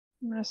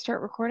I'm going to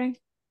start recording.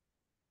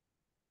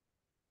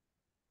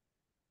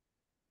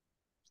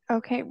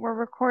 Okay, we're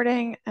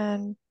recording,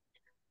 and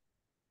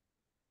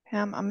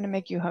Pam, I'm going to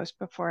make you host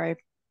before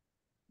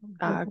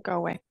I go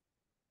away.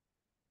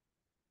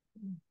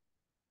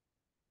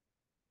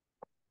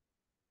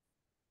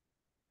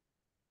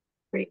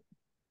 Great.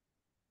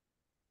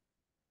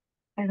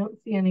 I don't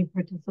see any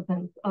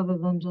participants other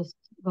than just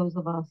those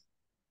of us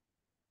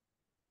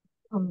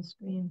on the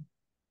screen.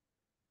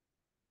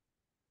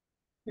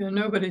 Yeah,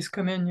 nobody's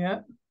come in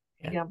yet.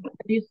 Yeah, but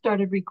have you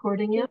started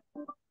recording yet?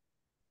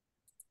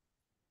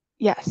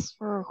 Yes,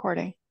 we're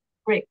recording.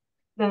 Great.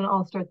 Then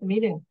I'll start the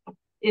meeting.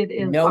 It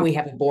is. No, we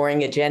have a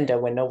boring agenda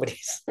when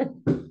nobody's. This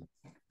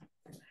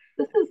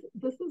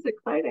is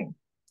exciting.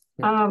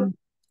 It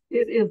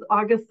is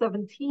August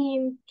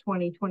 17,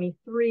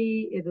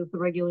 2023. It is the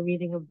regular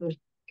meeting of the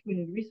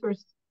Community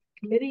Resources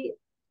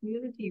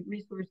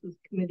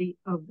Committee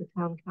of the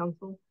Town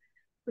Council,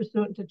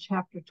 pursuant to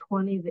Chapter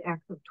 20 of the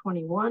Act of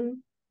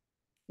 21,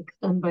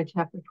 extended by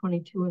Chapter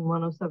 22 and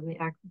 107 of the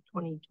Act of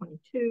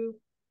 2022,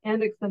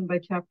 and extended by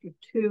Chapter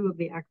 2 of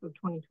the Act of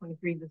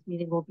 2023. This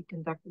meeting will be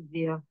conducted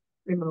via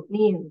remote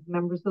means.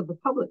 Members of the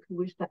public who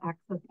wish to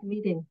access the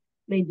meeting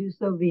may do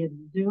so via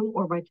Zoom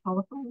or by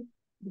telephone,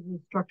 with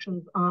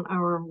instructions on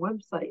our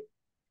website.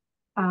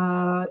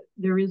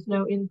 There is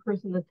no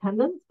in-person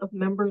attendance of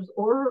members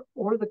or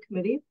the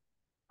committee,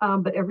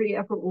 but every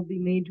effort will be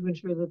made to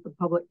ensure that the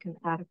public can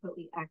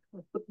adequately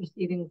access the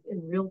proceedings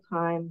in real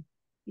time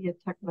via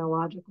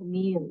technological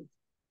means.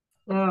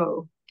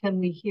 So, can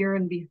we hear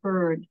and be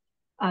heard?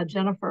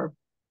 Jennifer?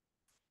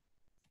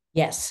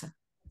 Yes,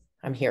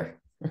 I'm here.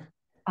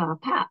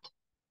 Pat?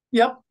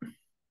 Yep.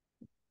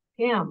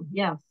 Pam?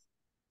 Yes.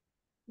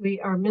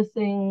 We are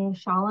missing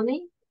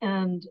Shalini,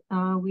 and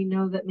we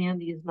know that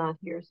Mandy is not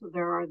here, so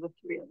there are the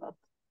three of us.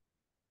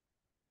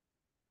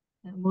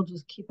 And we'll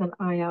just keep an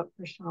eye out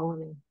for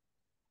Shalini.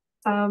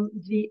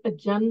 The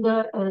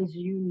agenda, as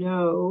you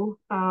know,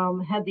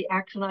 had the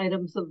action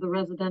items of the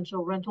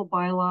residential rental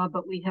bylaw,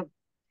 but we have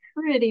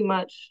pretty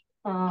much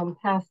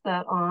passed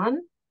that on.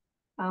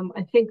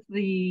 I think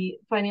the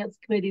Finance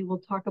Committee will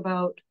talk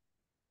about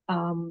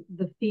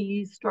the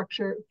fee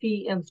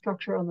and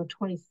structure on the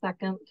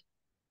 22nd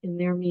in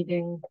their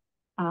meeting.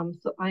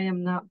 So I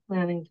am not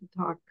planning to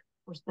talk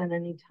or spend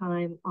any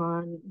time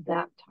on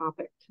that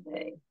topic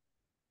today.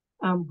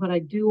 What I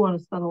do want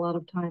to spend a lot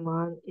of time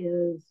on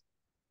is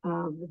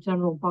the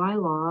general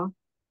bylaw,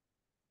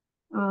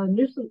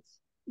 nuisance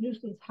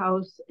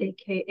house,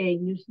 aka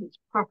nuisance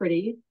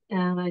property.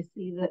 And I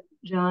see that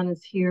John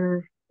is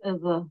here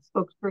as a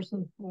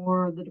spokesperson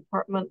for the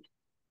department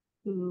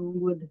who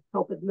would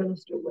help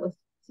administer this.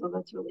 So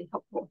that's really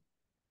helpful.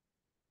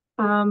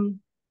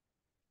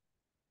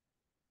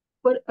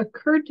 What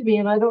occurred to me,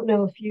 and I don't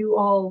know if you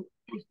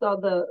saw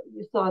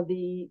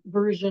the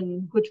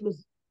version which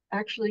was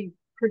actually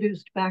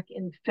produced back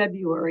in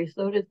February.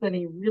 So it has been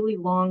a really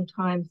long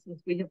time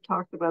since we have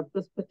talked about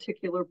this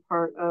particular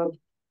part of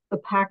the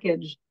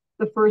package.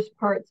 The first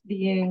parts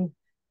being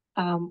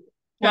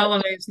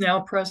Shalini is now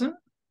present.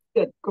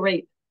 Good,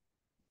 great.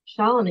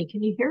 Shalini,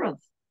 can you hear us?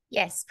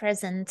 Yes,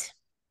 present.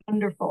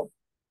 Wonderful.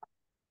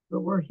 So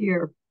we're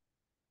here.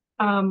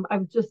 I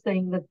was just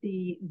saying that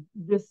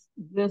this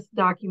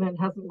document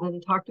hasn't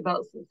been talked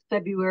about since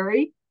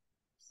February,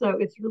 so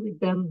it's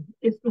been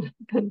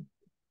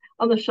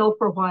on the shelf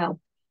for a while.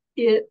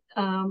 It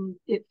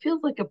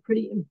feels like a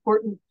pretty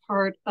important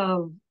part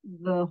of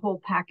the whole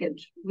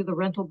package with the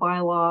rental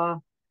bylaw,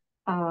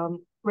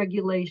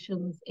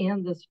 regulations,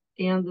 and this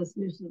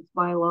nuisance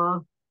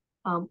bylaw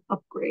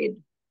upgrade.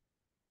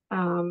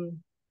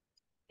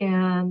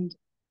 And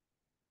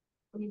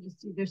let me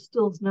just see, there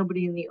still is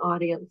nobody in the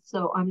audience,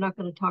 so I'm not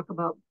going to talk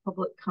about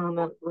public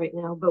comment right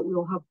now, but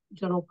we'll have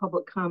general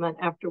public comment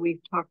after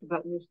we've talked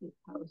about nuisance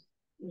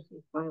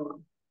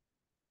bylaw.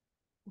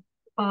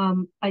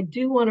 I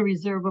do want to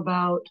reserve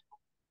about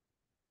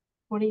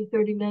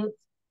 20-30 minutes,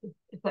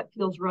 if that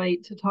feels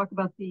right, to talk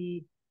about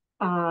the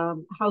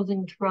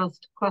housing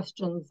trust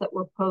questions that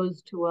were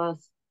posed to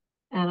us.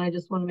 And I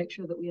just want to make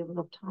sure that we have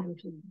enough time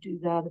to do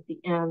that at the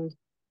end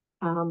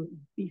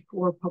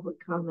before public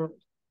comment.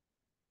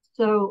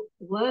 So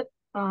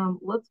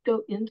let's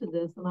go into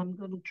this, and I'm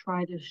going to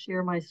try to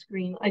share my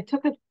screen. I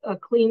took a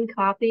clean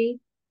copy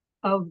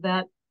of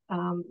that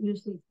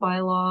nuisance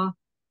bylaw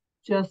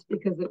just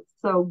because it's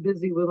so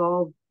busy with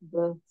all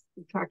the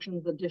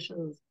subtractions,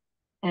 additions,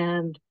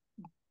 and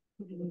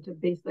put it into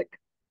basic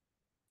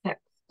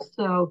text.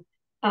 So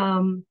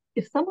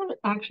if someone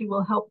actually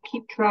will help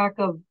keep track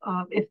of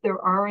if there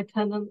are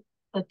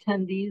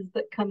attendees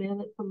that come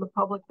in from the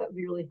public, that would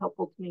be really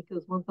helpful to me,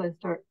 because once I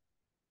start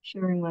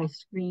sharing my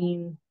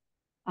screen,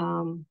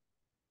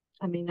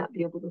 I may not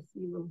be able to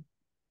see them.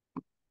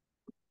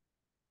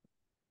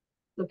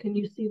 So can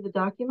you see the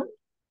document?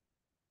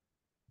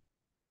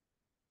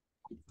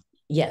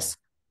 Yes.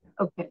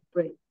 Okay,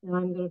 great. And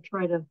I'm going to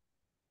try to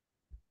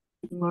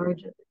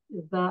enlarge it.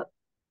 Is that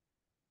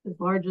as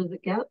large as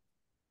it gets?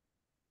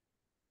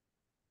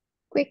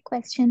 Quick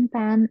question,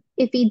 Pam.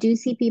 If we do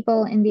see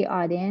people in the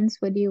audience,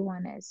 what do you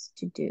want us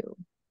to do?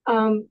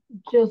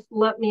 Just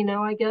let me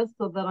know, I guess,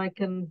 so that I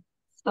can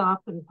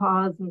stop and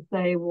pause and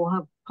say we'll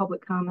have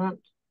public comment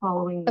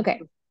following this.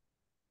 Okay,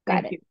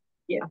 got Thank it.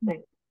 you. Yeah,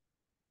 thanks.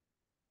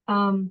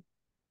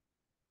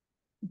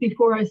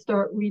 Before I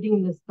start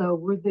reading this, though,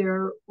 were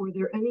there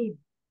any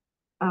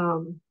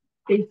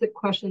basic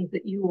questions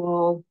that you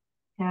all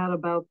had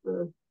about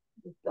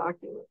this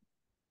document?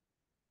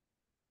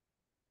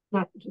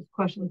 Not just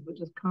questions, but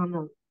just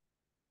comments.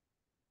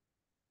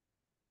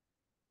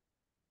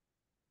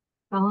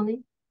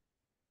 Melanie?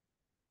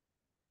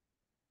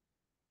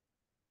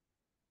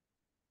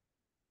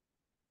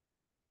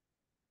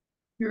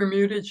 You're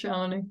muted,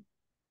 Shalini.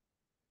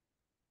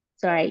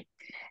 Sorry.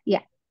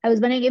 Yeah, I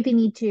was wondering if we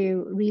need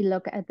to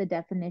relook at the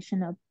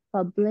definition of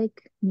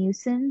public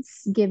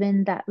nuisance,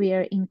 given that we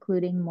are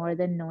including more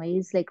than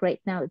noise. Like right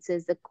now, it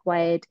says the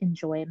quiet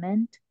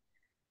enjoyment.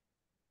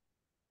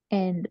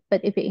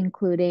 But if you're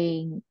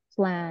including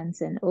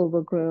plants and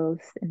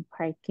overgrowth and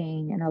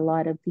parking and a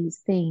lot of these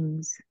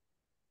things,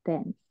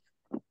 then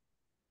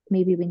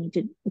maybe we need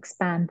to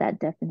expand that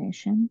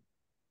definition.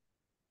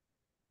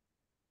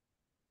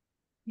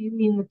 Do you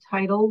mean the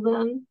title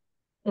then?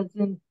 As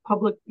in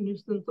public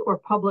nuisance or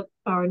public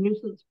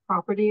nuisance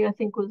property, I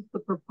think was the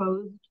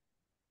proposed.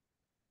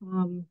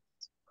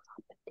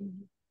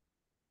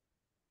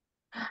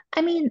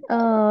 I mean,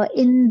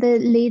 in the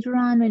later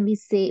on when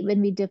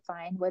we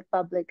define what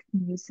public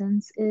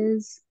nuisance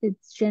is, it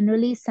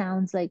generally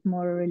sounds like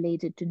more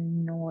related to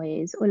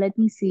noise. Or let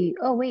me see.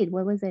 Oh wait,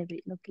 what was I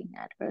looking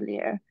at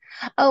earlier?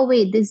 Oh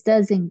wait, this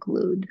does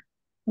include.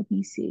 Let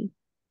me see.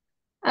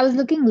 I was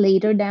looking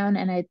later down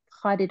and I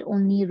thought it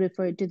only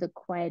referred to the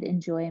quiet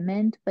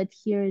enjoyment, but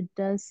here it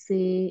does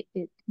say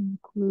it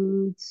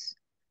includes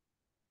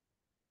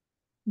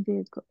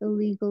vehicle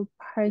illegal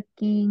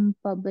parking,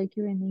 public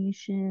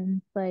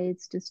urination,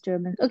 fights,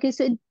 disturbance. Okay,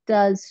 so it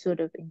does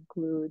sort of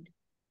include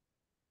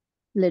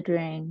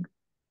littering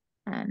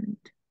and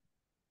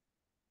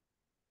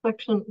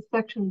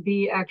Section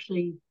B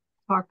actually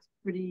talks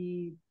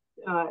pretty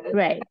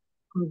right.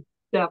 in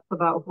depth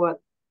about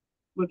what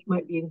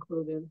might be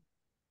included.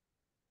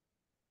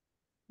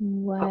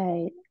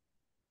 Right.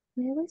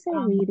 Where was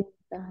I reading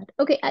that?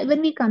 Okay, when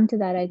we come to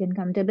that, I can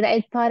come to it. But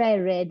I thought I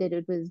read that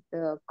it was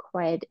the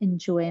quiet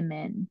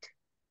enjoyment.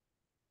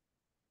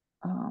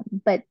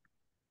 But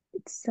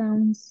it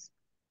sounds,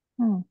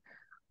 oh,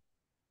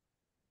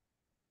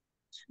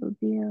 should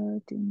be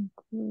able to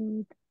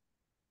include.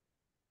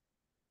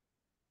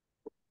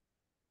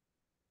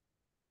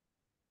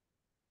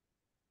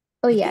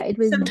 Oh yeah, it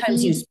was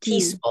Sometimes use B2.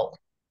 peaceful.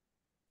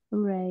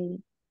 Right.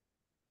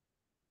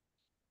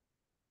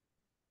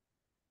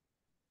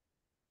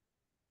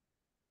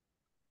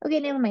 Okay,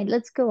 never mind.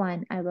 Let's go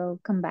on. I will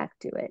come back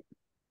to it.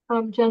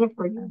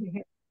 Jennifer, you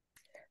here.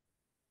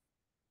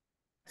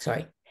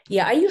 Sorry.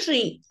 Yeah,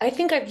 I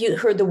think I've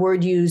heard the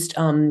word used,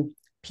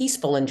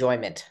 peaceful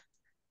enjoyment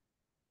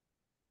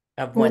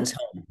of one's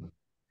home,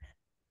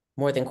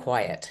 more than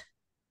quiet.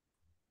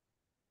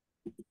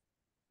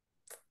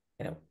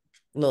 You know,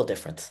 a little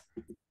difference.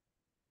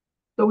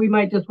 So we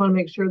might just want to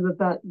make sure that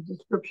that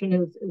description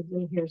is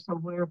in here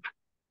somewhere.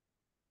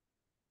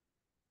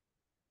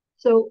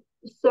 So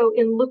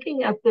in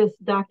looking at this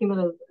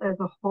document as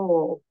a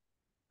whole,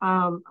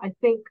 I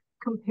think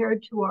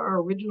compared to our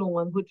original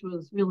one, which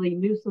was really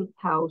nuisance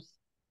house,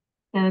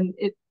 and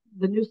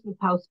the nuisance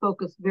house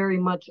focused very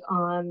much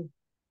on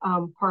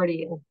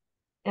partying,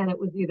 and it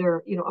was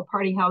either a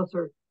party house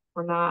or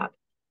not,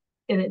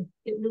 and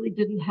it really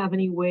didn't have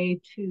any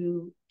way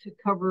to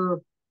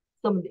cover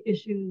some of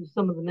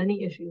the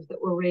many issues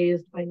that were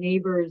raised by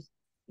neighbors,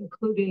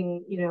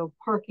 including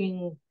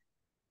parking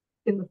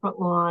in the front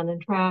lawn and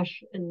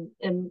trash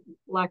and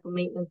lack of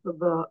maintenance of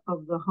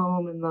the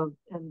home and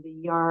the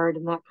yard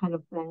and that kind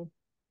of thing.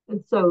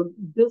 And so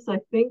this, I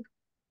think,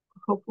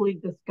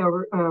 hopefully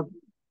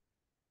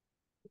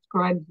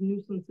describes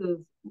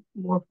nuisances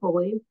more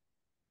fully.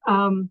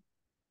 One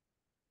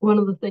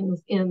of the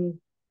things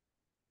in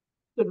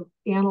sort of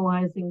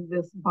analyzing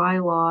this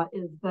bylaw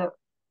is that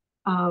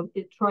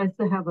it tries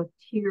to have a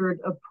tiered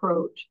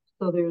approach.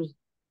 So there's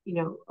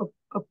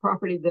a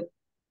property that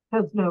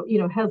has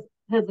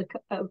has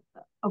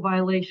a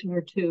violation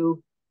or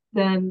two.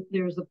 Then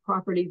there's a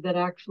property that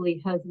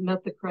actually has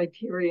met the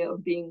criteria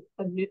of being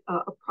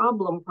a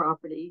problem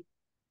property,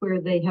 where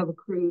they have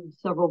accrued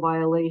several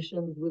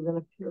violations within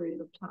a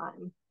period of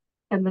time.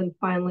 And then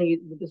finally,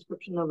 the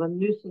description of a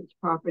nuisance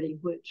property,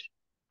 which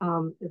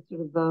is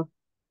sort of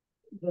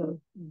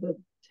the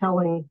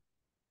telling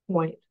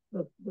point,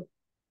 the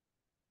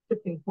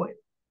tipping point.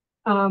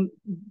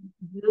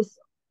 This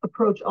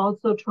approach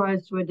also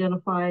tries to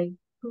identify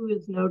who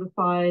is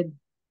notified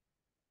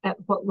at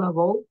what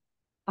level,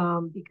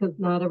 because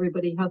not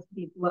everybody has to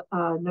be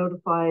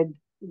notified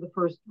the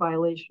first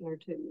violation or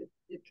two.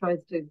 It tries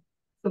to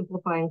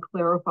simplify and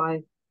clarify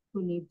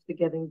who needs to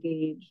get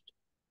engaged.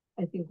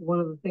 I think one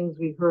of the things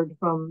we heard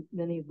from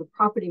many of the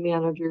property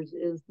managers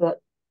is that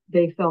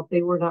they felt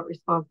they were not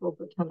responsible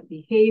for tenant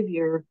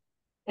behavior,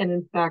 And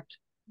in fact,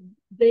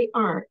 they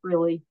aren't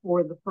really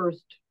for the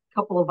first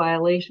couple of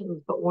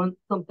violations, but once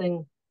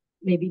something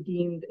may be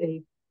deemed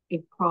a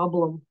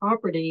problem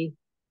property,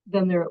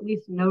 then they're at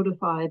least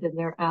notified and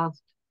they're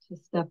asked to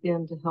step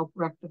in to help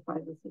rectify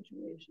the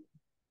situation.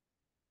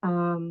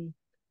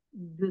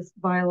 This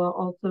bylaw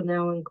also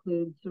now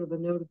includes sort of a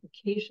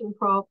notification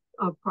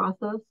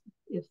process.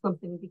 If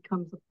something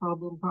becomes a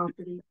problem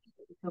property,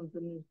 it becomes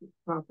a nuisance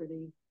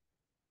property,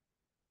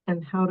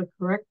 and how to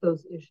correct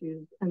those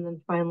issues. And then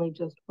finally,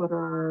 just what are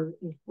our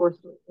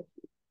enforcement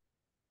issues.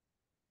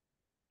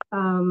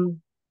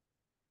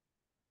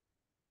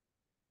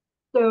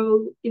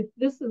 So if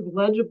this is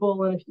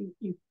legible and if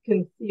you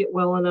can see it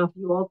well enough,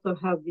 you also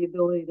have the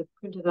ability to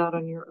print it out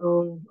on your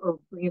own or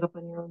bring it up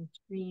on your own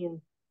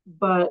screen.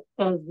 But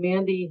as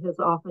Mandy has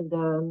often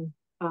done,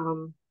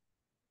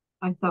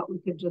 I thought we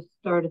could just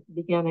start at the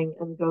beginning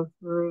and go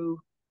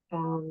through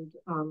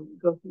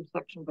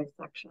section by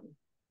section.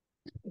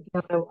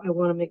 Again, I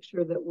want to make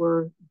sure that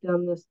we're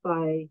done this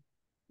by,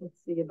 let's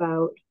see,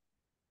 about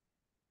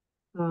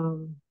a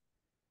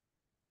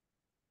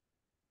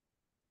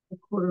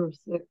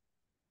 5:45.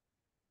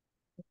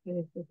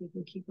 Okay, so if we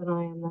can keep an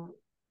eye on that.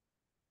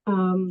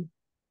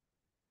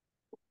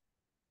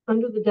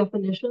 Under the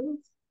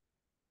definitions,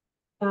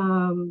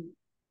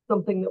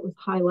 something that was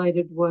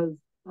highlighted was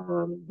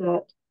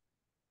that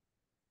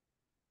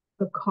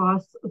the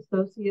costs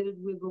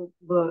associated with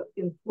the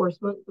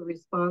enforcement, the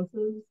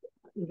responses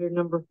under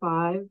number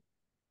 5,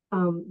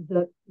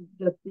 that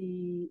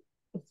the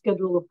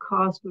schedule of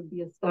costs would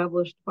be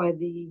established by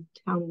the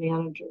town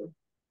manager.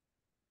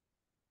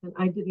 And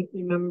I didn't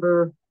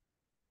remember,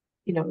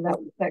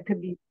 that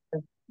could be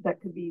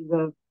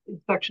the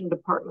inspection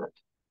department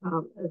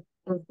as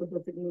the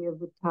designee of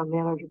the town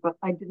manager, but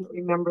I didn't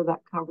remember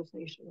that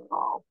conversation at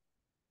all.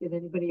 Did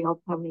anybody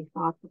else have any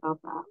thoughts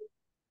about that?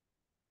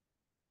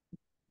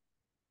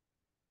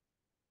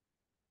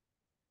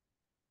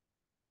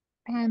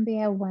 And we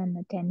have one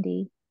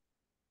attendee.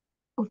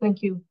 Oh,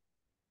 thank you.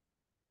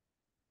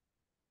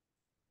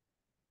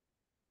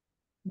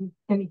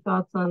 Any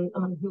thoughts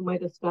on who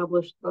might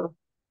establish the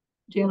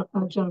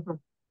Jennifer?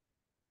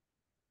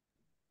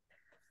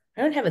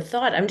 I don't have a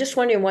thought. I'm just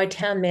wondering why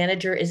town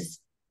manager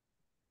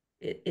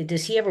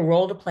does he have a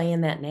role to play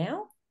in that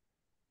now?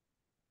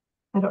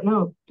 I don't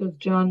know. Does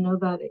John know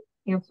that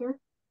answer?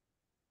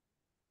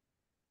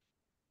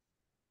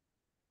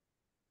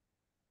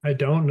 I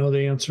don't know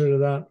the answer to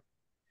that.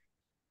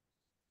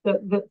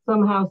 That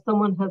somehow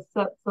someone has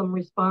set some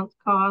response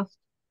cost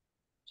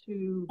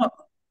to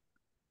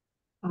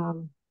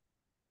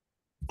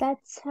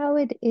That's how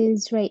it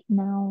is right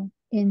now.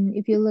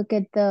 If you look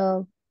at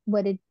the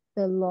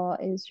law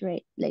is,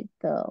 right, like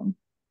the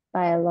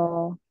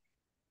bylaw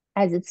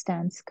as it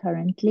stands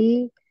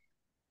currently,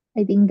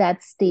 I think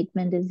that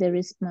statement is there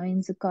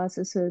remains a cost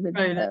associated with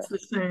Right, it's the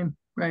same,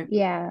 right?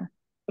 Yeah.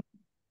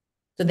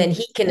 So then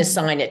he can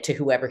assign it to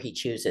whoever he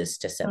chooses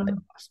to set the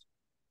cost.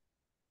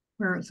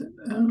 Where is it?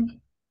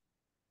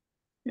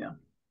 Yeah.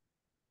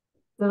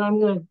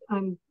 Then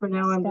for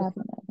now I'm just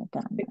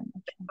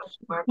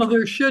Well,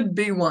 there should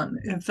be one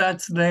if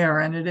that's there,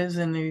 and it is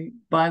in the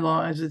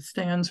bylaw as it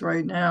stands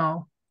right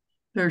now.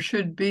 There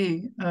should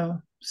be a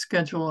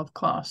schedule of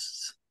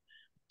costs,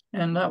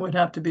 and that would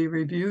have to be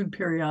reviewed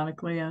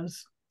periodically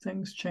as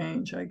things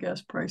change, I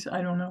guess. Price,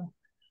 I don't know.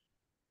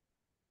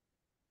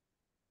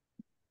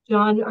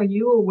 John, are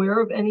you aware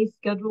of any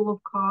schedule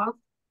of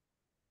costs?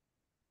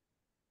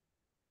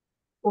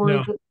 Or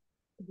No. is it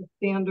the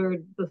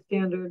standard,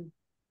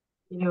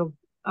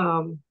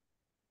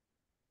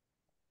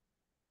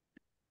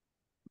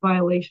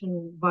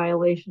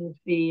 violation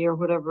fee or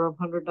whatever of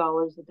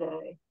 $100 a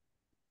day?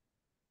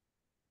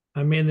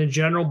 I mean, the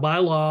general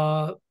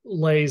bylaw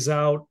lays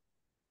out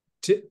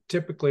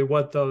typically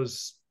what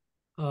those,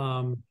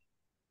 It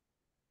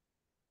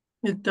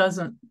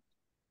doesn't.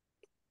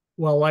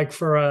 well, like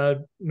for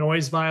a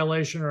noise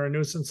violation or a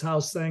nuisance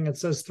house thing, it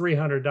says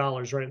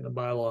 $300 right in the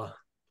bylaw.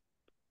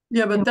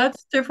 Yeah, but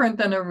that's different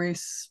than a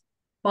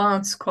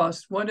response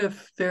cost. What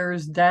if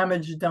there's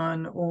damage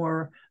done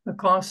or the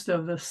cost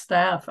of the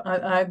staff?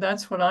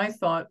 That's what I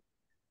thought.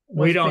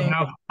 We don't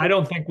have, I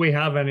don't think we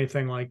have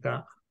anything like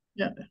that.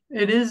 Yeah,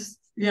 it is.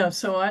 Yeah,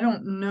 so I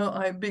don't know.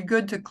 It'd be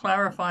good to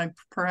clarify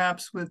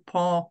perhaps with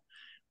Paul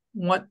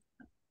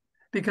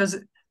because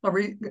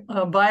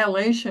a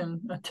violation,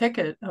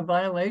 a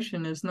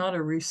violation is not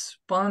a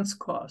response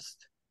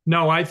cost.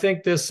 No, I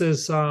think this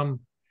is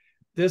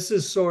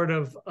sort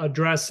of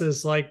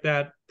addresses like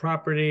that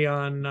property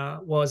on,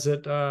 was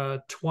it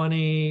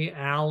 20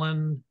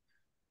 Allen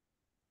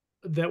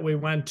that we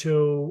went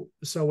to?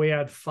 So we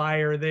had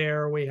fire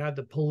there, we had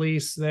the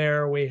police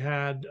there, we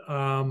had,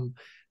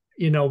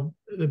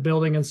 the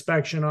building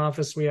inspection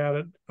office, we had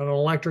an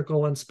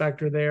electrical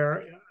inspector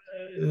there,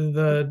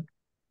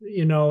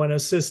 an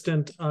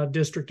assistant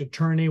district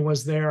attorney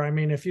was there. I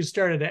mean, if you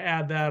started to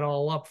add that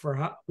all up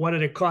for what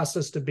did it cost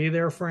us to be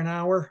there for an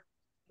hour?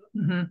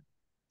 Mm-hmm.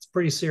 It's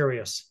pretty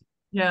serious.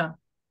 Yeah.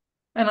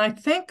 And I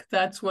think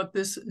that's what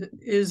this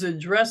is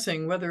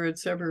addressing. Whether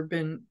it's ever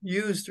been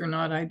used or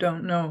not, I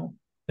don't know.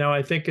 Now,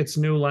 I think it's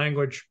new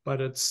language,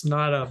 but it's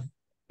not a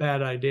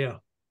bad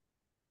idea.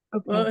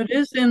 Okay. Well, it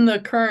is in the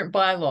current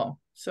bylaw,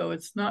 so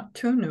it's not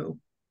too new.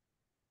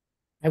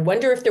 I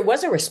wonder if there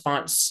was a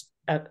response,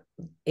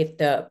 if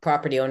the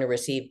property owner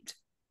received,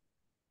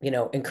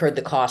 incurred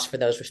the cost for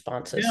those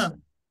responses.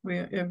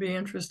 Yeah, it'd be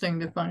interesting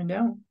to find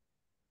out.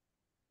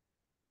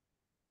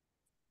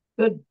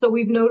 Good. So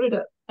we've noted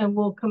it, and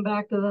we'll come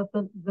back to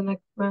that the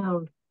next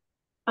round.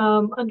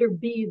 Under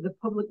B, the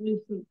public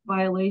nuisance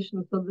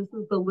violation. So this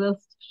is the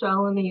list,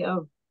 Shalini,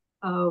 of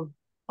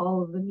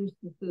all of the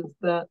nuisances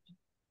that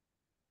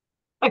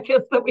I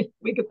guess that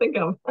we could think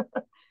of.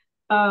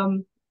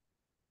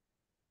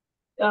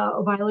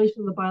 A violation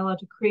of the bylaw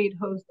to create,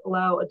 host,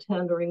 allow,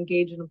 attend, or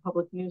engage in a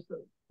public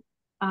nuisance.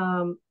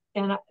 And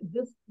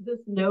this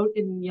note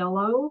in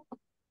yellow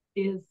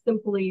is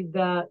simply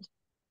that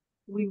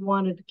we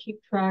wanted to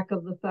keep track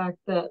of the fact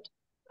that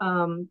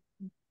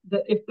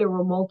that if there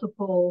were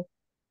multiple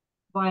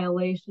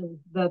violations,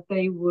 that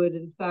they would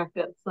in fact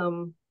at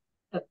some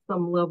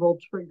level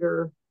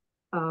trigger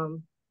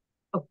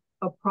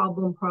a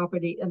problem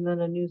property and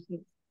then a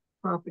nuisance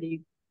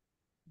property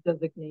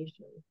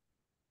designation.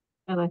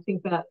 And I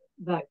think that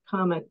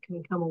comment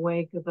can come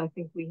away because I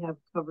think we have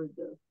covered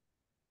this.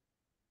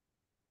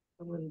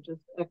 I'm going to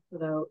just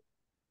exit out.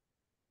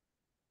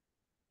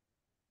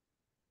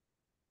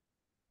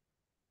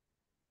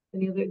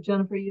 Any other,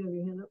 Jennifer, you have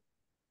your hand up?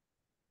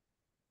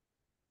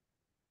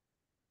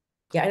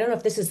 Yeah, I don't know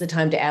if this is the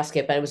time to ask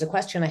it, but it was a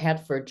question I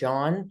had for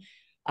John.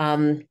 I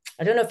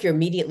don't know if you're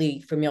immediately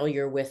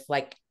familiar with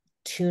like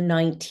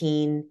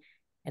 219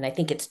 and I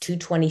think it's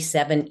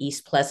 227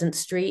 East Pleasant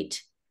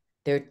Street.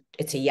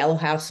 It's a yellow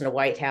house and a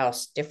white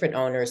house, different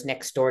owners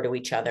next door to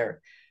each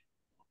other,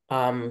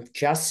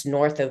 just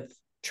north of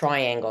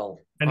Triangle.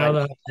 I know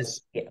that.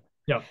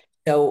 Yeah.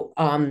 So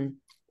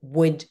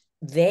would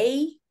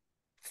they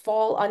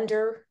fall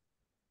under,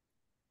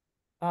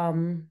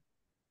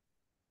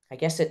 I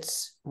guess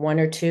it's 1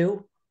 or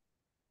 2?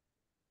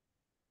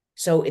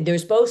 So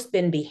there's both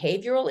been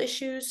behavioral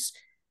issues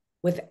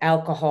with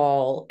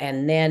alcohol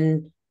and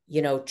then,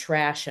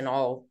 trash and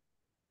all.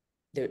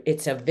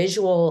 It's a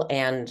visual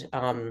and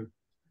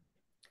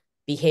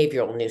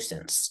behavioral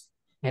nuisance.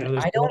 And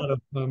there's a lot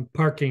of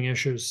parking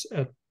issues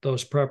at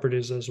those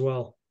properties as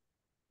well.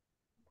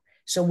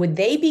 So would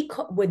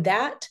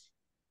that,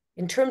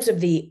 in terms of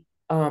the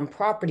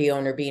property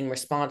owner being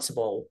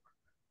responsible,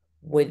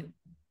 would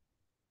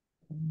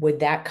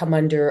that come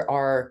under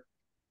our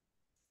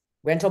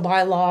rental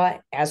bylaw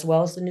as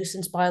well as the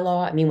nuisance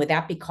bylaw? I mean, would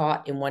that be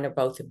caught in one or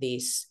both of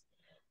these?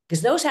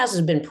 Because those houses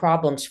have been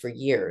problems for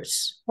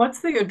years.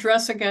 What's the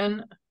address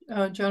again,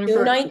 Jennifer?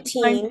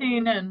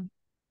 219 and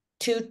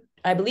 2,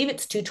 I believe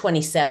it's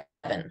 227.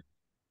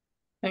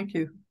 Thank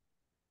you.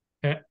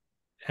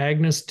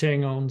 Agnes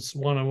Ting owns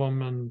one of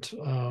them,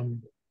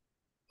 and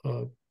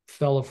a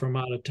fellow from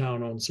out of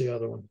town owns the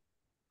other one.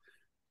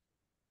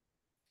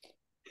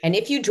 And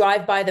if you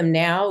drive by them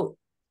now,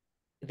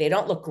 they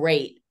don't look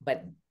great,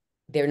 but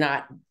they're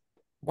not.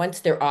 Once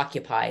they're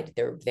occupied,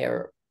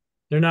 they're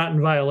not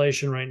in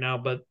violation right now,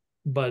 but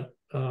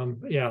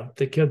yeah,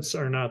 the kids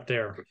are not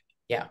there.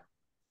 Yeah.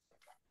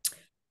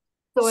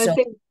 So I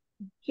think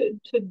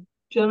to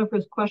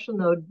Jennifer's question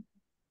though,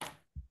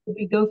 if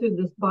we go through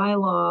this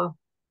bylaw,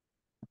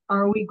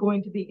 are we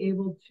going to be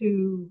able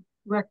to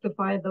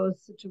rectify those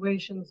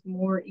situations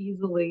more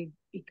easily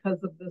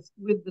because of this,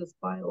 with this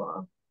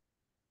bylaw?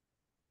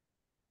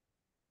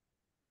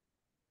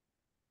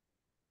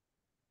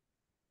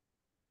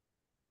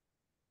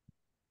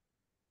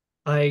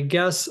 I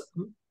guess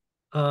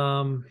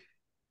the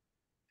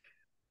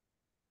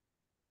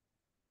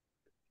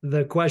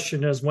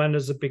question is, when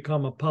does it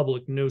become a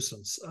public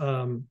nuisance?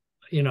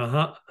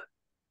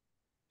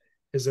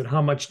 Is it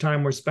how much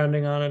time we're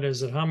spending on it?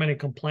 Is it how many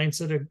complaints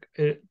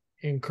it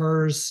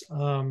incurs?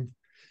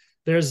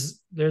 There's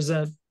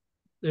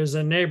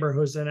a neighbor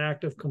who's an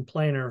active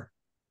complainer,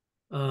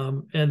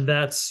 and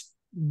that's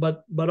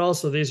but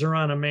also these are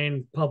on a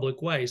main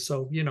public way,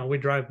 so we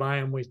drive by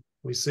and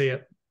we see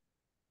it.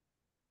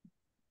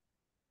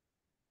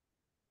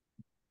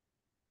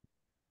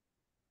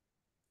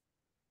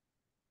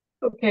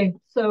 Okay,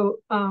 so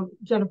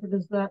Jennifer,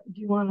 do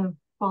you want to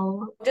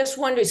follow up? Just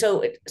wondering,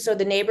 so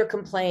the neighbor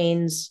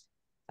complains,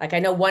 like I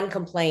know one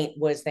complaint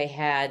was they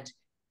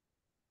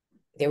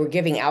were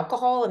giving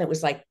alcohol and it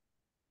was like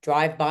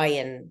drive by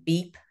and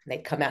beep, and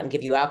they'd come out and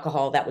give you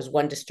alcohol. That was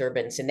one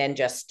disturbance. And then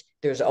just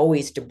there's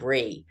always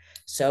debris.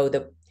 So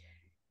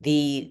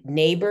the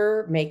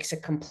neighbor makes a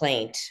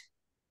complaint,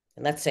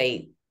 and let's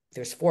say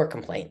there's 4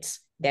 complaints.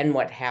 Then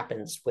what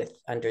happens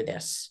under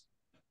this?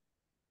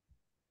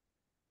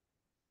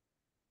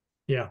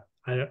 Yeah,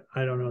 I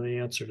don't know the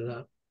answer to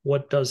that.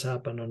 What does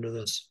happen under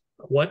this?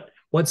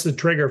 What's the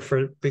trigger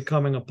for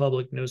becoming a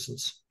public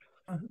nuisance?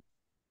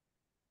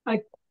 I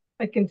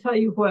can tell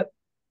you what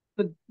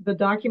the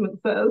document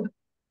says,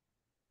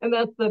 and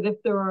that's that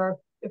if there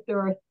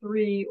are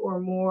 3 or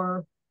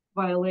more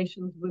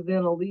violations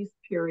within a lease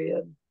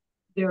period,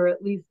 they're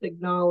at least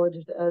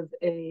acknowledged as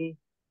a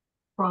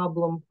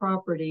problem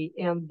property,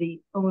 and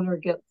the owner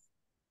gets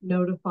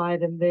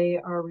notified and they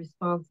are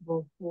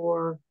responsible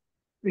for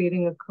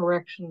creating a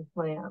correction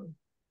plan.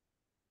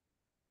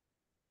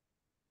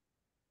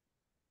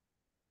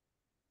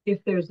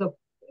 If there's a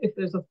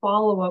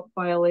follow-up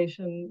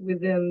violation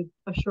within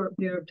a short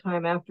period of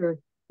time after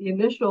the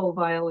initial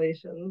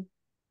violation,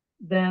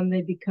 then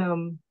they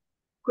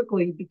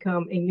quickly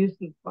become a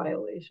nuisance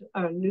violation,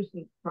 a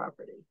nuisance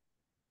property.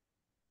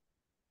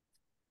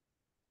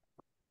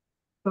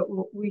 But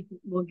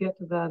we'll get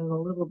to that in a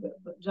little bit.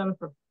 But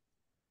Jennifer.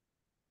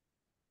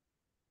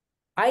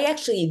 I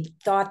actually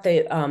thought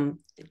that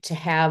to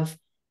have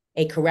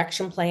a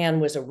correction plan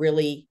was a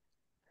really,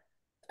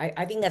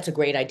 I think that's a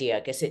great idea,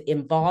 because it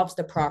involves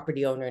the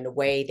property owner in a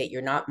way that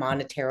you're not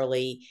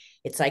monetarily,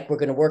 it's like we're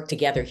going to work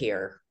together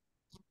here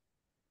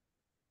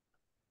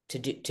to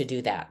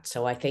do that.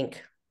 So I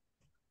think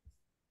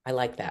I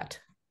like that.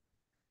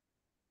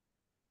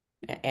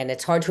 And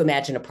it's hard to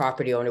imagine a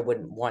property owner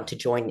wouldn't want to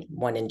join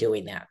one in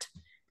doing that.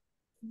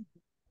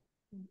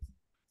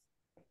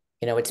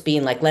 You know, it's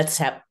being like,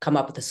 let's come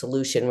up with a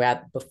solution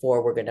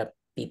before we're going to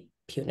be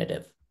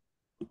punitive.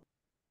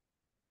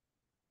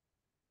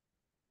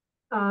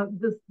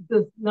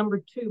 This number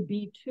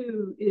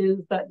 2B2 is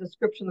that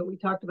description that we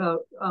talked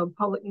about,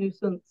 public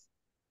nuisance.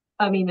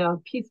 I mean,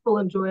 peaceful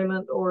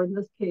enjoyment, or in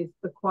this case,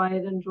 the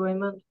quiet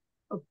enjoyment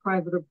of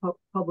private or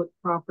public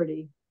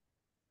property.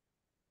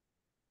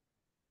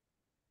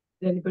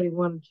 Does anybody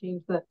want to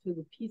change that to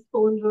the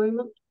peaceful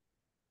enjoyment?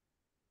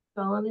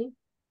 Felony?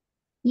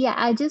 Yeah,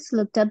 I just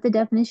looked up the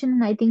definition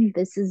and I think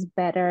this is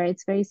better.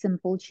 It's very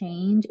simple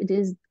change. It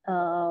is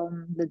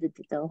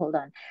hold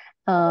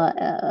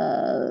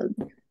on.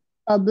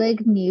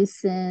 Public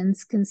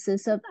nuisance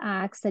consists of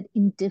acts that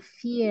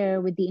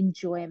interfere with the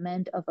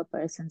enjoyment of a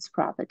person's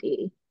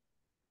property.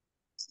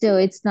 So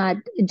it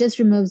just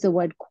removes the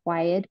word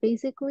quiet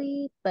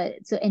basically,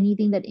 but so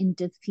anything that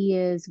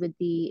interferes with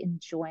the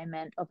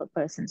enjoyment of a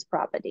person's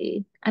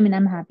property. I mean,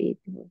 I'm happy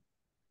to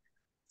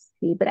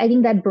see, but I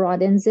think that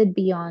broadens it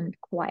beyond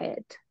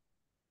quiet.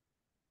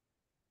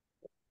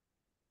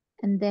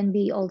 And then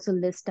we also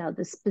list out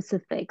the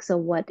specifics of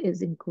what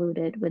is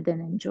included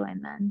within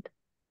enjoyment.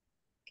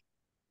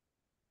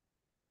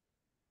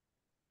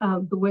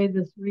 The way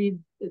this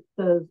reads, it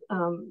says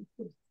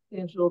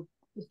substantial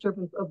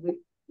disturbance of the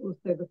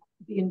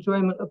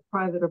enjoyment of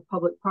private or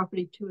public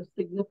property to a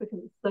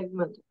significant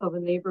segment of a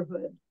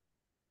neighborhood.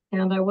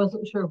 And I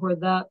wasn't sure where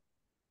that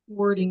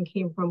wording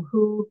came from.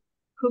 Who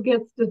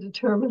gets to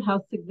determine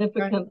how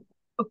significant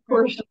a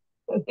portion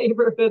of the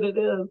neighborhood it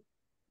is?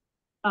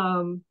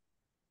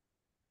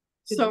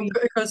 So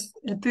because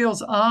it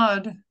feels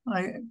odd,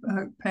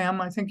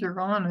 Pam, I think you're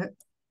on it.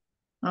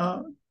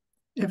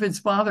 If it's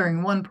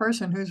bothering one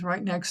person who's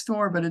right next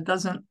door, but it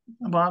doesn't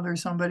bother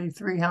somebody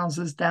 3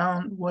 houses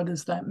down, what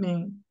does that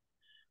mean?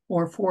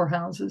 Or 4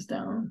 houses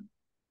down?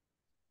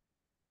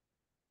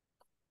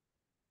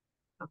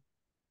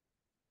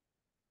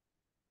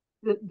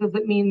 Does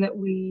it mean that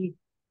we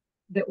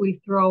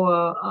throw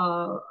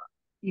a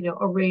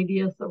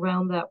radius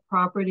around that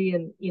property,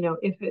 and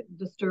if it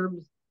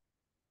disturbs,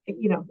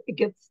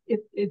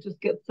 it just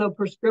gets so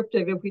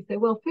prescriptive if we say,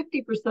 well,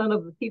 50%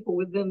 of the people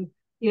within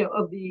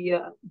of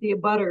the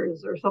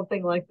abutters or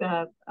something like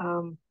that,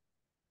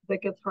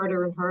 that gets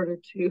harder and harder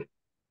to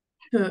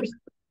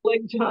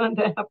like John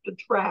to have to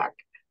track.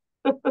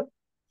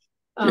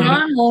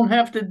 John won't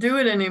have to do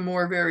it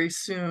anymore very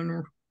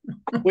soon.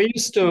 We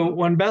used to,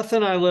 when Beth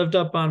and I lived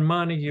up on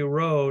Montague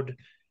Road,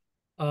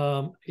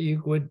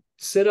 you would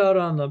sit out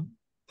on the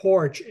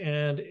porch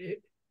and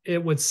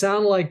it would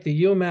sound like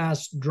the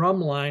UMass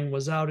drum line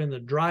was out in the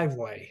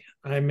driveway.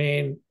 I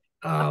mean,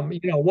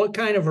 what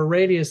kind of a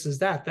radius is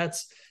that?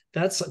 That's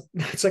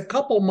a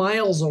couple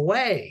miles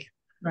away.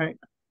 Right.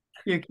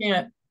 You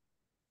can't.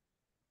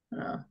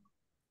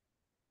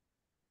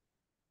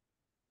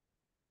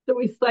 So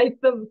we cite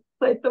them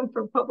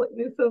for public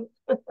nuisance.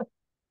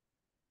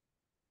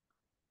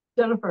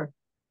 Jennifer.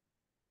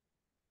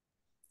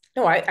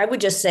 No, I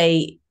would just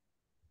say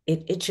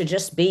it should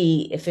just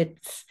be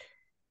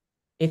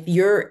if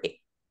your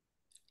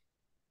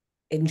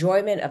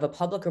enjoyment of a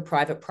public or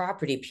private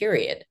property,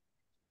 period.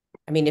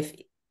 I mean,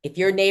 if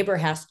your neighbor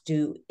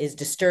is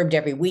disturbed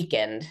every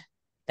weekend,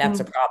 that's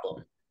a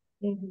problem.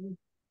 Mm-hmm.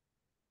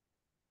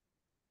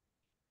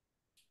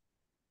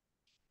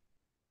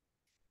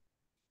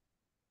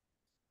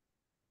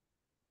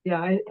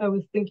 Yeah, I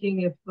was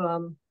thinking if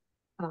you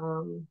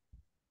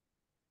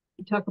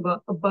talk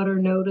about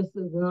abutter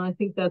notices, and I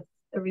think that's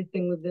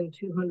everything within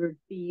 200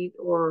 feet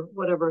or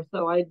whatever.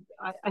 So I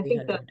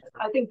think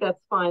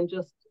that's fine.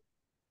 Just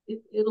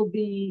it'll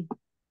be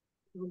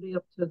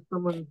up to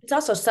someone. It's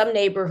also some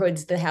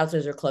neighborhoods, the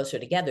houses are closer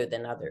together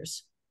than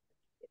others.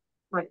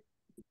 Right.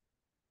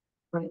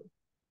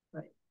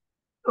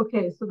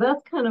 Okay, so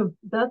that's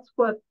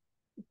what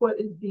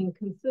is being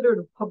considered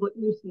a public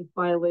nuisance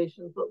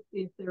violations. Let's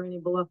see if there are any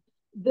below.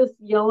 This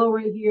yellow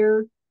right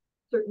here,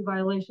 certain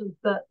violations,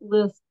 that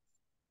lists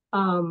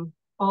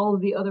all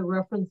of the other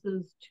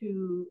references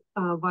to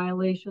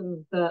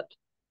violations that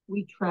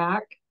we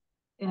track,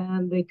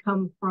 and they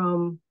come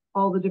from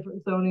all the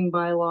different zoning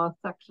bylaw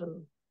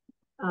sections.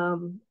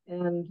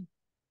 And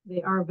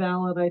they are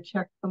valid. I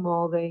checked them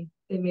all. They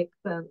make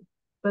sense,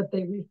 but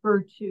they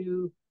refer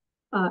to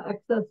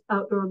excess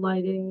outdoor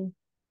lighting,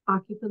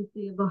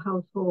 occupancy of the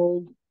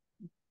household,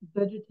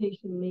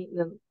 vegetation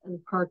maintenance,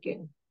 and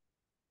parking.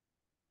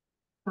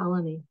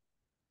 Felony.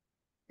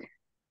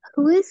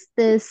 Who is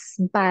this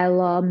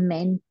bylaw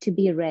meant to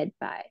be read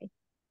by?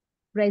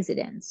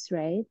 Residents,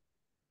 right?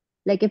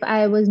 Like if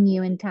I was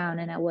new in town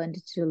and I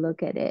wanted to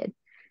look at it.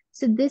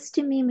 So this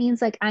to me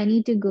means like I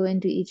need to go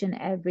into each and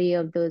every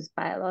of those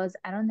bylaws.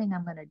 I don't think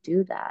I'm going to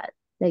do that.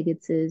 Like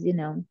it says, you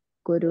know,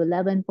 go to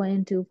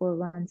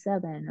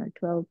 11.2417 or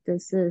 12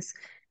 this.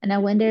 And I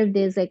wonder if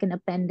there's like an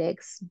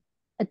appendix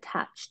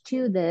attached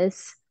to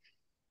this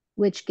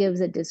which gives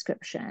a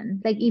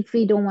description. Like if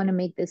we don't want to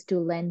make this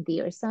too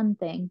lengthy or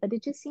something, but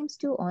it just seems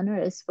too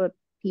onerous for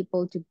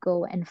people to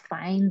go and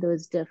find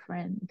those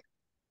different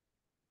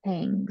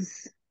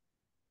things.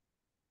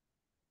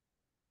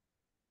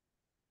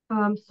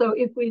 So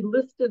if we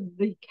listed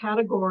the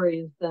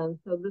categories then,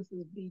 so this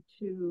is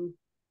B2,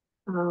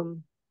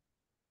 A1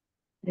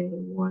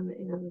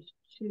 and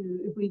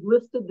 2, if we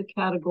listed the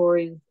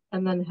categories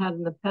and then had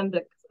an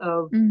appendix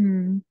of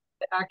the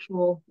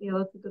actual, yeah,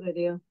 that's a good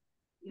idea.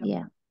 Yep.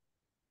 Yeah.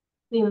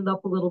 Clean it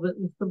up a little bit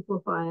and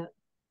simplify it.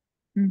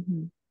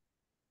 Mm-hmm.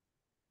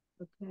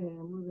 Okay,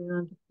 I'm moving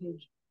on to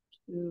page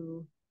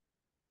 2.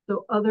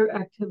 So other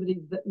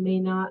activities that may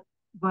not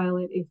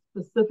violate a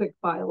specific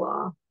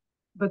bylaw,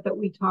 but that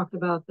we talked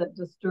about that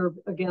disturb,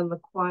 again, the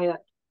quiet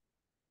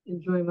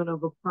enjoyment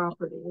of a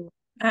property.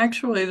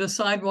 Actually, the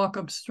sidewalk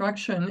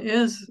obstruction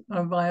is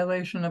a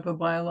violation of a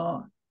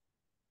bylaw.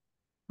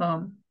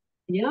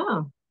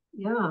 Yeah.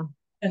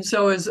 And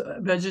so is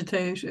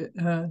vegetation.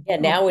 Yeah,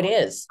 now it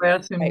is.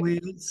 Grass and Right.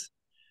 weeds.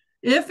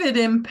 If it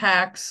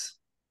impacts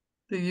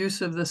the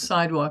use of the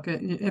sidewalk,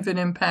 if it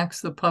impacts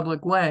the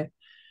public way,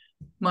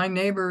 my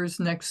neighbors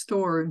next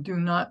door do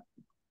not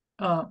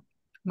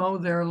mow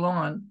their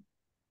lawn.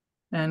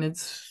 And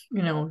it's,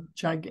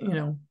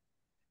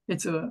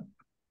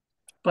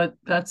 but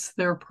that's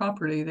their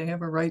property. They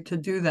have a right to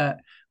do that.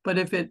 But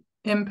if it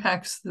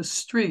impacts the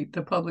street,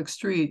 the public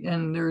street,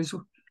 and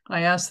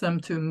I asked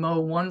them to mow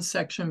one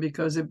section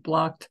because it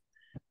blocked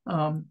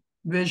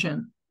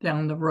vision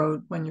down the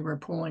road when you were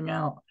pulling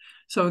out.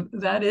 So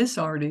that is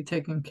already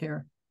taken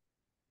care.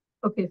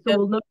 Okay, so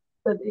we'll note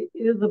that it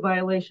is a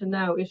violation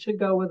now. It should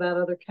go with that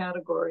other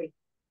category.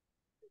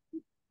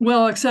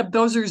 Well, except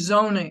those are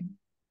zoning.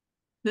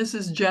 This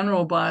is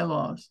general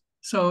bylaws.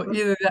 So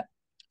either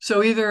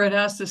it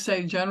has to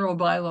say general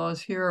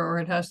bylaws here, or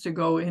it has to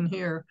go in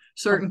here,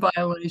 certain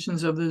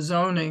violations of the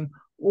zoning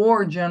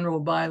or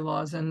general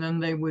bylaws, and then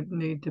they would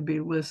need to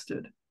be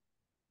listed.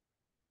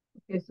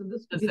 Okay, so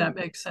this does that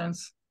make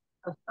sense?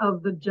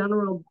 Of the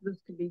general, this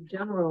could be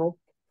general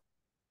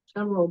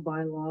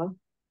bylaw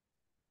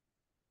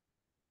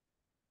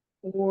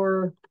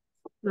or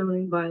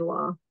zoning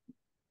bylaw.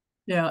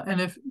 Yeah,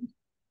 and if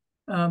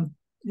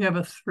you have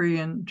a 3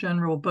 in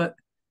general, but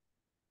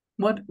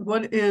what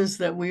is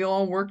that we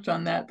all worked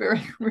on that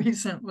very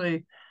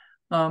recently?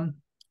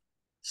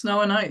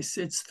 Snow and ice.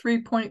 It's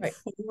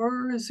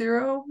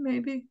 3.40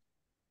 maybe.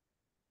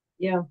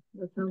 Yeah,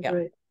 that sounds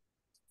right.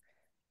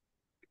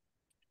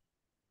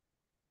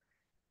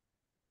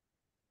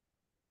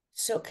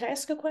 So can I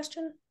ask a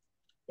question?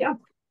 Yeah.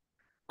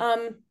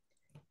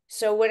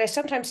 So what I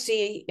sometimes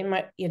see in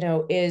my,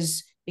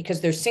 is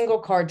because there's single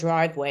car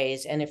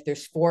driveways, and if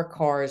there's 4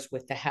 cars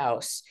with the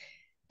house,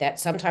 that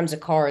sometimes a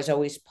car is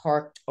always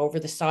parked over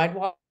the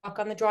sidewalk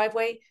on the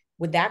driveway.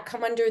 Would that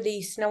come under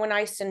the snow and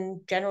ice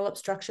and general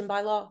obstruction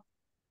bylaw?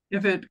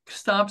 If it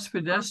stops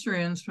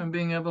pedestrians from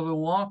being able to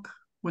walk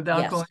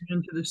without going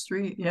into the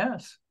street,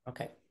 yes.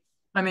 Okay.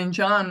 I mean,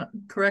 John,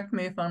 correct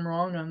me if I'm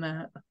wrong on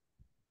that.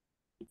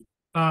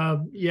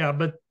 Yeah,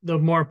 but the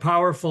more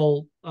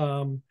powerful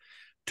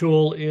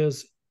tool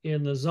is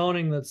in the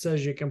zoning that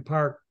says you can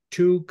park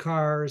 2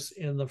 cars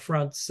in the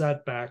front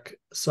setback.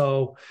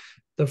 So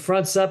the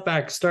front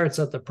setback starts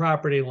at the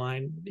property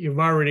line. You've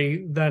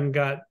already then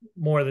got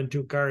more than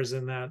 2 cars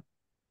in that.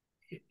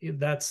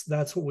 That's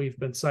what we've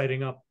been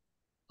citing up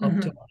to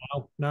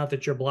now. Not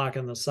that you're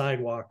blocking the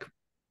sidewalk.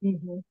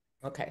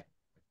 Okay.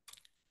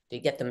 You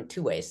get them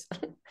 2 ways.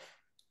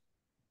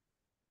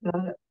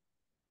 Got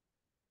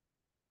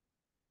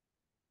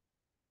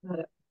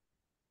it.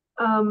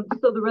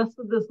 So the rest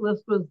of this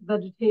list was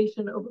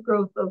vegetation,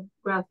 overgrowth of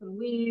grass and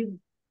weeds,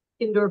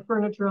 indoor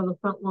furniture on the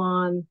front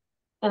lawn,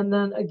 and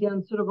then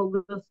again, sort of a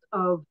list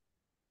of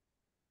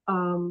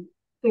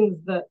things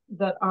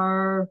that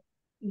are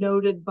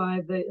noted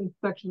by the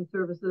inspection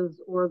services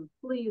or the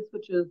police,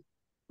 which is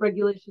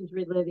regulations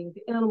relating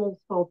to animals,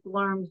 false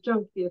alarms,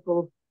 junk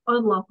vehicles,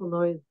 unlawful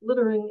noise,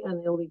 littering,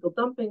 and illegal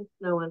dumping,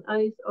 snow and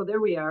ice. Oh, there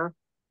we are.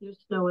 There's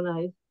snow and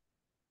ice.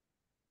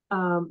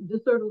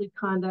 Disorderly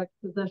conduct,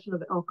 possession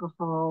of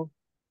alcohol,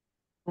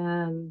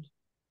 and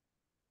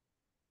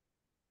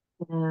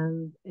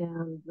and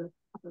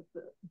that's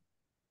it.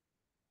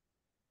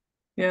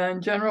 Yeah,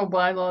 and general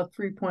bylaw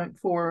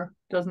 3.4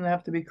 doesn't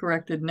have to be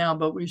corrected now,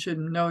 but we should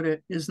note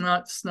it is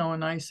not snow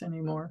and ice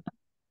anymore.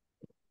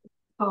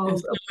 And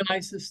snow and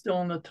ice is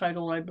still in the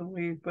title, I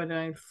believe, but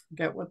I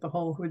forget what the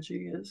whole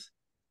hoodgie is.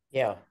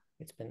 Yeah,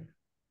 it's been,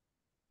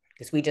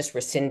 because we just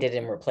rescinded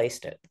and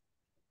replaced it.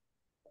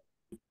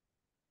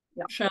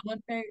 Yeah.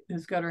 Shalini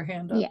has got her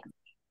hand up. Yeah.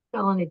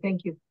 Shalini,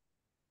 thank you.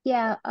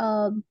 Yeah,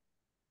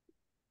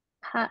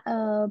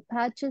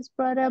 Pat just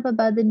brought up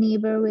about the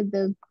neighbor with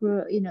the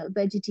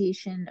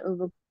vegetation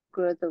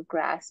overgrowth of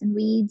grass and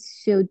weeds.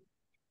 So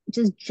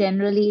just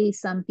generally,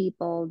 some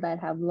people that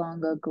have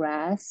longer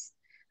grass,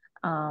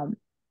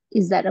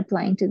 is that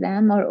applying to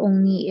them, or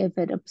only if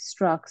it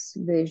obstructs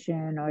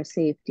vision or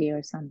safety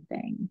or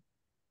something?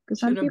 Because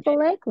some people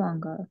like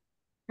longer.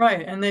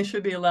 Right, and they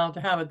should be allowed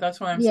to have it. That's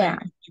why I'm saying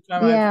the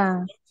time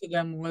I to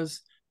them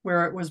was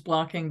where it was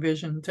blocking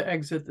vision to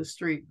exit the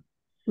street.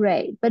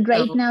 Right, but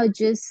right now it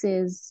just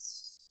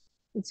says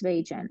it's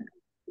very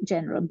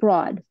general,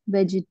 broad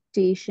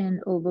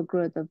vegetation,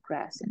 overgrowth of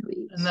grass and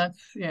weeds. And that's,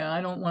 yeah,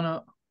 I don't want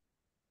to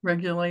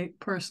regulate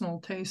personal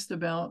taste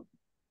about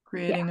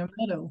creating a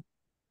meadow.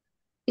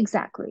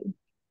 Exactly.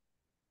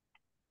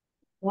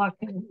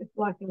 Blocking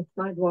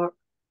sidewalk.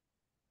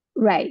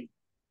 Right.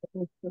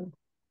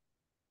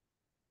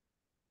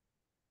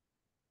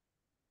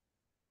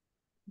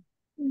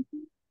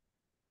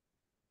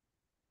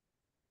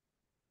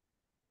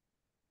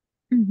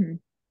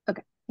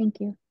 Okay, thank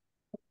you.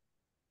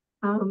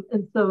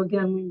 And so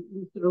again,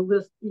 we sort of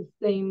list these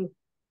same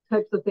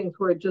types of things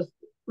where it just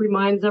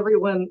reminds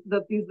everyone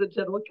that these are the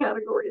general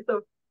categories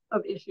of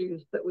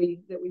issues that we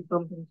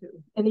bump into.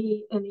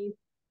 Any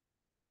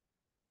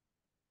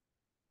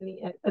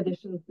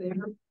additions there?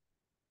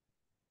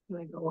 Can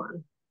I go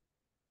on?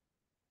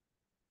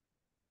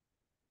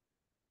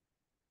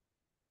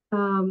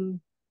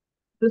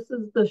 This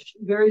is the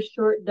very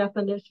short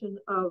definition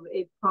of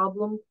a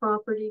problem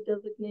property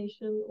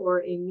designation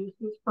or a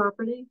nuisance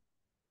property.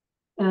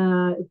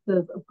 It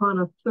says, upon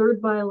a third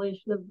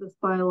violation of this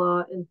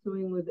bylaw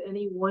ensuing with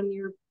any 1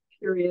 year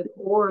period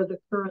or the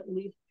current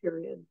lease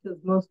period, because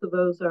most of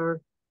those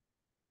are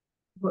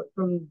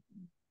from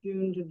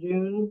June to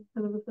June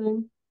kind of a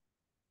thing.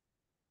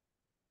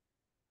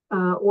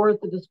 Or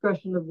at the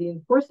discretion of the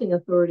enforcing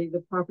authority,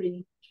 the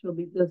property shall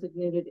be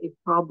designated a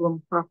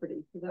problem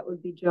property. So that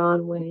would be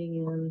John weighing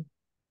in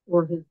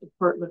or his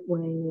department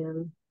weighing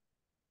in.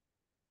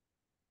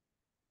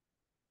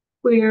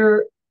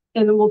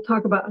 And then we'll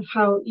talk about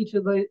how each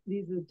of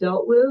these is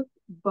dealt with,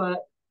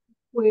 but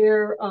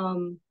where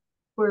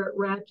it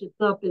ratchets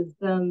up is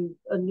then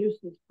a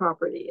nuisance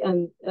property.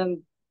 And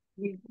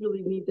we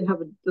really need to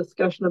have a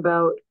discussion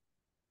about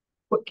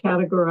what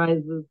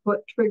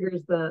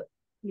triggers that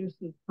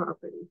nuisance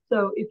property.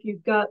 So if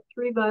you've got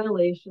 3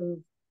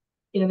 violations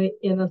in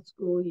a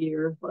school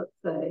year, let's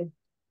say,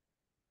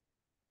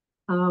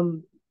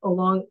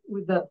 along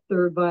with that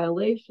third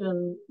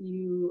violation,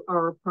 you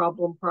are a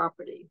problem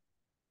property.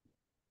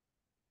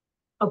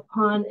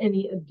 Upon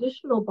any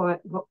additional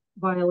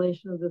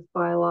violation of this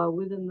bylaw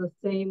within the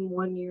same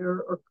 1 year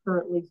or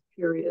current lease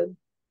period,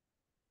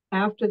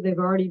 after they've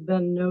already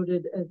been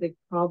noted as a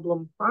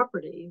problem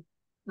property,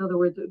 in other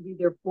words, it would be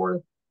their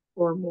 4th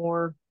or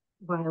more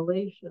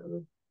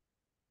violation,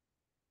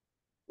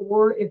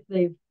 or if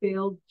they've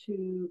failed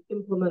to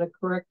implement a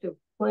corrective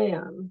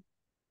plan,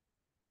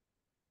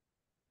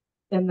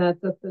 and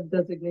that's at the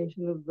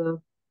designation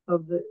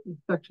of the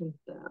inspection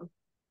staff,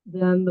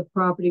 then the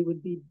property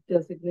would be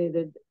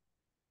designated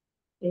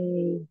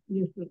a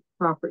nuisance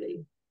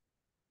property.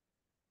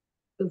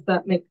 Does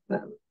that make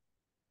sense?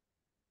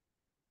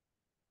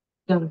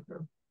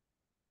 Jennifer?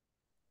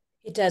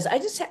 It does. I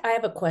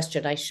have a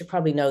question. I should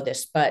probably know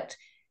this, but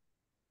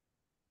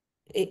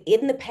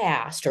in the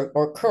past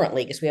or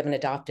currently, because we haven't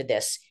adopted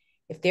this,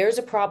 if there's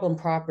a problem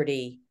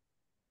property,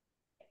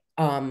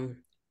 John,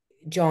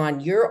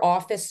 your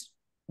office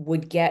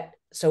would get,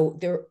 so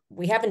there,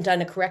 we haven't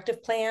done a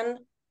corrective plan.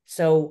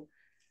 So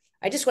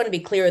I just want to be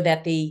clear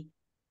that the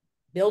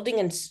building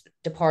and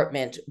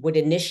department would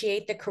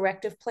initiate the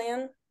corrective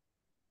plan.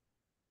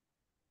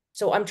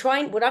 So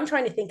what I'm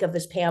trying to think of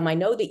is, Pam, I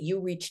know that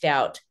you reached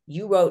out,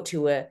 you wrote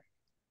to a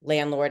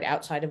landlord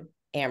outside of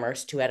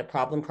Amherst who had a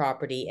problem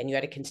property, and you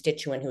had a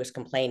constituent who was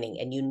complaining,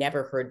 and you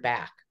never heard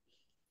back.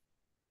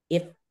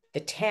 If the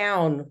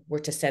town were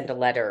to send a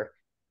letter,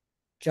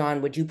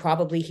 John, would you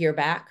probably hear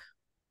back?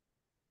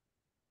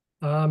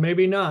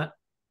 Maybe not.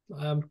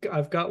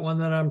 I've got one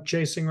that I'm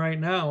chasing right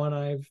now, and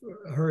I've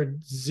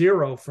heard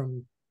 0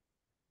 from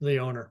the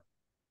owner.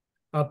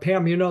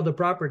 Pam, you know the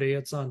property.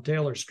 It's on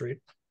Taylor Street.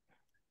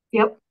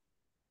 Yep.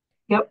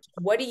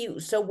 What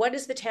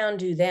does the town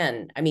do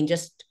then? I mean,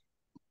 just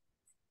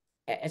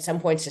at some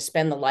point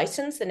suspend the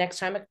license the next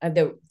time,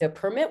 the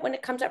permit when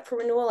it comes up for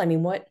renewal? I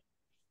mean, what?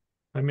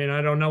 I mean,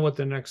 I don't know what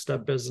the next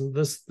step is, and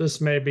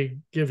this maybe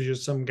gives you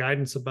some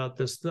guidance about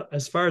this.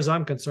 As far as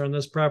I'm concerned,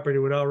 this property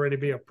would already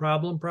be a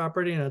problem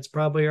property, and it's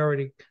probably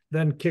already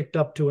then kicked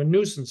up to a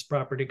nuisance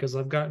property because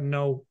I've gotten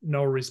no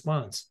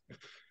response.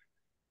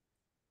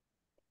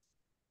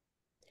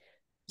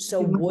 So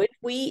would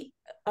we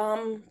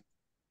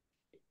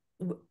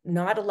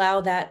not allow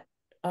that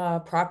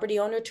property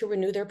owner to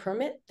renew their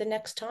permit the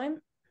next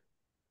time?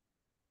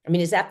 I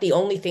mean, is that the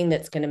only thing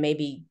that's going to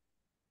maybe,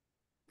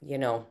 you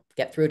know,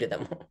 get through to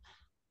them?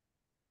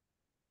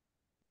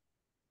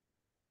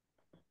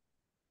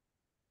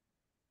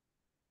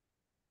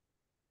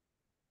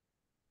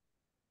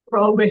 We're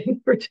all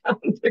waiting for John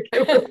to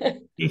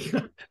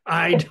give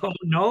I don't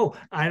know.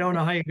 I don't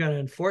know how you're going to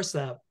enforce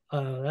that.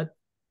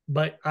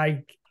 But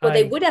well,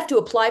 they would have to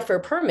apply for a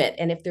permit,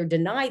 and if they're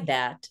denied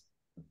that,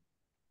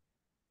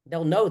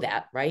 they'll know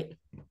that, right?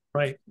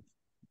 Right.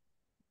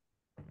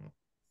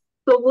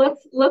 So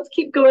let's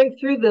keep going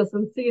through this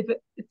and see if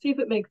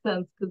it makes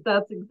sense, because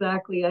that's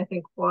exactly, I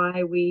think,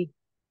 why we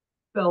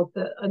felt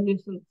that a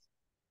nuisance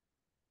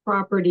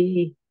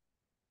property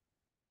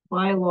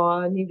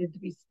bylaw needed to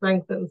be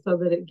strengthened so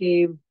that it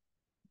gave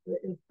the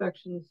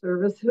inspection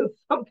services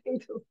something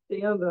to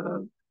stand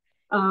on.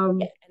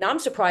 And I'm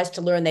surprised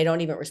to learn they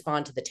don't even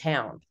respond to the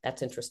town.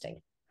 That's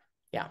interesting.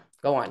 Yeah,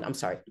 go on. I'm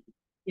sorry.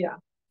 Yeah.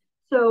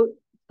 So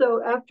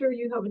after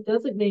you have a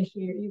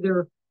designation, you're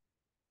either,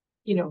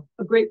 you know,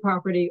 a great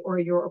property, or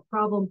you're a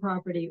problem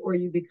property, or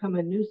you become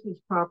a nuisance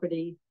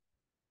property.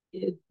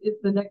 The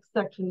next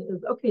section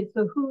is, okay,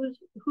 so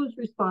who's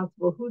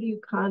responsible? Who do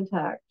you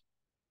contact?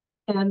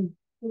 And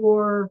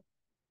for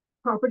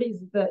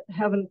properties that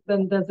haven't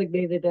been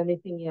designated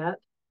anything yet,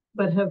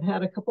 but have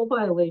had a couple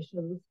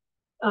violations,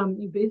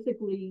 you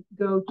basically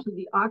go to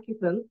the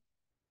occupants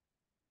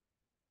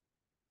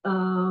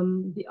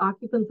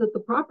at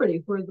the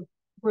property where the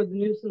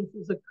nuisance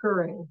is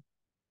occurring.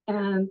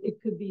 And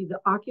it could be the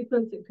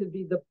occupants, it could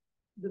be the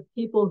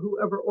people who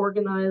ever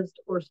organized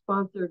or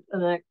sponsored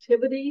an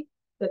activity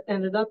that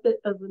ended up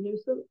as a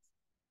nuisance,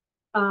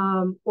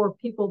 or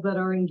people that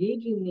are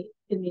engaging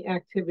in the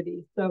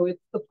activity. So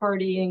it's the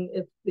partying,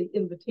 it's the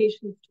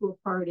invitations to a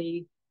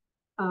party,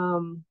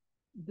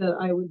 that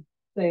I would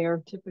say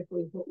are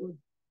typically what would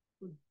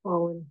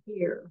fall in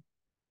here.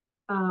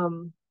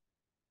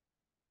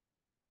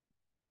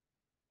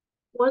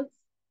 Once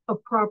a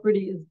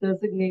property is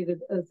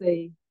designated as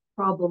a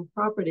problem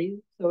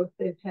property, so if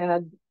they've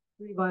had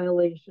 3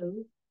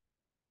 violations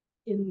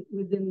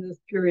within this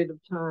period of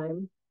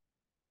time,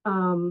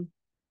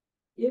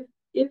 if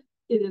it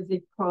is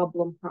a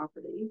problem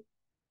property,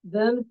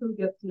 then who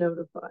gets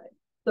notified?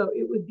 So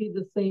it would be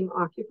the same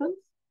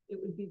occupants, it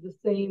would be the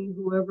same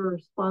whoever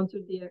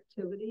sponsored the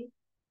activity,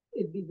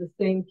 it'd be the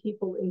same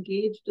people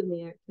engaged in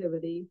the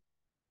activity,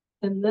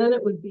 and then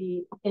it would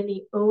be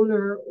any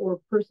owner or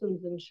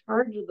persons in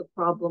charge of the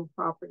problem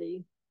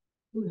property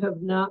who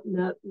have not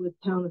met with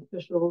town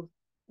officials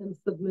and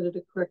submitted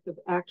a corrective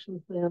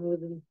action plan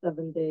within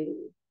 7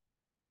 days.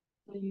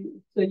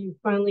 So you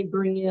finally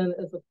bring in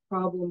as a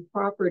problem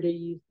property,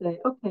 you say,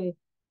 okay,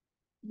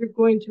 you're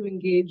going to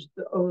engage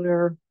the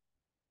owner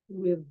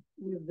with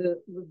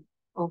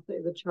I'll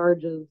say the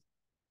charges,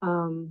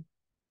 the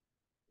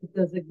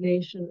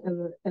designation,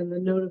 and the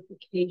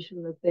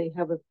notification that they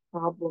have a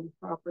problem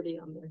property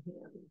on their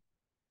hands.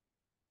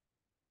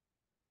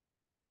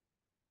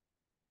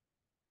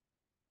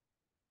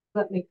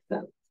 That makes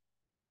sense.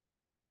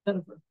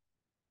 Jennifer.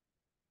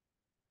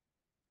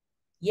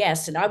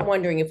 Yes, and I'm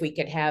wondering if we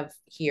could have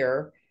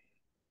here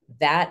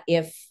that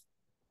if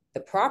the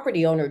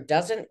property owner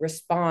doesn't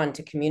respond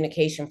to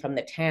communication from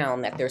the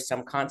town, that there's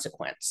some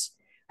consequence.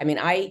 I mean,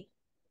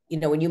 you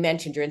know, when you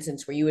mentioned your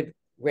instance where you had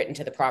written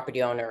to the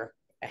property owner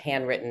a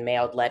handwritten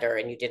mailed letter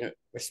and you didn't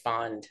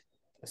respond,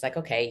 I was like,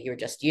 okay, you're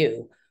just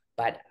you.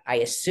 But I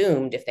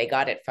assumed if they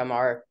got it from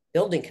our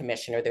building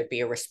commissioner, there'd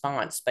be a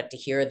response. But to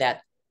hear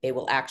that they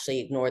will actually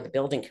ignore the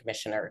building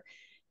commissioner,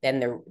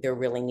 then there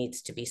really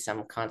needs to be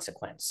some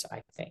consequence,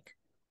 I think.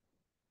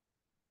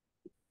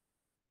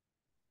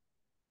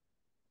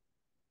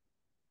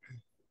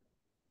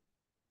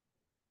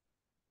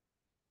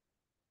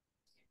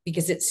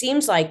 Because it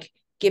seems like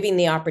giving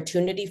the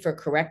opportunity for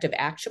corrective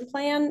action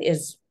plan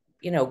is,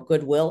 you know,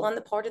 goodwill on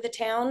the part of the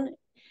town.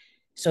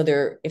 So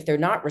if they're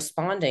not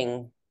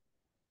responding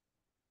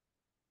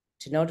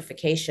to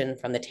notification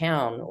from the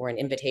town or an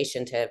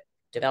invitation to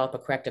develop a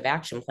corrective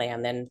action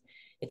plan, then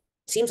it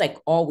seems like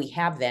all we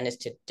have then is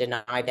to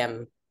deny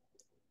them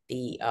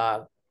the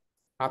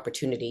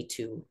opportunity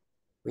to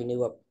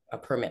renew a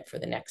permit for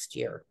the next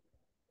year.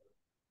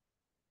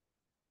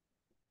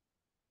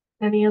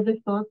 Any other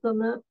thoughts on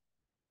that?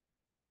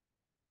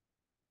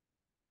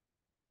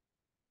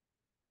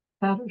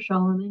 Pat or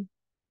Shalini?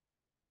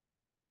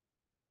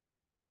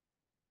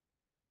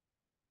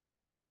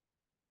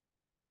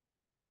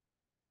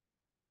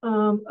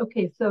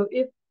 Okay, so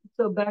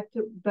back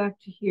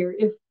to here,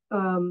 if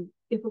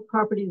a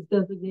property is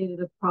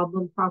designated a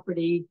problem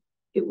property,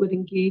 it would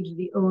engage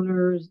the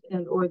owners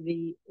and or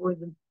the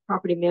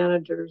property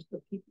managers,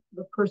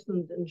 the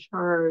persons in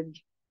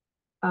charge.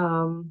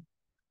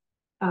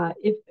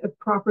 If a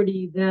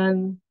property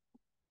then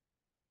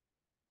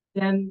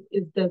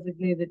is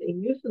designated a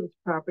nuisance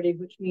property,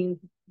 which means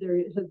there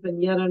has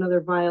been yet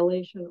another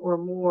violation or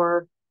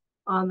more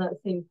on that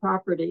same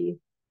property.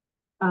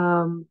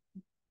 The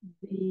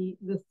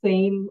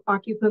same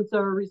occupants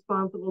are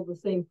responsible, the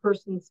same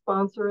person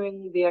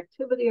sponsoring the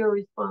activity are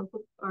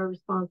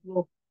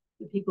responsible,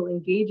 the people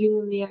engaging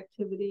in the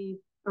activity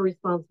are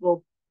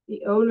responsible,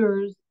 the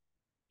owners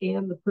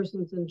and the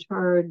persons in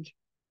charge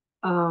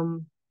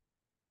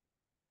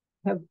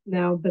have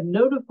now been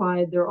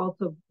notified. They're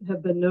also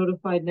have been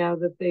notified now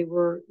that they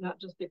were not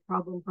just a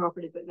problem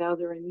property, but now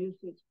they're a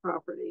nuisance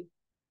property.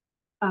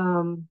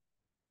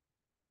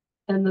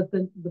 And that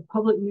the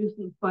public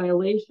nuisance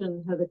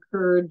violation had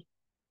occurred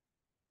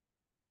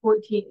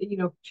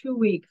 2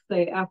 weeks,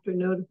 say, after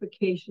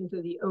notification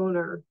to the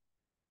owner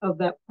of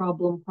that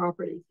problem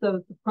property. So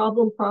it's a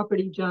problem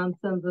property. John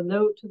sends a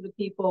note to the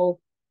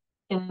people,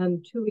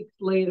 and 2 weeks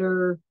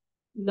later,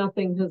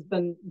 nothing has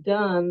been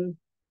done.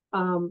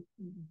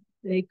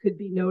 They could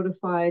be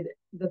notified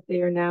that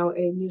they are now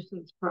a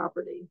nuisance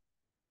property.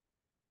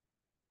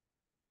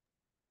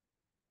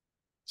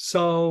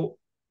 So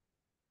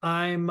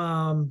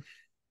I'm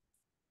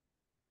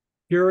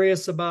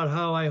curious about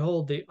how I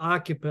hold the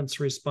occupants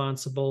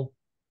responsible.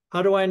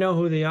 How do I know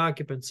who the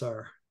occupants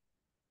are?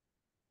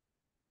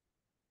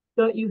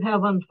 Don't you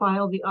have on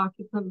file the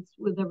occupants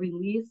with every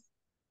lease?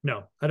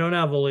 No, I don't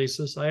have the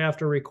leases. I have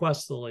to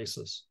request the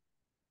leases.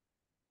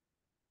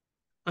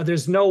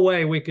 There's no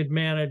way we could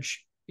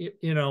manage,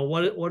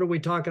 what are we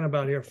talking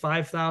about here?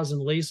 5,000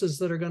 leases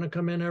that are going to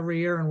come in every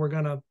year, and we're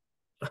going to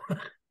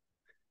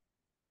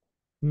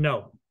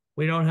no,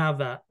 we don't have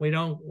that. We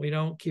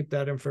don't keep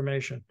that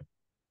information.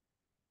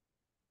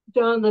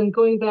 John, then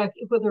going back,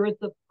 whether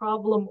it's a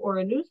problem or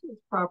a nuisance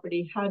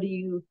property, how do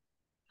you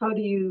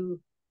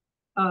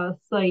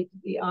cite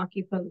the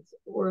occupants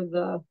or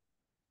the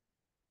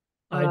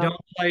I don't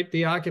cite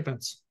the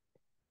occupants.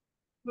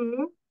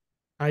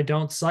 I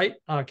don't cite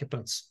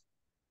occupants.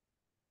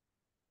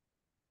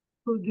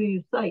 Who do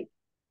you cite?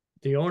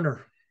 The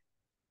owner.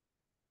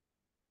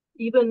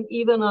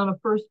 Even on a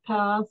first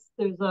pass,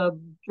 there's a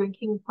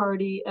drinking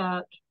party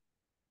at.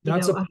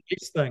 That's a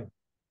police thing.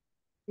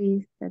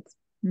 That's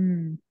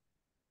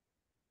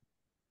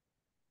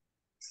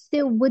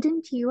So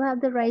wouldn't you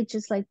have the right,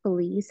 just like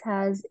police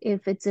has,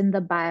 if it's in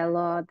the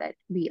bylaw that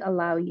we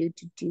allow you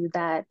to do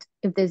that?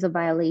 If there's a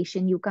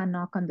violation, you can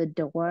knock on the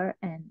door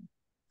and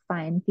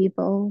fine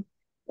people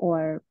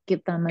or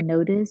give them a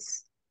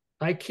notice.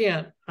 I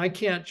can't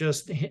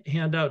just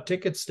hand out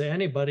tickets to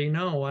anybody.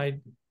 No,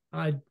 I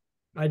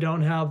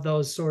don't have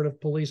those sort of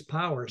police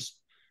powers.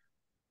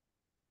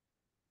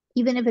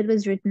 Even if it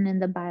was written in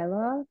the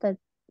bylaw that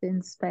the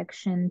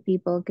inspection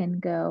people can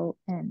go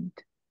and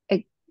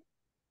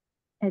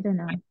I don't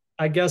know.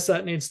 I guess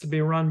that needs to be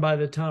run by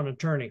the town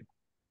attorney.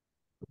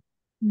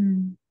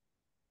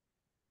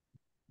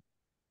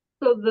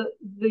 So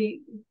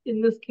the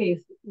in this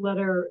case,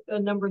 letter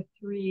number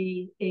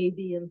 3, A,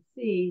 B, and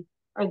C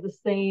are the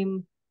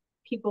same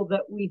people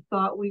that we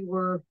thought we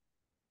were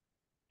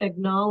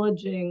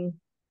acknowledging,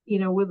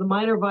 with the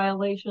minor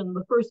violation,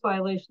 the first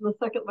violation, the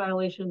second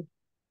violation,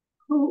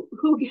 who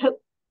gets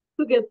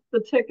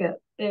the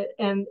ticket.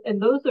 And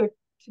those are,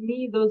 to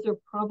me, those are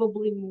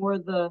probably more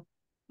the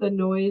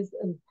noise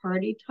and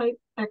party type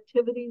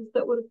activities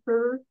that would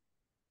occur.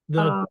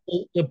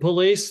 The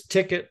police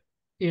ticket,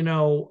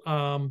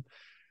 the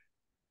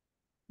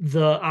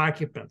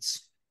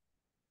occupants.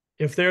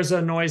 If there's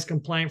a noise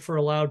complaint for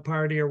a loud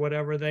party or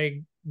whatever,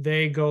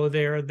 they go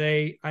there,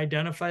 they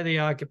identify the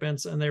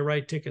occupants and they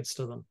write tickets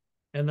to them,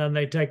 and then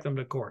they take them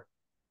to court.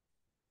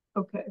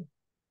 Okay.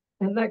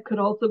 And that could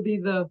also be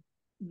the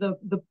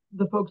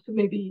folks who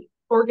maybe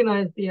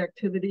organize the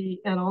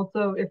activity, and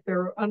also if there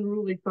are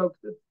unruly folks,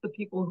 it's the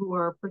people who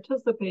are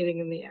participating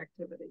in the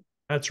activity.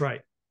 That's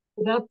right.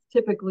 That's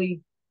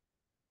typically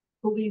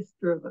police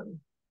driven.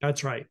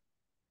 That's right.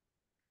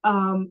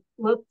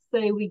 Let's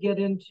say we get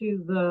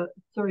into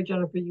sorry,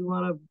 Jennifer, you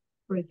want to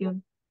break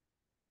in?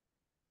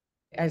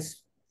 I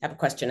have a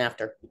question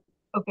after.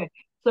 Okay,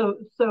 so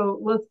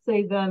let's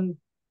say then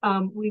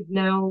we've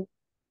now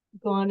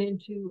gone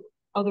into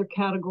other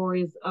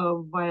categories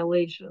of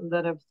violation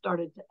that have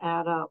started to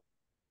add up.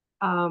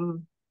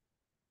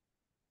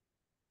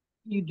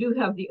 You do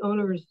have the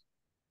owner's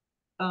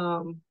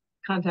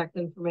contact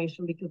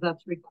information because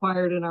that's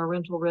required in our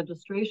rental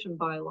registration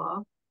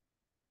bylaw.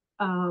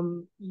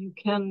 You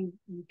can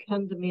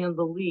demand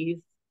the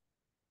lease.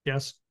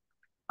 Yes.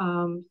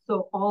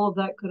 So all of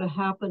that could have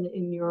happened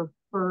in your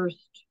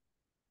first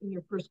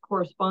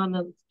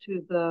correspondence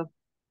to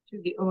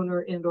the owner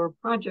and or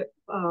project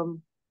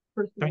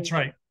person. That's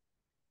right.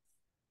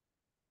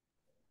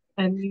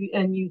 And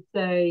you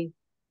say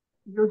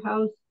your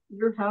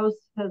house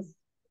has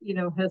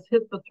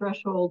hit the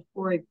threshold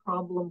for a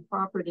problem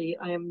property.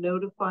 I am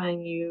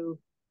notifying you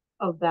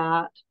of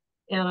that,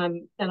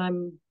 and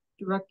I'm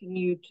directing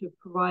you to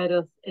provide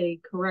us a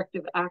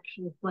corrective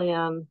action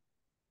plan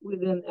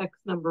within X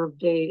number of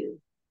days.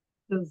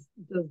 Does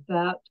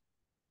that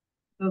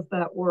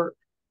work?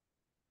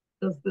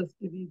 Does this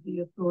give you the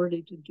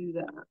authority to do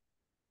that?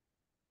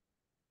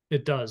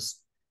 It does.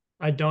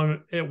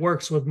 It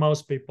works with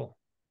most people.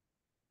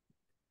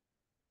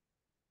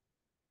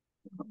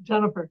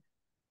 Jennifer.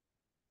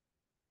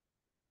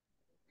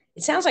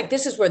 It sounds like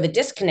this is where the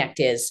disconnect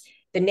is.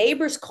 The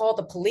neighbors call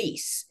the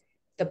police.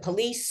 The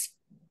police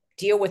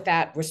deal with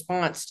that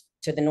response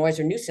to the noise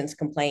or nuisance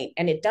complaint,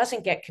 and it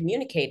doesn't get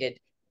communicated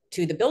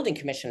to the building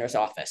commissioner's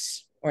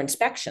office or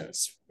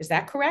inspections. Is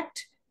that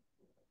correct?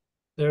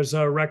 There's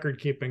a record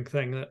keeping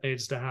thing that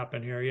needs to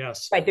happen here.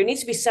 Yes. Right. There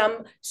needs to be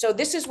some. So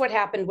this is what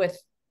happened with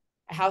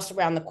a house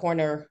around the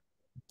corner,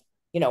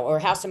 or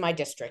a house in my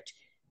district,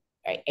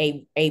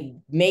 a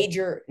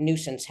major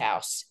nuisance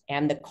house,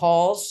 and the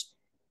calls.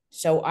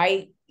 So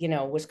I,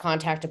 was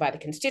contacted by the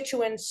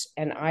constituents,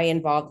 and I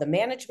involved the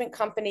management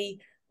company,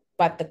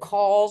 but the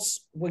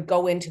calls would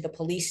go into the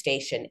police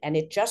station. And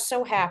it just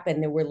so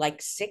happened there were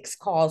like 6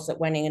 calls that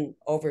went in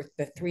over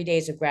the 3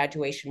 days of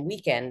graduation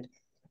weekend.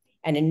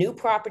 And a new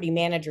property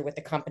manager with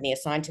the company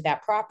assigned to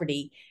that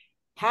property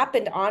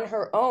happened on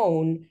her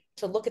own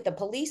to look at the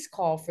police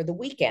call for the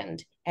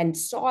weekend and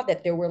saw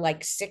that there were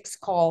like 6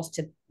 calls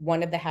to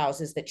one of the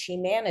houses that she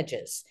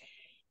manages.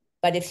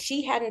 But if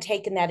she hadn't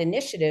taken that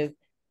initiative,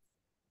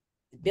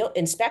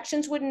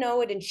 inspections wouldn't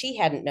know it, and she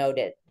hadn't known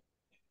it.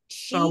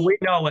 We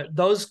know it.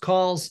 Those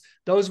calls,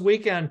 those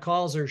weekend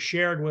calls are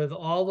shared with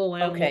all the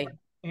landlord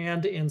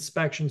and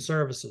inspection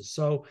services.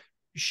 So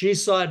she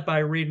saw it by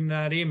reading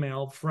that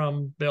email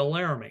from Bill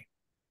Laramie.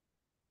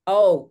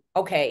 Oh,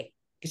 okay.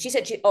 She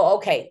said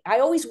okay. I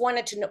always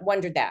wanted to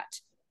wonder that.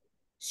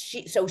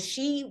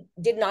 She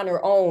didn't on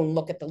her own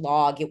look at the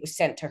log. It was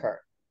sent to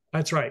her.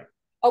 That's right.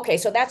 Okay,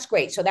 so that's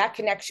great. So that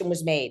connection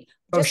was made.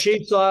 So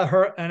she saw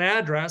an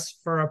address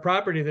for a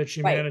property that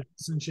she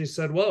manages, and she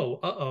said, whoa,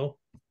 uh-oh.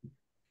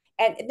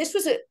 And this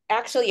was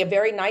actually a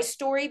very nice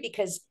story,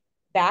 because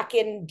back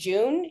in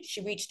June,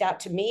 she reached out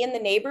to me and the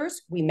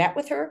neighbors. We met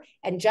with her.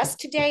 And just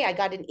today, I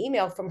got an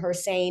email from her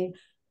saying,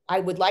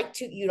 I would like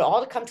you all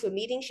to come to a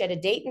meeting. She had a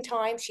date and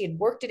time. She had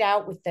worked it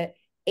out with the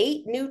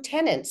 8 new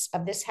tenants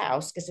of this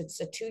house, because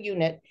it's a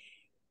 2-unit,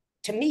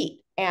 to meet.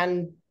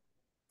 And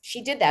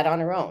she did that on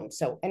her own.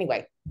 So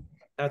anyway.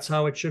 That's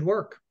how it should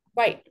work.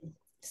 Right.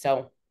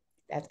 So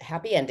that's a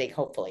happy ending,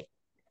 hopefully.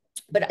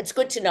 But it's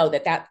good to know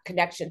that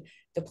connection,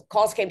 the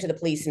calls came to the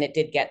police and it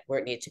did get where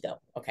it needed to go.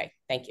 Okay,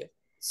 thank you.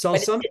 So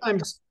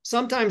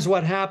sometimes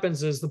what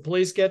happens is the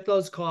police get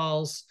those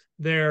calls.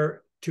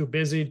 They're too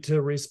busy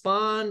to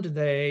respond.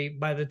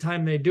 By the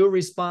time they do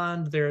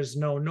respond, there's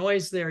no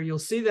noise there. You'll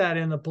see that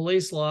in the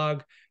police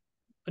log,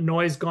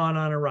 noise gone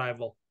on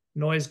arrival.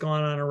 Noise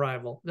gone on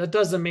arrival. That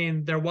doesn't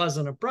mean there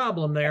wasn't a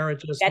problem there.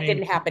 It just that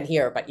didn't happen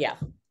here, but yeah.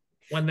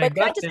 When they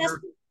got there,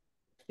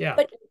 yeah.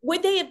 But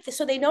would they have?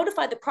 So they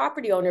notified the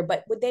property owner,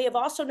 but would they have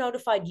also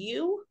notified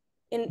you?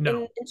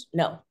 No.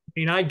 No. I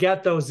mean, I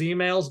get those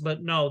emails,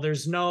 but no,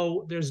 there's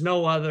no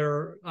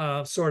other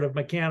sort of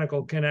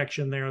mechanical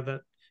connection there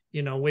that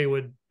we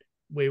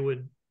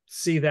would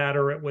see that,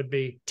 or it would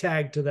be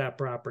tagged to that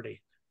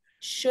property.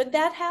 Should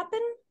that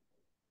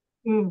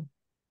happen?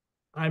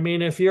 I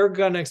mean, if you're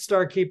going to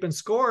start keeping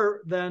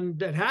score, then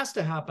it has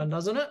to happen,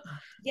 doesn't it?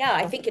 Yeah,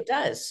 I think it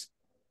does.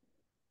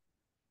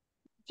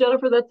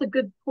 Jennifer, that's a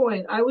good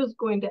point. I was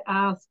going to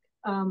ask,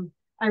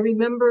 I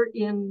remember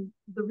in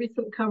the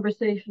recent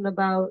conversation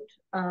about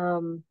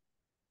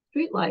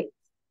streetlights,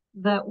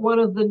 that one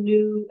of the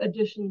new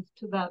additions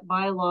to that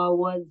bylaw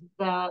was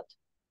that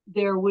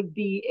there would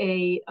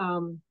be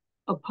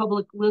a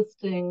public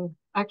listing.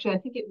 Actually, I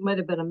think it might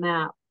have been a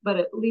map, but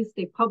at least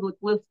a public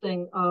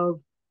listing of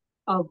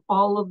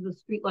all of the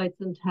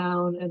streetlights in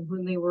town and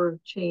when they were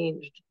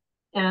changed.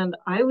 And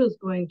I was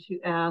going to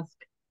ask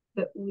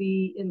that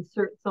we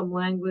insert some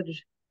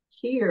language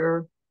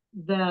here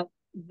that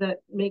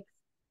makes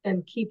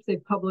and keeps a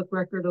public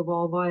record of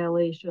all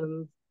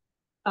violations,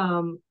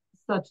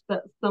 such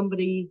that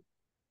somebody,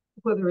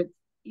 whether it's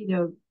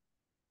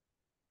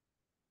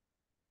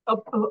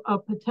a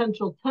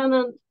potential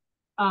tenant,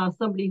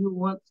 somebody who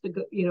wants to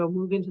go,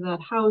 move into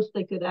that house,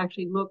 they could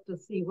actually look to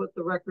see what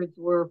the records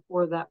were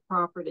for that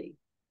property.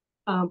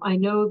 I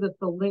know that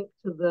the link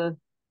to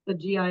the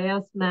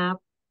GIS map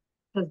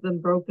has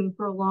been broken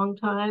for a long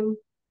time,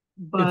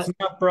 but it's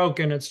not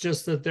broken. It's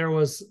just that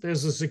there's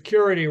a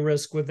security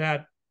risk with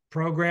that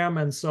program,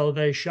 and so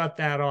they shut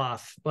that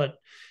off. But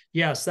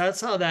yes,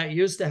 that's how that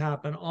used to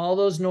happen. All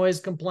those noise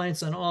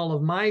complaints and all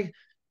of my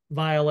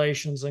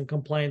violations and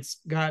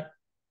complaints got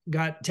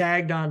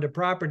tagged onto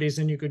properties,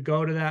 and you could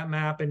go to that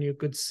map and you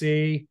could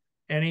see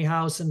any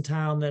house in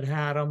town that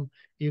had them.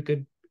 You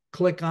could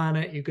click on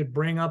it, you could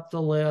bring up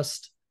the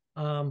list,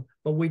 but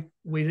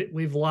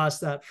we've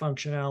lost that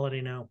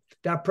functionality now.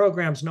 That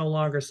program's no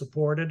longer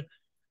supported.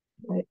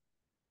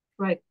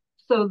 Right.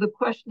 So the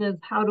question is,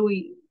 how do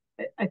we?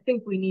 I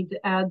think we need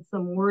to add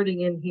some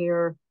wording in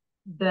here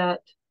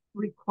that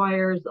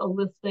requires a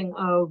listing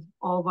of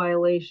all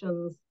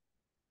violations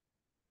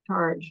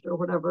charged or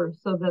whatever,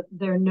 so that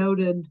they're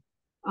noted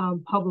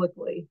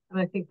publicly. And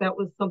I think that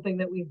was something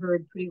that we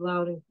heard pretty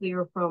loud and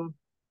clear from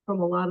a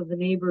lot of the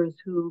neighbors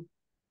who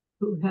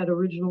had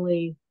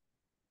originally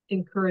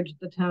encouraged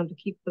the town to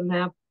keep the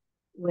map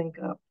link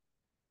up.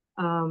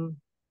 So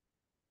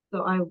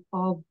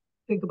I'll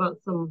think about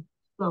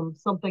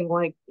something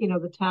like,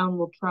 the town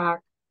will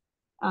track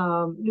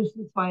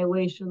nuisance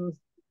violations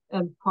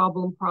and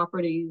problem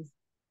properties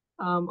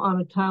on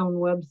a town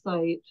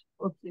website.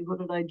 Let's see, what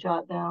did I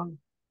jot down?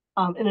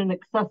 In an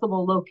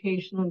accessible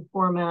location and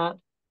format,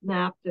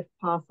 mapped if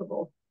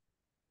possible.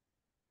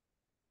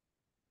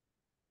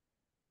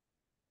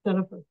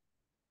 Jennifer.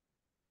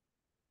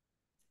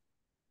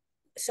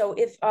 So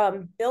if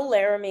Bill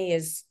Laramie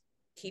is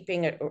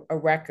keeping a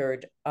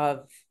record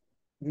of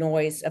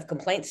noise, of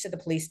complaints to the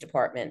police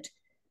department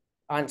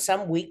on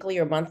some weekly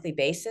or monthly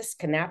basis,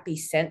 can that be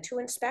sent to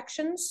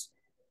inspections?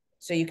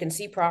 So you can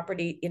see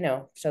property,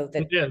 so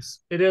that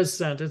it is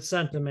sent. It's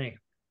sent to me.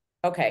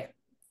 Okay.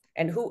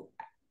 And who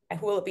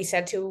will it be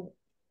sent to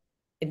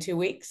in 2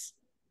 weeks?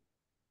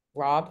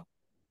 Rob?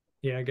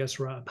 Yeah, I guess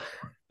Rob.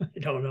 I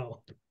don't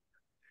know.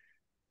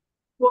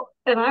 Well,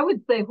 and I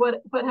would say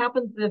what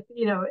happens if,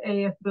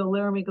 if Bill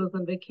Laramie goes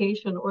on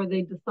vacation or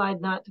they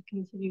decide not to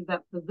continue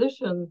that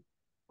position,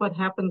 what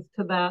happens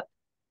to that,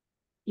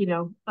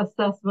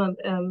 assessment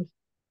and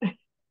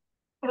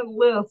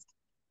list?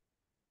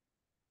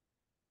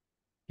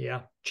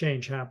 Yeah,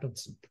 change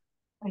happens.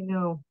 I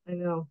know.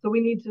 So we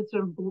need to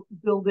sort of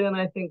build in,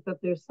 I think, that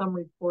there's some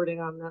reporting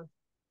on this.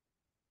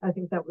 I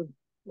think that was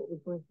what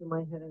was going through my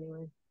head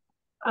anyway.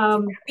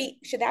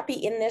 Should that be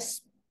in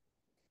this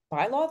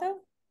bylaw though?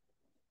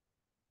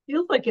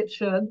 Feels like it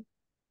should.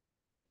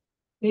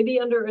 Maybe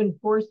under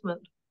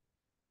enforcement.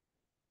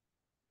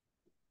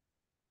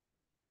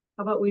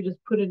 How about we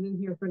just put it in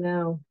here for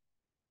now?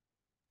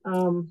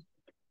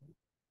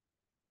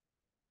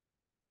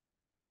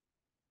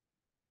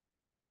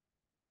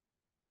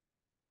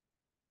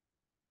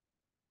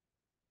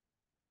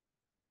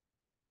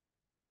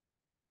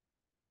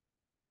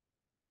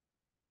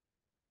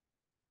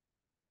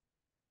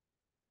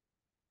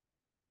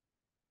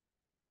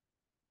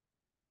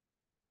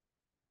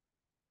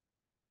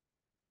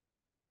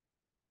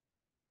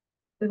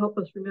 To help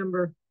us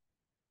remember.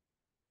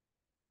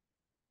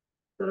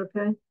 Is that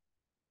okay?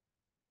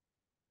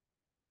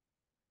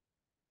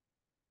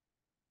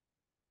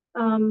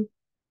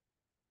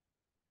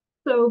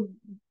 So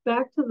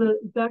back to the,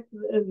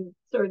 and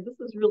sorry, this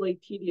is really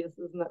tedious,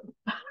 isn't it?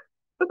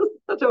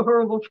 Such a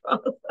horrible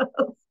process.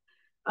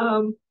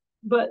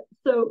 But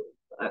so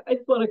I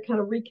just want to kind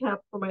of recap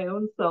for my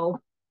own self.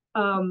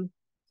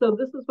 So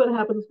this is what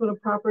happens when a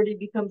property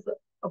becomes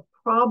a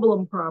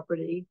problem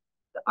property.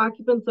 The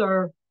occupants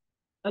are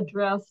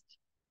addressed,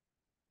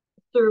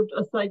 served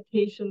a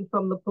citation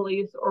from the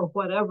police or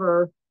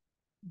whatever,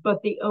 but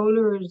the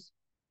owners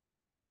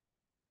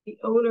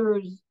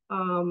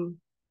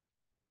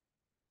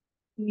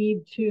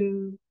need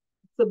to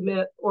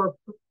submit or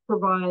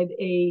provide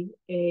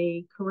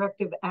a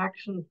corrective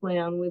action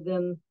plan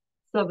within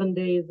 7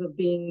 days of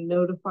being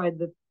notified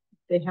that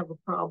they have a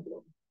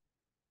problem.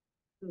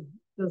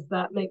 Does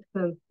that make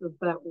sense? Does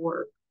that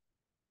work?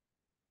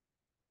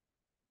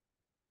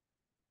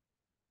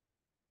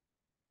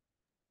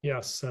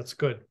 Yes, that's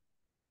good.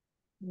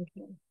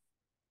 Okay.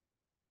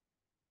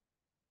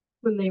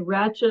 When they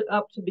ratchet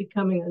up to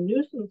becoming a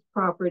nuisance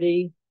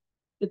property,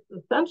 it's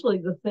essentially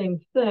the same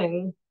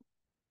thing.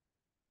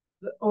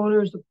 The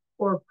owners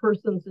or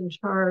persons in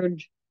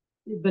charge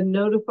have been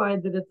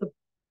notified that it's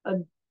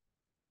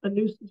a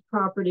nuisance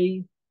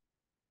property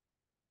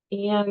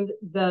and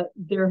that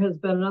there has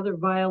been another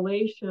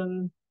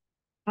violation.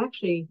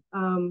 Actually,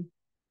 I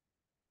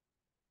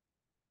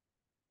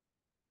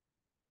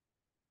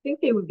think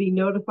they would be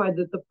notified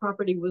that the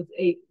property was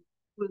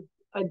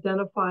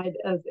identified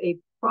as a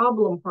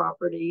problem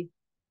property,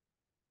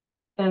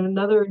 and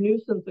another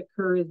nuisance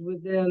occurs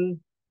within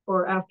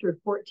or after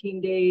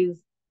 14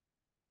 days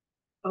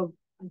of,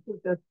 I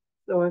think that's,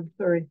 so I'm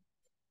sorry.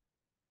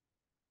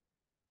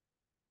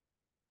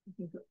 I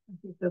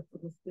think that's a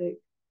mistake.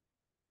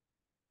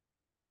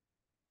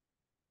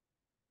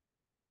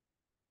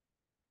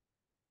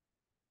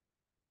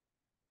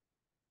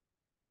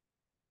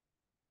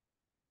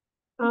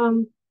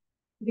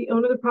 The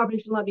owner of the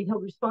property shall not be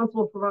held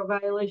responsible for a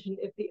violation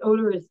if the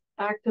owner is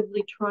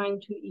actively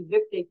trying to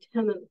evict a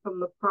tenant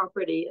from the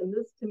property. And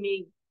this to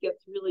me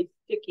gets really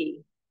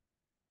sticky.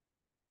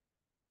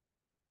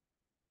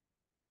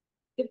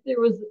 If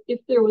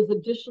there was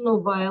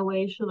additional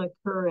violation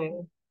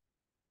occurring,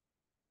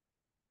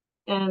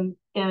 and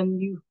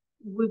you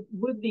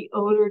would the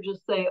owner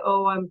just say,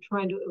 "Oh, I'm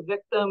trying to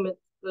evict them.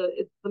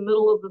 It's the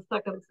middle of the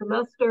second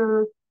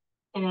semester,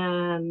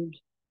 and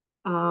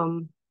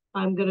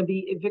I'm going to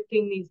be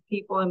evicting these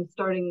people. I'm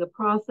starting the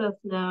process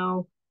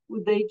now."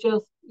 Would they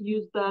just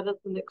use that as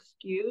an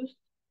excuse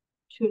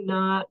to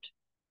not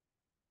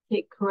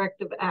take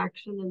corrective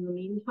action in the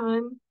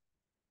meantime?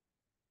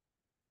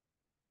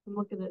 I'm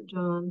looking at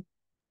John.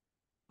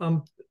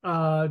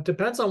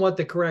 Depends on what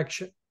the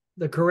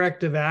the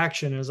corrective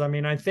action is. I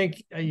mean, I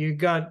think you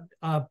got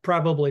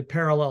probably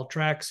parallel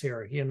tracks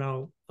here, you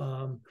know.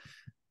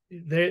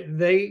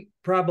 They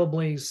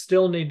probably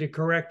still need to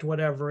correct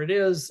whatever it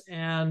is,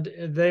 and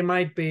they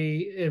might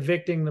be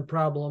evicting the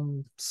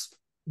problems,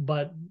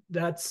 but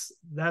that's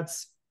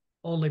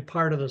only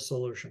part of the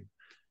solution.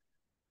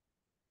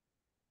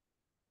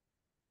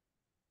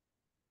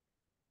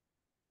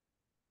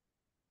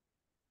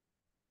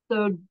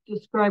 So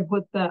describe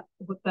what that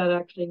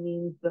actually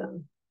means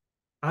then.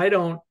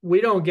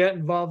 We don't get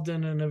involved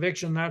in an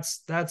eviction.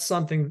 That's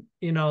something,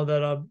 you know,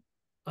 that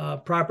a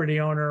property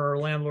owner or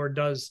landlord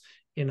does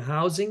in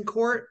housing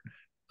court.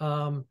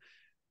 I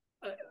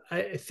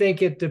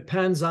think it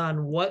depends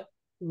on what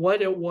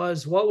it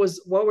was. What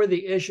were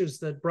the issues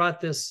that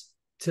brought this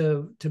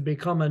to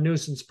become a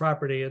nuisance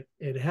property?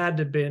 It had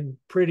to have been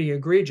pretty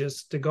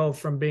egregious to go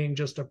from being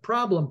just a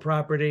problem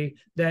property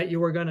that you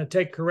were going to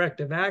take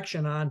corrective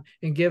action on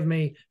and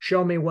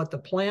show me what the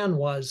plan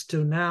was,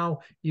 to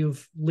now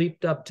you've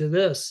leaped up to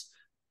this.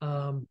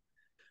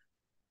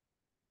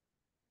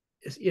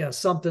 Yeah,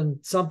 something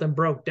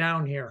broke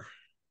down here.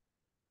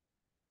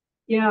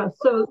 Yeah,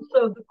 so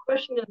the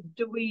question is,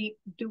 do we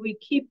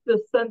keep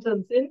the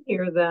sentence in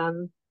here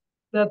then,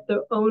 that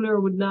the owner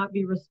would not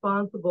be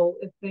responsible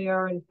if they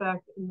are in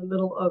fact in the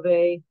middle of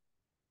a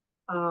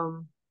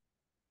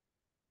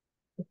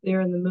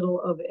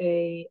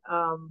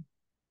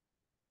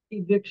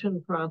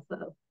eviction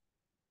process?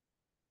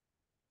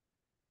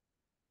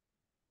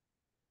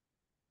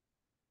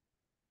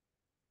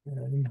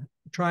 I'm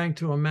trying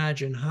to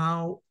imagine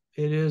how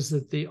it is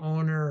that the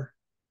owner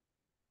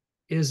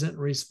isn't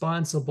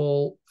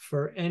responsible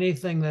for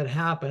anything that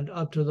happened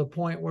up to the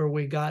point where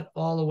we got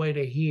all the way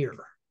to here.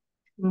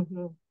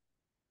 Mm-hmm.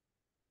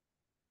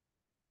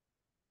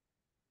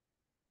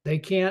 They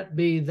can't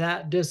be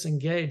that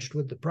disengaged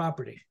with the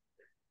property.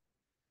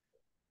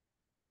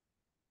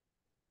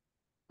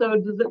 So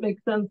does it make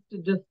sense to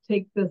just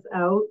take this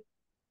out,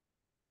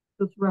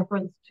 this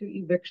reference to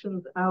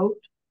evictions out?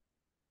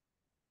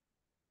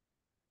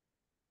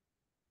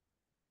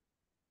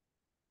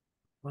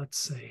 Let's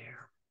see here.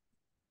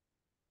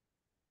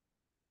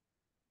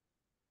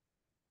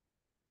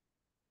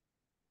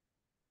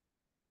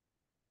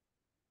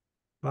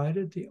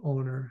 Provided the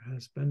owner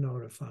has been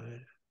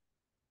notified.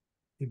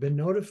 You've been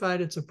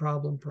notified it's a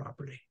problem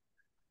property.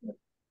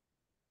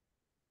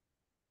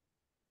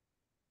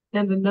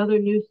 And another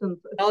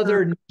nuisance.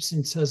 Another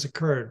nuisance has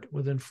occurred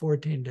within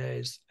 14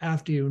 days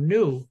after you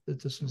knew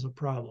that this was a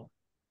problem.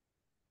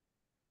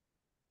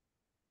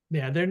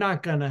 Yeah, they're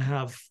not going to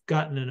have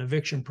gotten an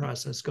eviction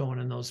process going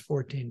in those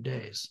 14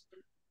 days.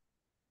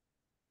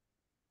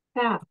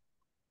 Pat.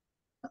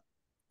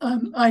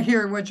 I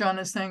hear what John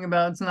is saying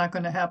about it's not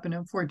going to happen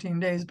in 14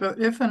 days, but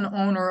if an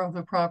owner of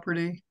the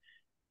property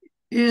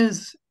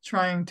is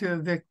trying to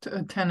evict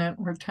a tenant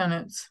or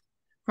tenants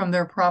from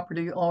their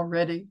property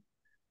already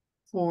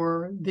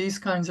for these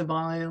kinds of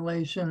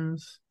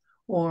violations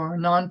or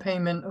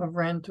non-payment of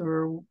rent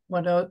or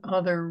what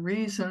other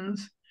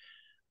reasons,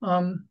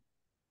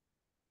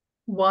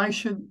 why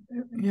should,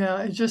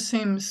 it just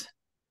seems,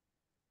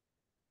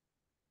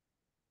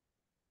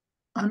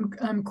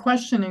 I'm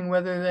questioning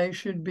whether they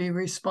should be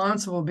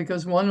responsible,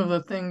 because one of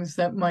the things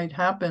that might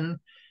happen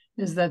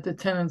is that the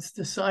tenants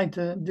decide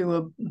to do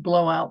a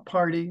blowout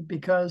party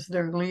because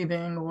they're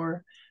leaving,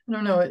 or I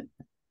don't know.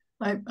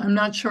 I'm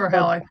not sure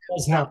how I feel.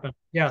 Does happen.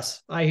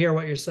 Yes, I hear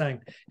what you're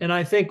saying. And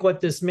I think what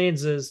this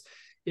means is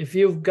if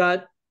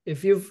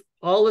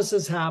all this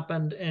has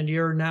happened and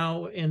you're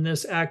now in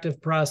this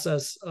active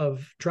process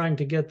of trying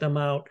to get them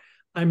out,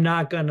 I'm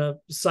not going to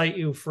cite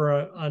you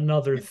for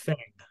another thing.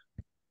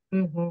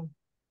 Mm-hmm.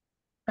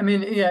 I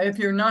mean, yeah, if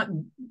you're not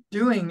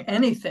doing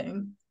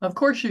anything, of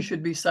course you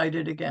should be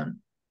cited again.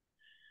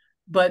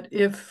 But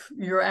if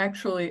you're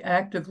actually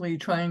actively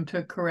trying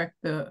to correct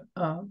the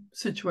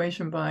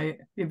situation by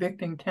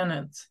evicting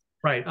tenants.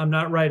 Right. I'm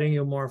not writing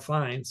you more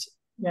fines.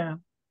 Yeah.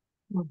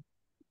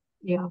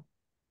 Yeah.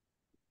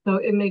 So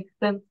it makes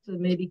sense to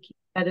maybe keep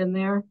that in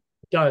there.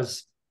 It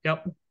does.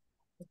 Yep.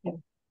 Okay.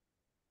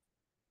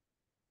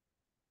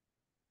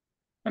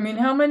 I mean,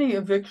 how many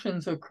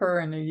evictions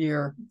occur in a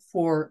year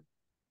for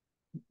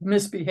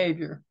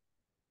misbehavior?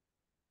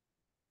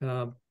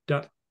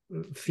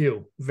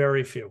 Few,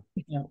 very few.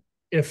 Yeah.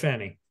 If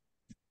any.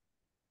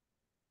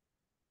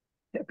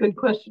 Yeah, good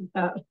question,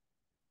 Pat.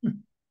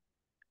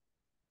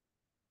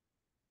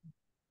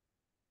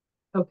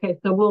 Okay,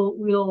 so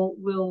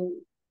we'll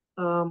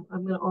I'm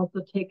going to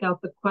also take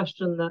out the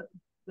question that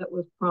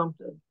was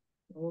prompted.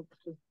 So we'll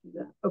just do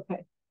that.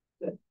 Okay,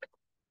 good.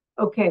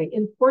 Okay,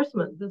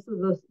 enforcement. This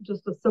is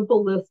just a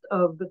simple list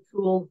of the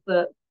tools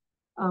that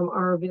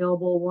are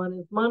available. One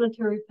is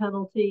monetary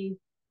penalty.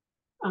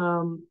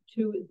 2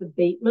 is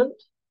abatement.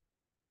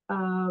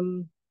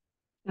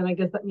 And I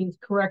guess that means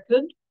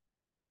corrected,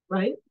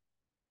 right?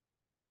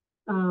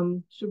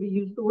 Should we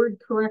use the word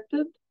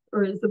corrected,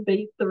 or is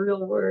abate the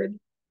real word?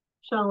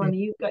 Shalini,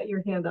 you've got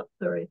your hand up,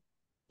 sorry.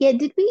 Yeah,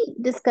 did we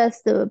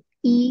discuss the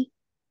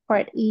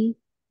part E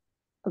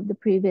of the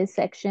previous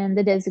section,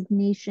 the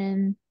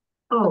designation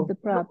Oh, of the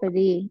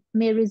property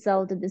may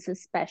result in the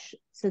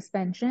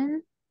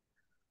suspension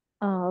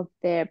of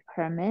their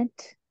permit.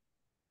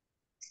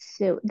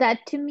 So that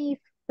to me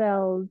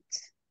felt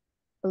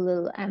a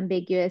little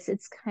ambiguous.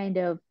 It's kind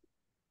of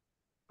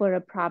for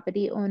a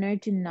property owner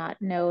to not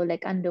know,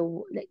 like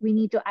we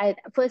need to,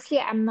 firstly,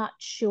 I'm not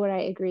sure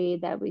I agree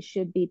that we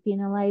should be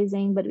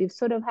penalizing, but we've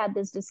sort of had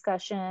this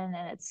discussion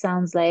and it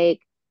sounds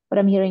like what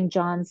I'm hearing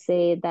John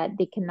say, that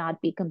they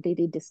cannot be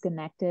completely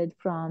disconnected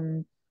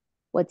from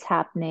what's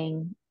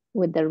happening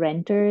with the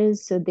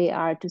renters. So they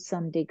are to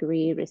some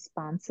degree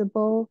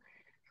responsible.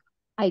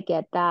 I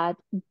get that.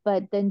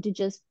 But then to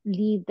just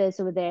leave this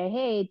over there,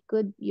 hey,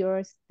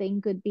 your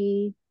thing could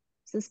be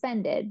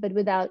suspended, but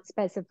without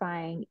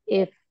specifying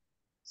if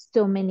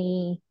so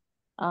many,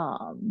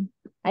 I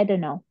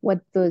don't know what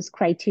those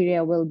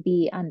criteria will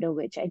be under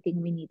which. I think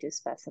we need to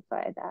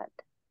specify that.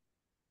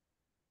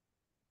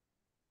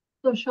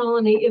 so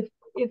Shalini,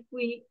 if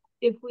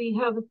we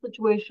have a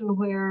situation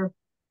where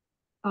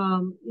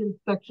the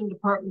inspection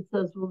department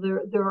says, well,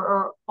 there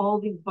are all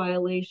these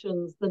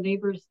violations, the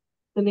neighbors,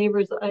 I'm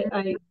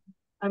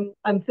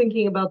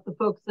thinking about the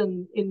folks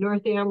in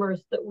North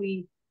Amherst that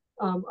we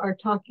are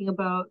talking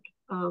about,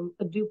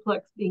 a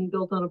duplex being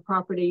built on a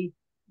property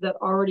that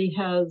already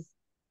has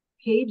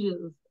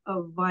pages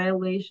of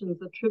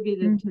violations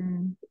attributed to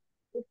the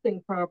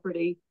existing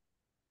property.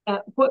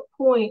 At what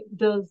point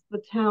does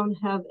the town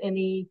have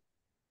any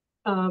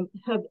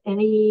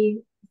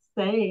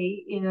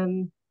say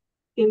in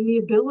the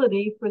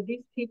ability for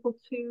these people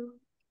to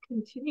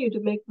continue to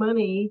make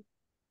money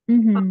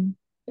renting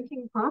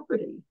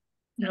property?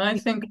 And I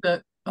think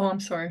that, oh, I'm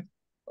sorry.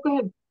 Go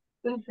ahead.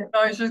 Go ahead.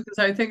 No, it's just because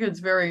I think it's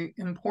very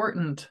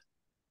important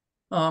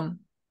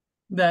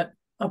that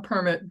a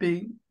permit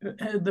be,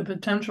 the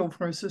potential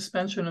for a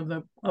suspension of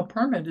a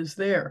permit is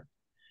there.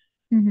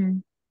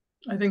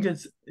 I think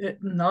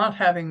not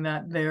having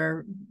that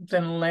there,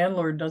 then a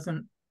landlord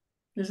isn't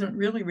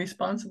really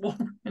responsible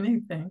for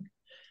anything,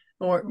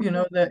 or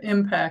the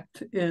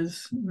impact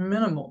is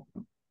minimal.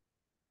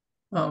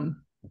 And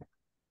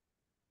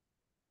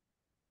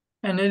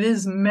it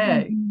is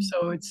May,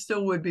 so it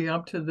still would be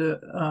up to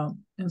the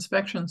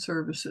inspection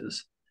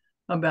services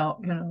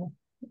about,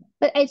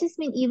 But I just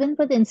mean, even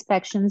for the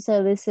inspection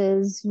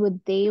services, would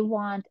they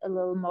want a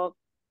little more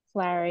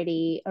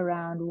clarity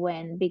around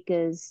when?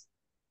 Because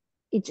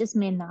it just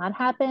may not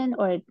happen,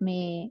 or it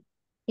may,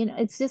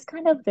 it's just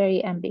kind of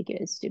very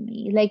ambiguous to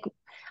me. Like,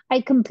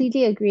 I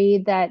completely agree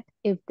that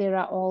if there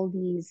are all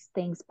these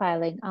things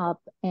piling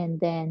up, and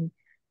then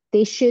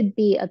there should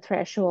be a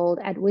threshold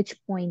at which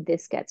point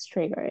this gets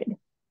triggered.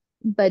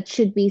 But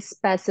should we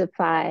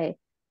specify?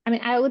 I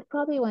mean, I would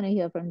probably want to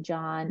hear from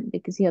John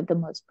because you have the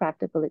most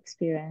practical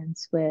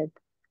experience with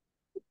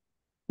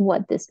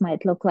what this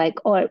might look like.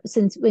 Or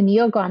since when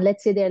you're gone,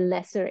 let's say there are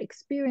lesser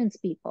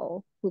experienced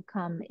people who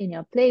come in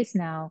your place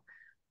now,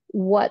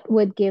 what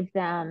would give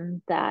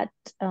them that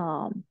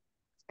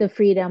the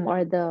freedom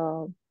or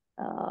the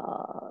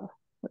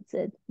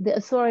the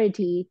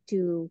authority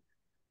to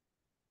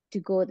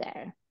go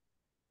there?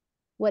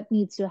 What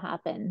needs to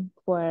happen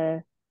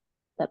for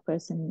that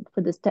person, for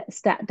the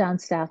down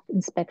staff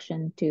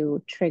inspection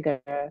to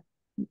trigger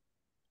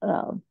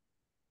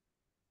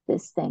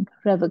this thing,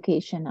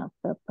 revocation of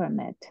the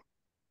permit?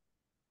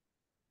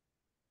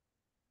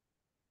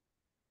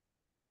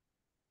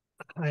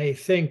 I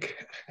think,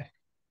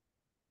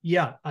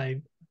 yeah,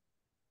 I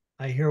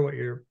hear what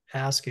you're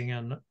asking,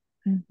 and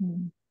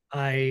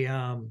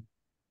I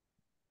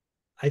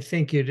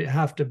think you'd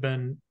have to have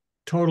been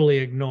totally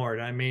ignored.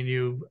 I mean,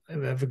 you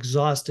have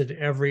exhausted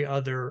every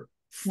other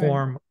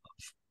form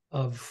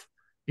of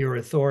your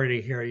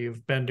authority here.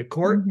 You've been to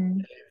court.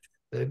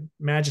 The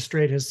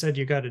magistrate has said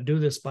you got to do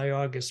this by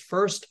August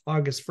 1st.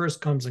 August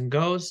 1st comes and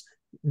goes,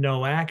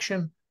 no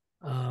action.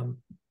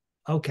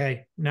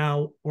 Okay,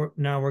 now we're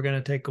going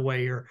to take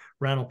away your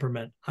rental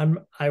permit.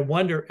 I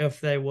wonder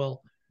if they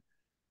will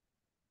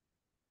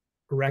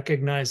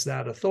recognize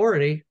that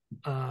authority.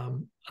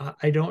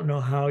 I don't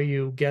know how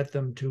you get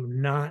them to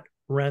not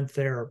rent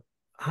their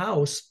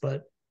house,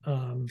 but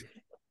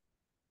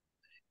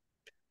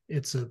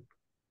it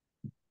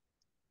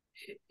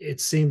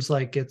seems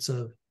like it's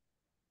an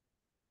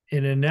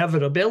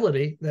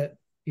inevitability that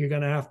you're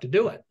going to have to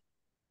do it.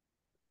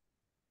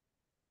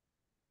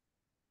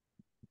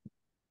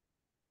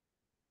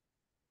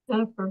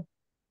 Jennifer.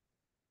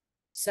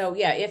 So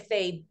yeah, if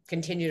they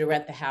continue to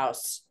rent the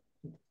house,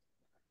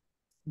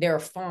 there are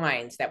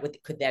fines that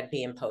could then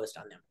be imposed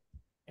on them.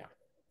 Yeah.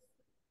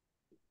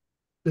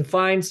 The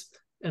fines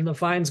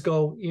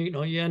go,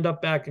 you end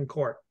up back in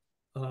court.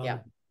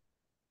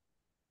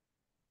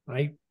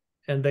 Right.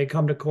 And they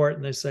come to court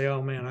and they say,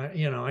 oh man,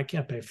 I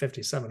can't pay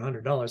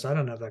 $5,700. I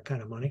don't have that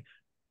kind of money.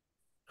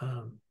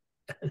 And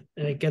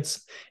it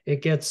gets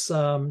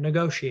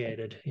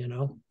negotiated,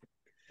 Yeah.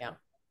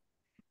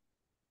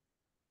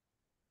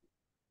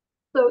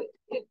 So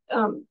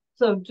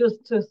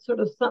just to sort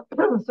of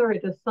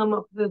sum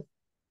up this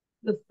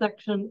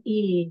section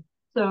E.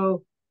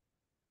 So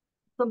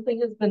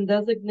something has been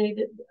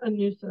designated a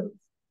nuisance.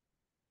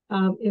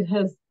 It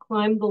has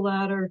climbed the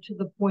ladder to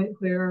the point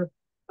where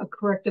a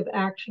corrective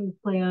action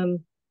plan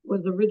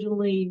was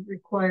originally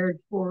required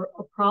for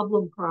a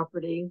problem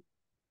property.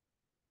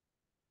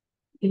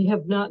 They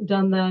have not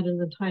done that in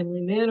a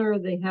timely manner.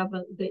 They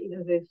haven't,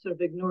 they've sort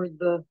of ignored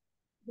the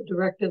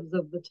directives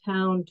of the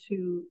town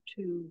to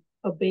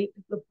abate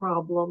the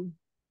problem.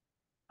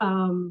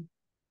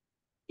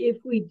 If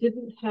we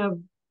didn't have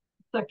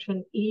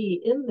section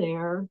E in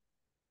there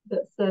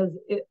that says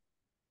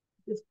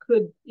this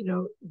could,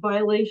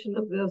 violation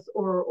of this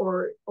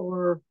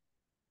or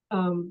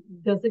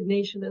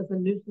designation as a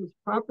nuisance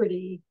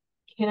property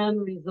can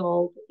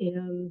result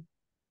in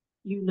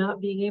you not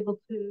being able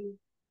to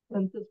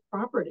rent this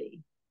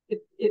property.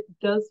 It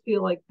does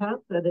feel like Pat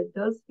said, it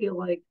does feel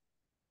like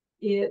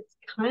it's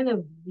kind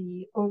of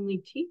the only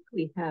teeth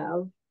we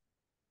have.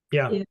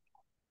 Yeah.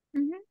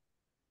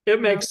 It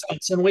makes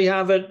sense. And we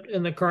have it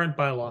in the current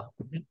bylaw.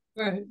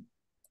 Right.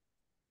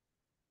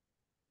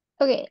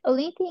 Okay,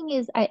 only thing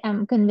is I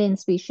am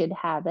convinced we should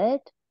have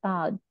it.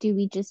 Do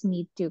we just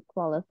need to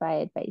qualify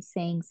it by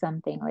saying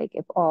something like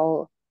if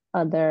all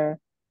other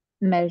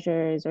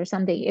measures or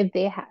something, if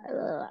they have,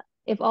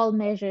 if all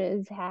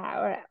measures have,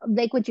 or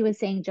like what you were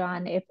saying,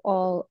 John, if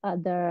all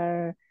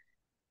other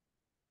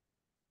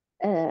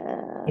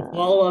if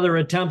all other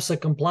attempts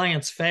at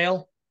compliance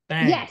fail,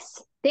 bang.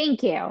 Yes,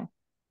 thank you.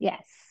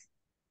 Yes,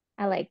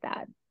 I like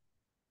that.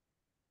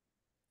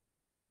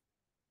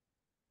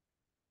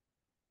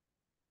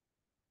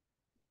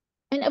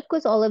 And of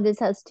course, all of this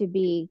has to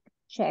be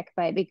checked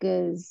by,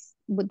 because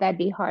would that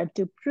be hard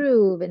to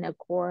prove in a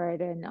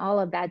court and all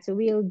of that? So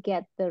we'll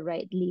get the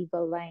right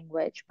legal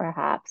language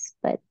perhaps,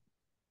 but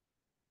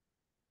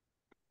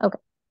okay,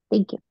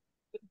 thank you.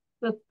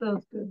 That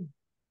sounds good.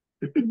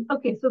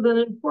 Okay, so then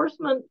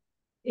enforcement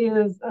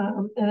is,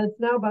 and it's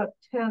now about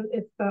 10,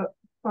 it's about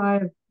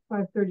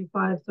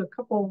 5:35, so a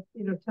couple,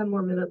 10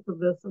 more minutes of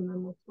this and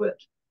then we'll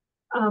switch.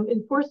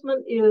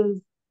 Enforcement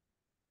is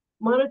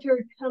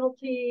monetary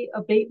penalty,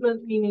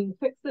 abatement, meaning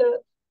fix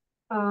it,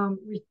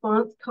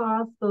 response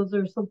costs, those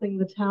are something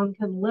the town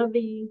can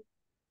levy,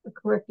 a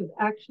corrective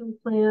action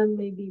plan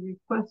may be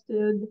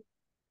requested,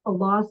 a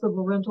loss of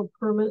a rental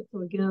permit,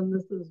 so again,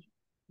 this is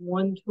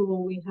one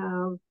tool we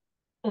have.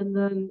 And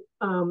then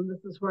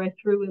this is where I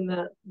threw in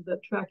that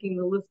tracking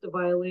the list of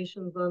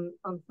violations on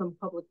some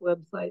public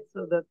websites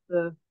so that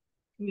the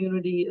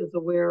community is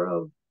aware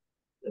of.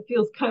 It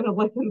feels kind of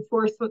like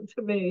enforcement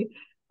to me.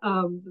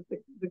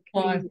 That the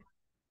community is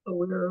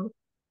aware of.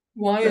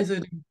 Why is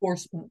it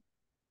enforcement?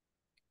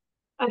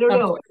 I don't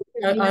know.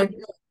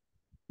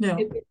 Yeah.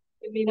 It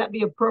may not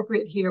be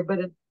appropriate here, but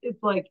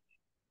it's like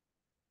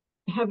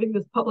having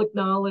this public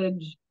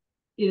knowledge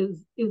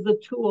is a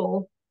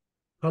tool.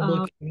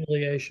 Public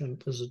humiliation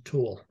is a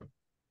tool.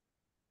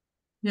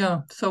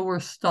 Yeah, so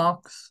were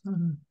stocks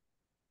and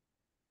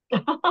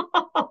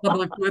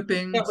public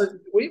whippings.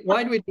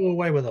 Why do we do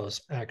away with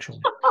those,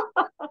 actually?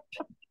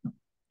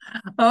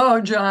 Oh,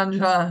 John.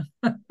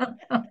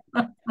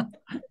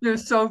 You're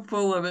so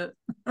full of it.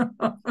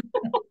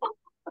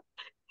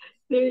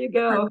 There you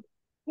go.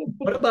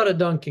 What about a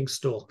dunking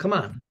stool? Come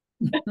on.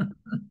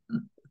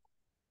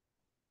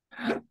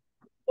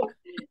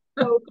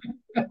 So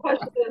the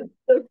question is,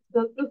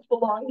 does this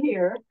belong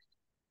here?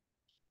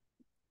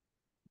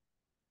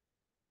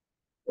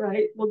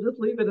 Right, we'll just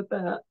leave it at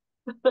that.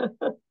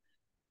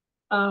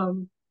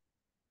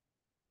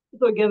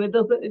 So again, it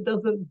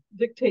doesn't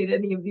dictate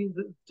any of these.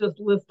 It's just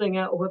listing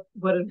out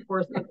what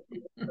enforcement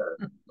is.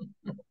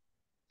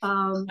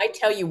 I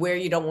tell you where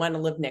you don't want to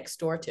live next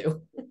door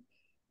to.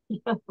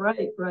 Yeah,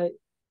 right.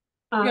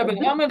 Yeah, but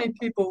how many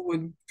people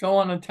would go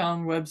on a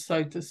town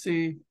website to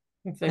see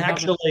if they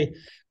actually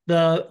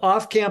the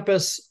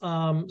off-campus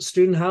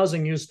student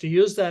housing used to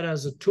use that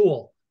as a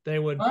tool. They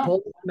would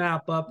pull the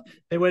map up.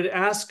 They would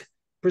ask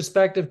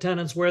prospective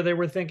tenants where they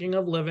were thinking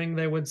of living.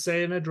 They would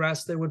say an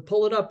address. They would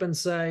pull it up and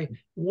say,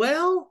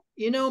 well,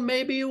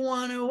 maybe you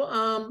want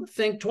to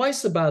think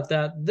twice about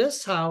that.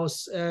 This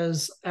house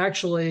has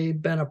actually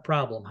been a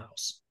problem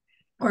house.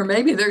 Or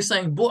maybe they're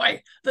saying,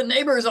 boy, the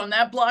neighbors on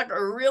that block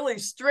are really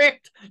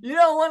strict. You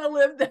don't want to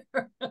live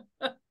there.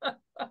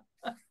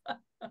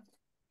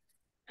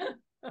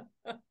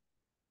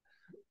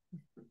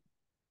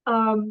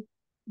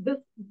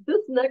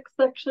 This next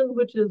section,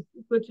 which is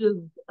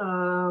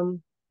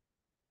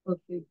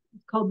let's see, it's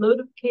called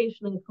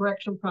notification and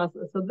correction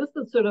process. So this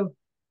is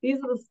these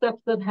are the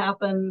steps that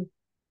happen.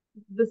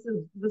 This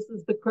is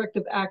the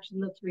corrective action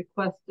that's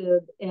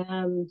requested,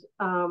 and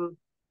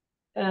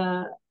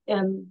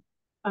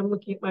I'm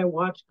looking at my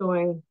watch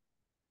going,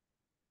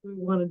 do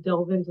we want to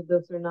delve into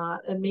this or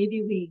not? And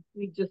maybe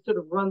we just sort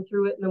of run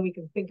through it and then we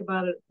can think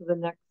about it for the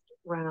next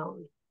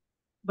round.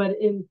 But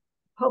in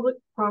public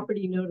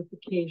property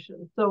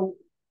notification, so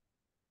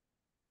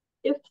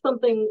if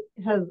something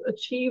has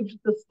achieved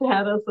the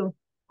status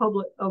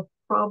of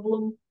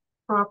problem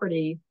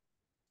property,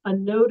 a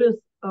notice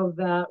of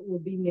that will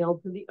be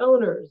mailed to the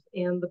owners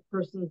and the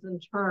persons in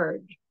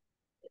charge,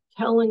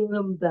 telling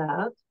them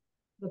that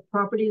the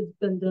property has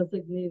been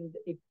designated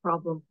a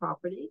problem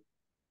property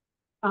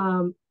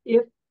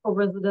If a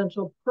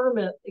residential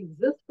permit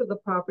exists for the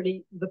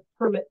property, the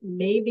permit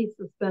may be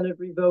suspended,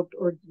 revoked,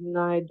 or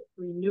denied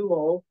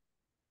renewal.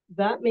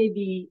 That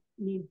maybe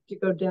needs to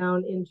go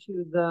down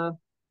into the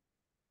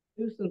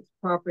nuisance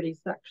property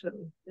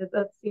section.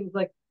 That seems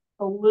like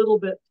a little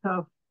bit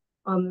tough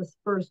on this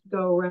first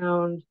go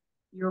round.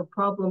 Your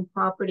problem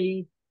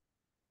property,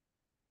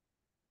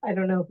 I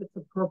don't know if it's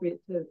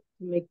appropriate to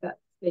make that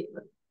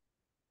statement.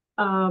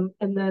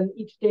 And then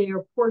each day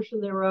or portion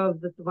thereof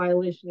that the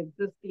violation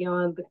exists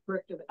beyond the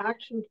corrective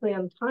action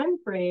plan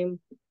timeframe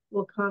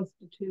will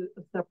constitute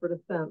a separate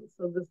offense.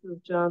 So this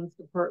is John's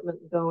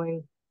department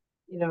going,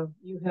 you know,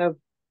 you have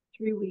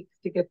 3 weeks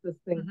to get this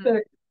thing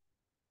fixed.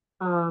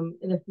 And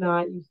if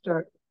not, you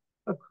start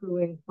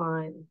accruing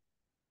fines.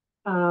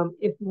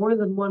 If more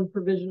than one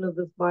provision of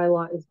this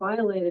bylaw is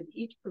violated,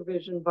 each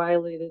provision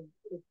violated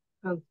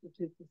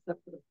constitutes a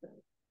separate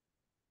offense.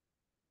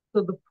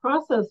 So the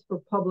process for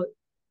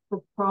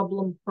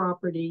problem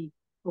property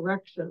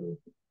correction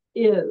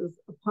is,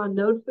 upon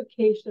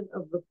notification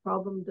of the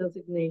problem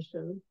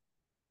designation,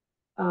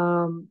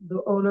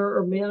 the owner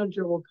or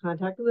manager will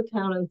contact the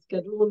town and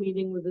schedule a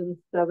meeting within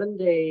 7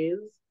 days.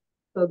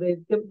 So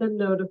they've been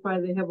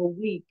notified, they have a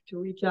week to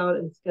reach out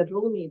and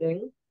schedule a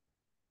meeting.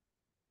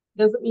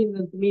 Doesn't mean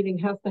that the meeting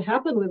has to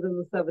happen within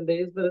the 7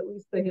 days, but at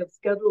least they have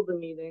scheduled the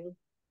meeting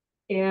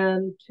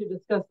and to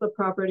discuss the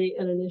property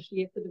and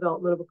initiate the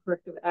development of a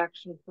corrective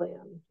action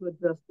plan to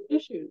address the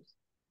issues.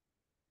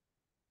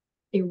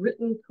 A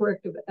written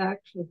corrective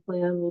action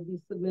plan will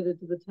be submitted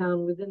to the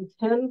town within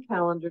 10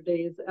 calendar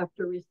days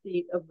after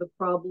receipt of the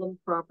problem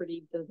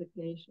property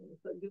designation.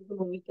 So it gives them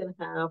a week and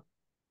a half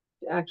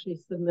to actually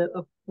submit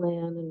a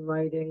plan in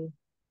writing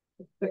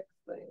to fix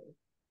things.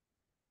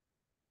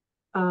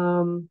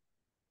 Can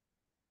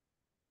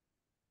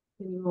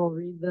you all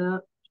read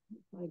that?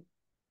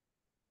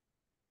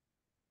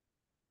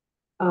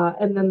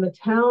 And then the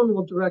town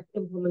will direct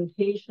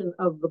implementation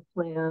of the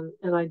plan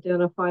and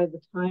identify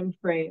the time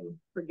frame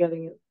for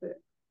getting it fixed.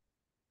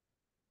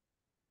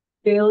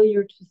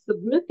 Failure to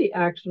submit the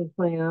action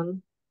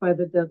plan by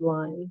the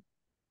deadline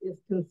is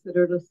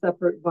considered a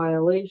separate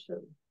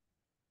violation.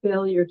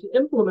 Failure to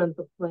implement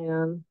the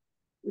plan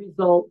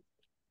results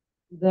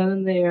then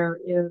and there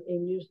in a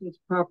nuisance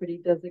property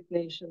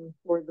designation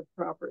for the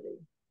property.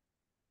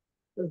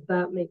 Does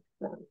that make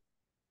sense?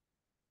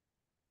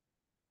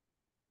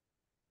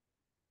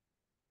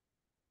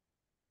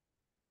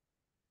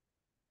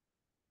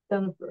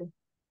 Jennifer.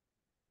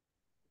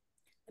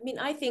 I mean,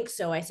 I think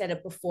so. I said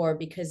it before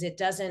because it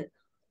doesn't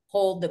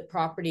hold the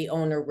property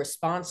owner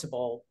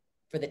responsible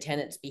for the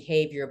tenant's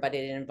behavior, but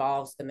it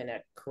involves them in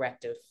a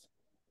corrective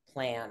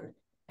plan.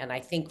 And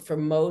I think for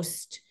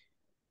most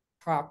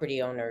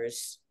property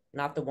owners,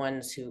 not the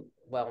ones who,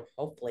 well,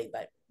 hopefully,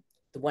 but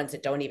the ones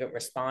that don't even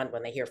respond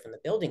when they hear from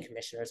the building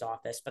commissioner's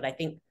office. But I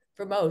think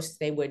for most,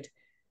 they would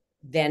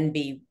then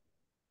be,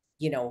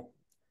 you know,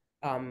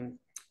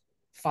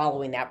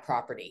 following that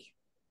property.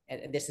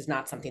 And this is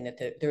not something that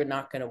they're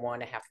not going to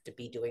want to have to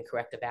be doing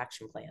corrective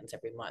action plans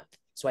every month.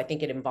 So I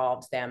think it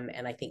involves them,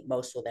 and I think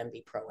most will then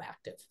be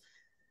proactive.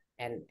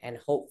 And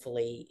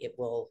hopefully it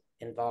will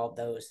involve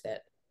those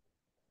that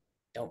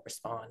don't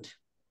respond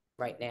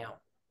right now.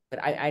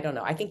 But I don't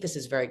know. I think this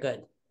is very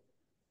good.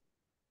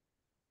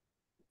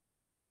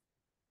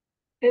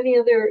 Any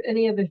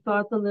other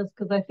thoughts on this?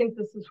 Because I think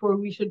this is where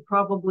we should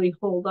probably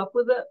hold up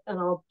with it, and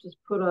I'll just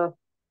put a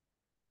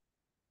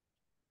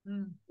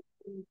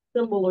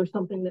symbol or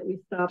something that we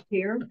stop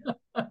here.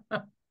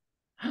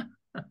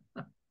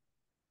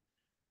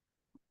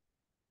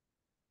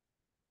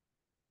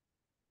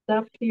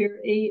 Stop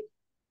here,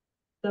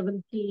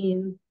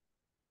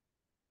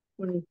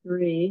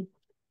 8/17/23.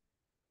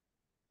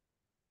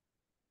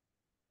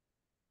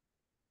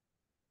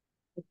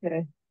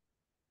 Okay.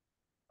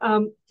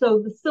 So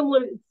the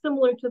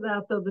similar to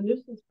that though, the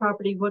nuisance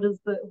property, what is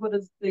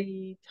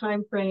the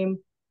time frame?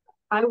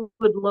 I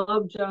would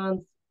love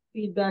John's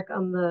feedback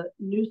on the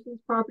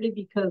nuisance property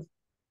because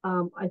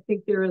I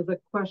think there is a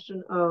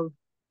question of,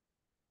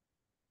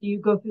 do you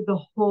go through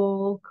the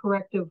whole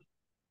corrective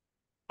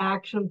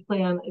action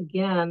plan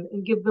again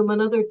and give them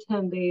another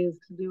 10 days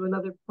to do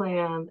another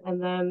plan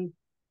and then,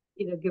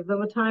 you know, give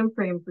them a time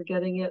frame for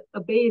getting it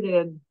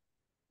abated?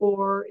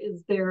 Or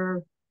is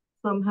there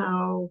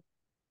somehow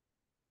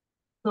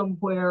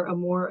somewhere a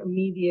more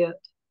immediate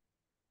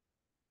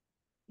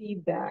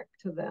feedback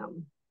to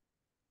them?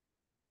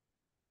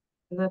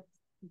 And that's,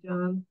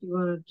 John, do you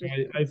want to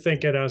just... I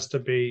think it has to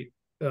be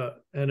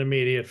an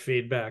immediate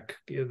feedback.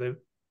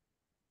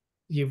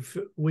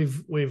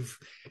 We've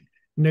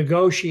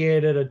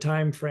negotiated a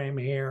time frame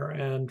here,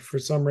 and for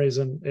some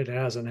reason it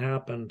hasn't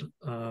happened.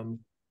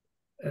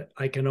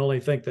 I can only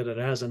think that it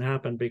hasn't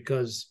happened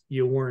because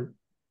you weren't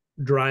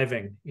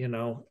driving, you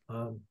know.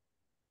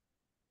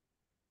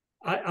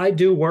 I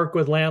do work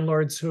with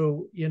landlords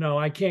who, you know,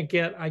 I can't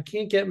get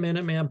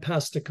Minuteman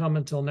Pest to come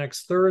until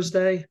next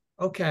Thursday.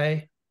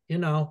 Okay, you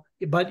know,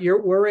 but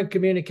we're in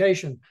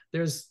communication.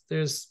 There's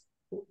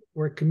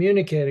we're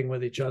communicating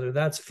with each other.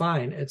 That's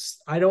fine.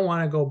 I don't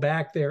want to go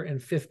back there in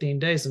 15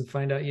 days and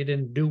find out you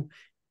didn't do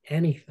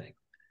anything.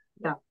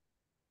 Yeah.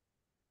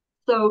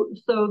 So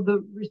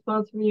the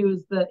response from you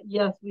is that,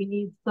 yes, we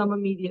need some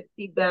immediate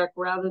feedback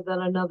rather than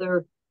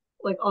another,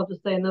 like, I'll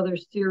just say another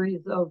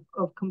series of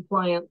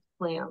compliance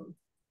plans.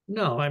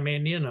 No, I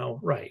mean,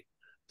 right.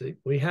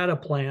 We had a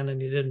plan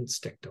and you didn't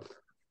stick to it.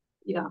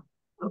 Yeah.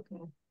 Okay.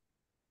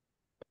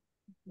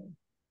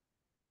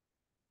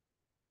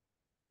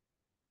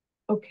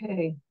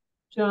 Okay,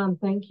 John,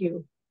 thank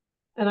you.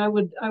 And I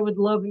would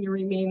love your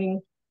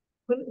remaining.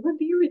 When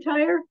do you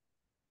retire?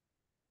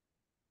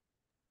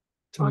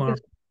 Tomorrow.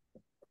 August?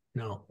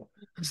 No,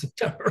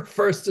 September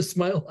 1st is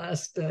my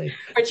last day.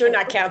 But you're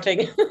not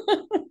counting.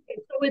 So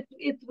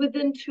it's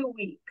within 2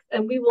 weeks,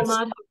 and we will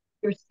not have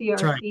your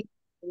CRC right.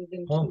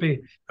 within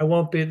I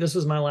won't be. This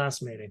is my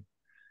last meeting.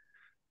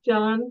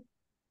 John,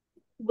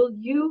 will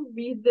you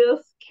read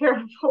this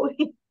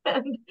carefully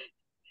and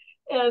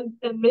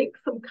make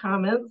some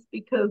comments,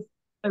 because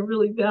I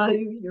really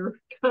value your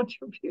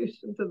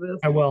contribution to this.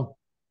 I will.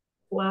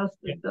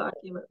 Blasted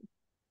document.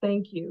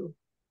 Thank you.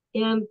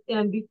 And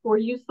before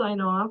you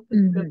sign off,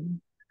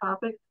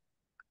 topic,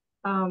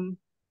 and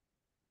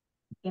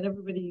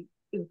everybody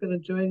is going to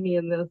join me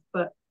in this,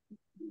 but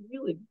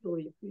really,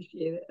 really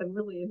appreciate it and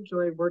really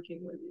enjoy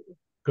working with you.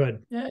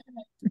 Good. Yeah.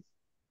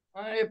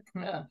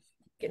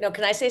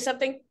 Can I say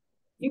something?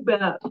 You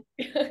bet.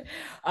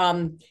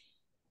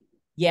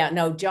 Yeah,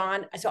 no,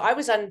 John. So I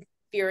was on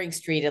Fearing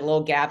Street at a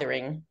little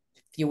gathering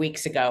a few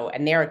weeks ago,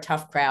 and they're a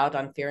tough crowd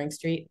on Fearing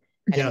Street.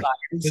 Yeah,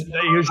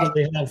 they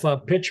usually have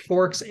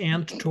pitchforks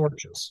and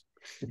torches.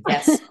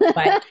 Yes,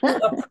 but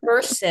a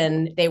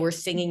person, they were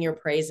singing your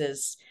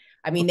praises.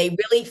 I mean, they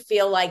really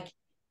feel like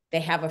they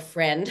have a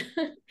friend.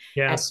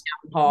 Yes, at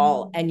Town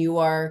Hall, and you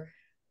are.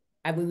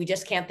 I mean, we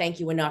just can't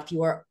thank you enough.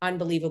 You are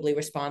unbelievably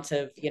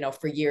responsive.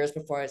 For years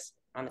before I was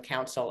on the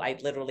council, I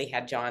literally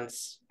had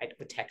John's. I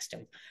would text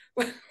him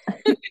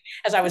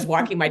as I was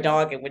walking my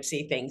dog and would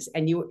see things.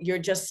 And you're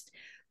just.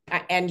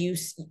 And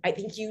I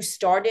think you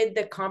started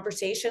the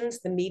conversations,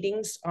 the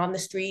meetings on the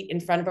street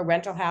in front of a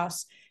rental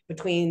house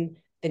between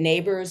the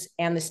neighbors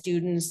and the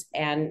students.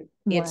 And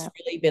it's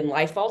really been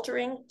life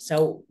altering.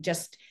 So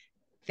just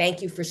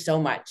thank you for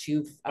so much.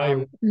 You've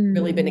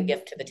really been a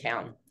gift to the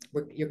town.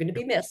 You're going to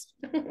be missed.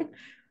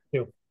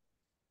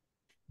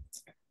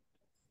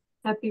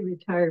 Happy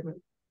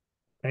retirement.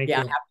 Thank you.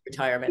 Happy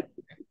retirement.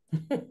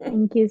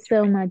 Thank you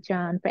so much,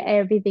 John, for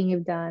everything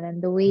you've done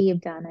and the way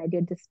you've done it,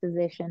 your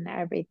disposition,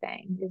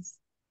 everything.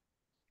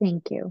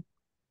 Thank you.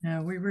 Yeah,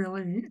 we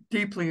really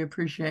deeply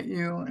appreciate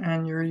you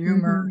and your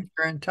humor,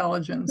 your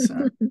intelligence,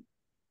 and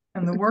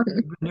the work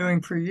you've been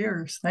doing for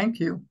years. Thank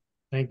you.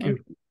 Thank you.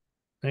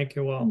 Thank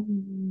you all.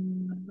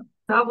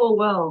 Travel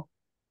well.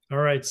 All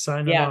right,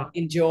 sign it off.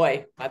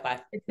 Enjoy.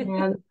 Bye-bye.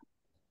 And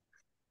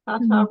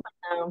ta-ta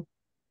for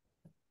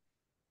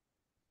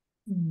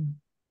now.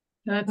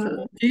 That's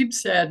a deep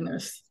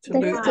sadness to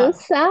That's lose. so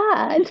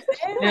sad.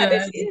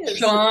 Yeah,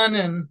 Sean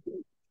and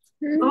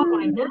Oh,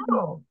 I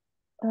know.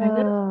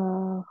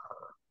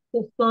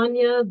 So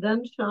Sonia,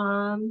 then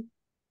Sean.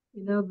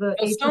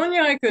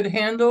 Sonia I could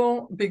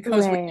handle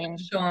because we had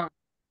Sean.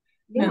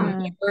 Yeah.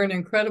 And we're an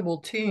incredible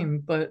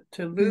team, but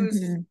to lose,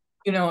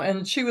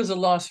 and she was a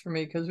loss for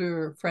me because we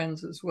were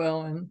friends as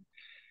well.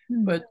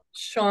 But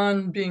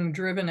Sean being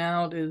driven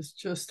out is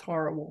just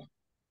horrible.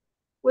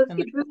 Was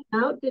he driven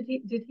out? Did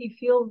he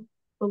feel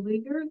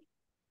beleaguered?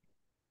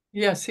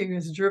 Yes, he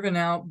was driven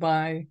out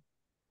by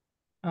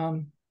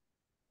the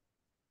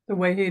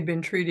way he had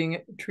been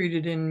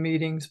treated in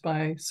meetings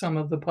by some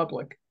of the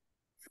public.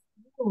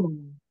 Oh,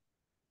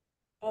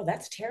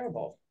 that's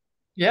terrible.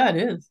 Yeah, it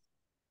is.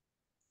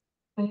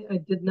 I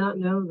did not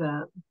know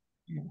that.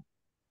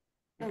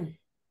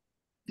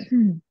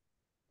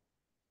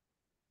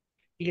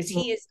 Because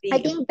he is I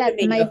think that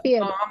might be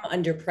calm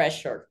under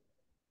pressure.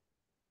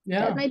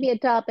 Yeah, that might be a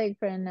topic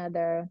for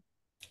another,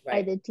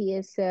 either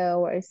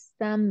TSO or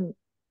some.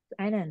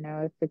 I don't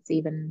know if it's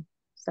even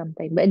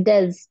something, but it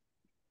does.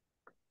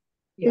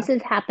 This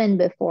has happened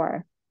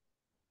before,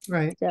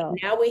 right? So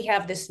now we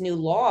have this new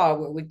law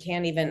where we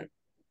can't even.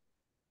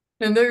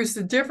 And there's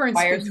the difference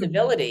between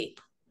civility.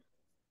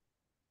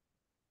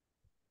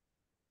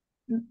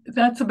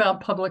 That's about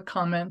public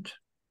comment.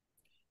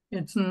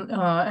 It's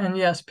and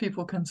yes,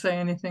 people can say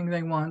anything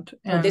they want.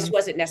 And well, this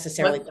wasn't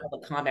necessarily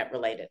public comment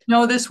related.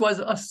 No, this was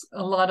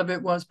a lot of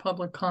it was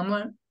public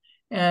comment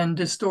and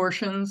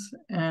distortions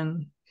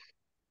and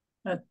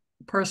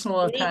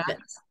personal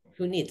attacks.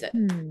 Who needs it?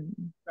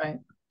 Right.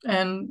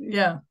 And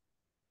yeah.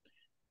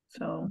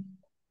 So.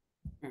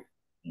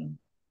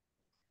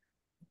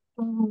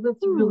 Oh, that's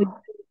really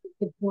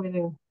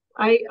disappointing.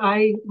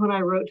 I when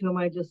I wrote to him,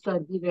 I just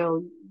said,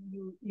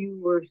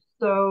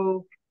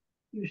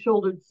 you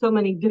shouldered so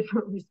many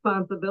different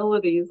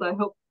responsibilities. I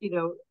hope, it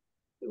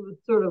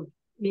was sort of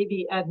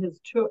maybe at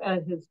his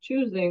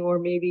choosing, or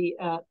maybe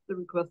at the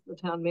request of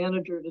the town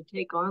manager to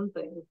take on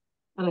things.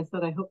 And I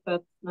said, I hope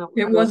that's not.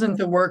 It wasn't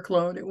the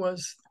workload; it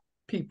was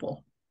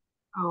people.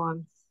 Oh,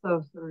 I'm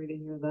so sorry to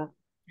hear that.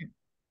 Yeah.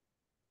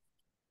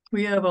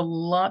 We have a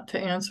lot to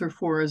answer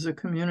for as a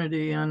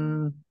community,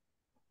 and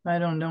I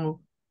don't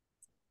know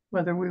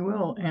whether we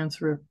will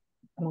answer it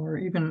or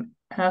even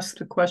ask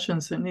the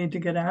questions that need to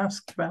get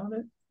asked about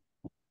it.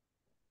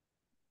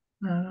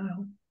 I don't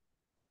know.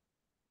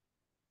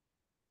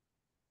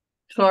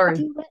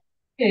 Sorry.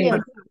 Yeah,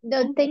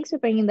 no, thanks for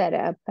bringing that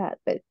up, Pat,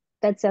 but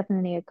that's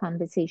definitely a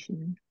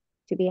conversation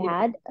to be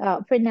had.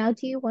 For now,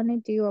 do you want to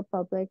do a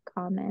public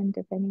comment,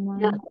 if anyone?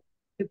 Yeah,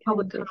 the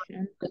public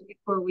comment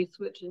before we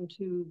switch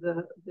into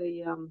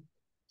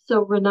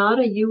so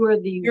Renata, you are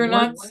the You're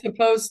not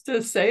supposed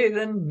to say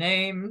the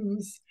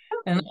names,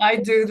 and I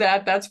do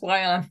that. That's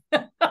why I'm.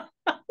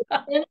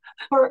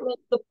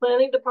 The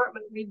planning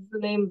department reads the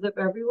names of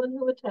everyone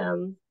who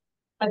attends.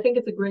 I think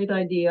it's a great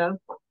idea.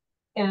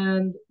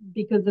 And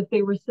because if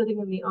they were sitting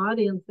in the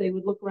audience, they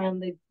would look around,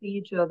 they'd see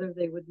each other,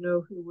 they would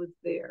know who was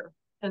there.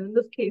 And in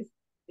this case,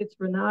 it's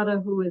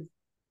Renata who is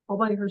all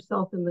by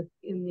herself in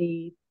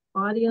the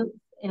audience.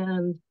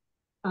 And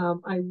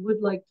I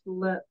would like to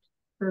let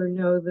her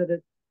know that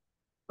it's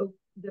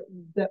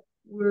that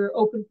we're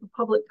open for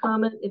public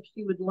comment. If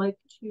she would like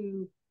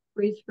to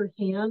raise her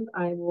hand,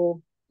 I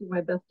will do my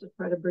best to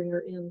try to bring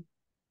her in.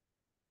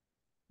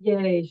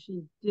 Yay,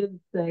 she did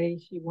say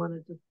she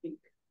wanted to speak.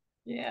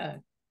 Yeah.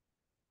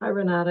 Hi,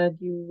 Renata.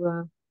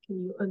 Can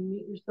you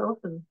unmute yourself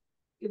and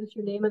give us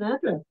your name and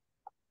address?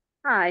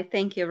 Hi,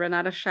 thank you.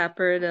 Renata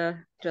Shepard,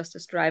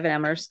 Justice Drive in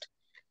Amherst.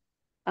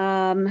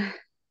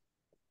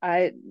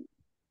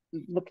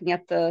 Looking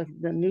at the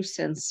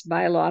nuisance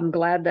bylaw, I'm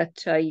glad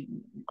that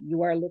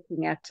you are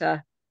looking at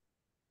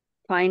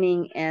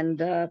finding and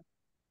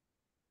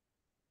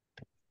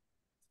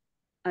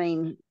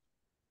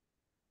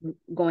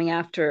going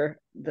after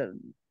the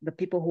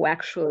people who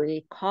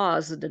actually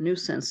cause the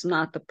nuisance,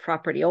 not the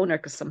property owner,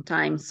 because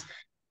sometimes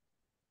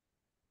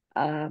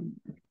when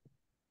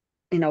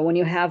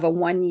you have a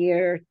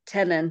 1-year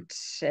tenant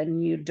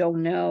and you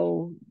don't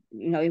know,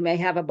 you may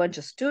have a bunch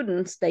of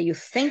students that you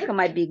think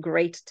might be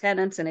great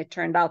tenants, and it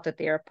turned out that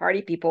they are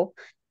party people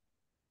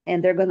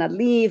and they're going to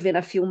leave in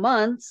a few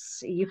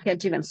months. You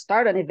can't even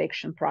start an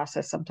eviction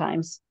process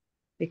sometimes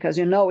because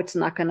it's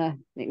not going to,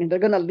 they're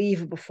going to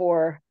leave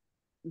before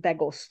that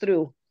goes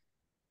through.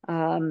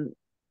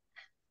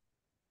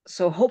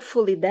 So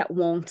hopefully that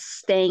won't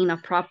stain a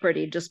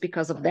property just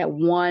because of that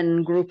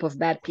one group of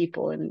bad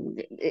people.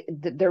 And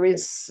there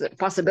is a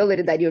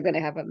possibility that you're going to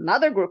have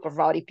another group of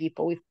rowdy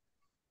people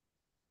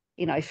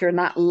if you're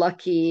not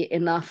lucky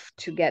enough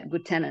to get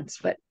good tenants.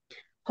 But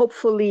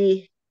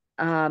hopefully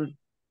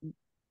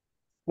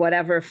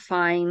whatever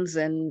fines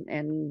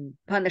and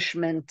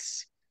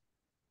punishments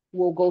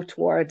will go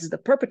towards the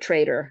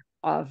perpetrator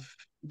of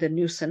the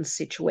nuisance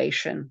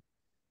situation.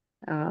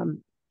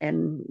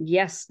 And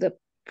yes, the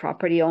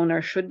property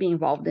owner should be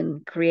involved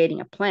in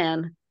creating a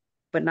plan,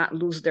 but not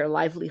lose their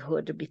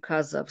livelihood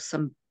because of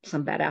some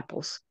bad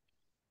apples.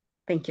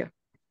 Thank you.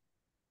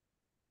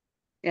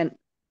 And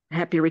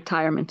happy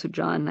retirement to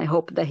John. I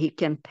hope that he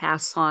can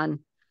pass on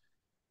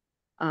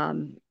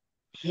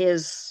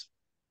his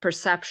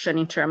perception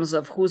in terms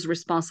of who's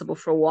responsible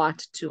for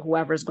what to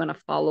whoever's going to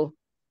follow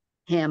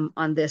him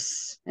on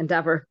this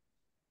endeavor.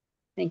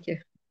 Thank you.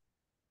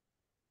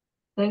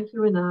 Thank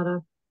you, Renata.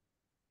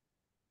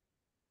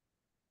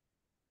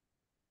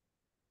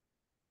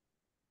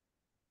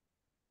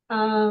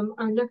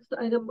 Our next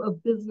item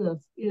of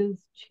business is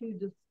to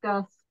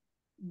discuss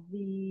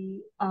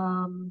the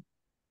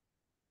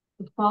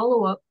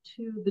follow-up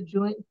to the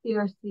joint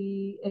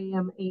CRC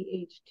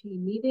AMAHT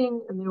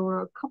meeting, and there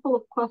were a couple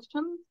of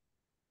questions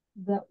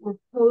that were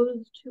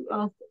posed to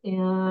us,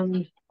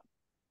 and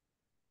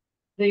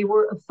they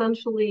were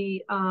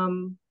essentially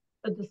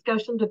a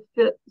discussion to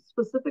fit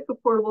specific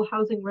affordable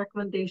housing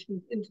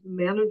recommendations into the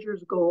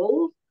manager's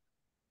goals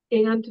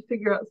and to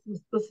figure out some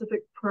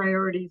specific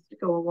priorities to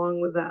go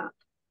along with that.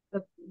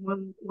 That's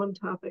one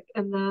topic.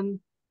 And then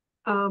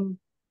I'm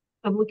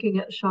looking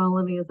at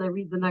Shalini as I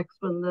read the next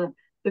one,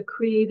 the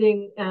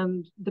creating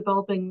and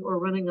developing or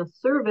running a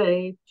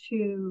survey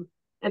to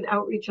an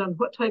outreach on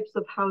what types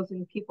of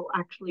housing people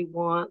actually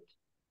want.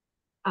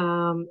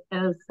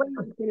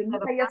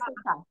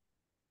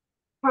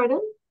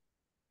 Pardon?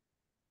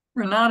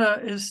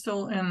 Renata is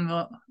still in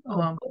the.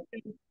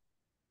 Okay.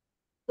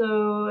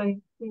 So I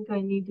think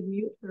I need to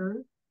mute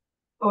her.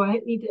 Oh,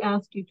 I need to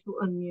ask you to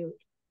unmute.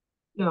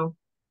 No,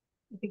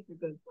 I think you're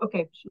good.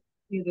 Okay, she's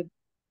muted.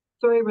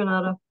 Sorry,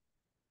 Renata.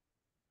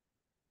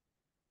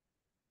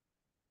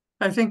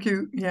 I think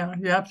you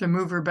have to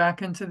move her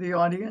back into the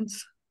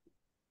audience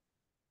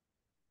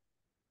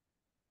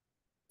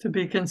to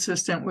be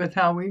consistent with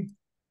how we.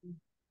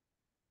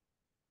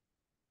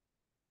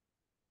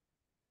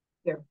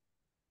 There. Is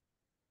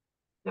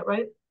that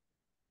right?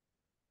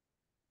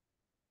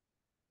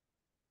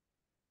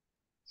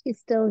 She's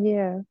still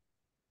here.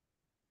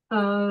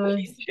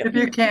 If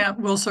you can't,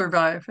 we'll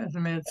survive. I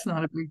mean, it's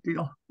not a big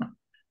deal.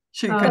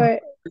 She can do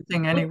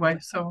everything anyway,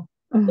 so.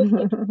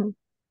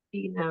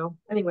 Now,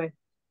 anyway.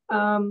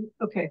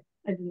 Okay,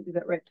 I didn't do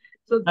that right.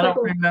 So I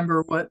don't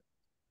remember what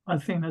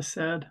Athena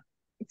said.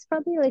 It's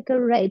probably like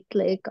a right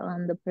click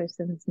on the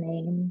person's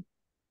name.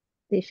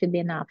 There should be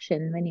an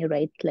option when you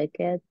right click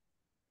it.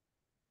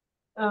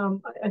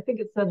 I think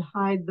it said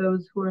hide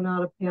those who are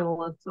not a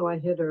panelist, so I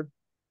hid her.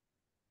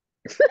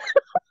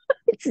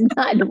 It's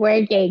not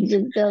working.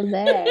 She's still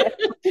there.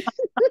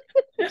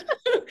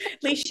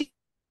 At least she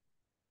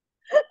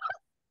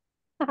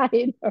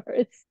Hide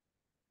hers.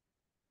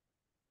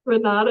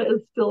 Renata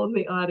is still in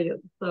the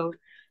audience, so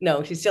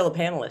no, she's still a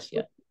panelist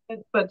yet.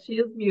 but she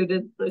is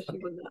muted, so she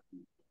would not be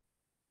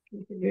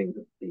continuing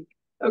to speak.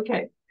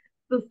 Okay.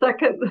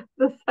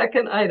 The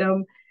second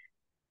item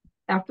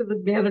after the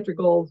manager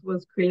goals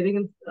was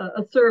creating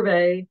a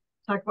survey,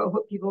 talk about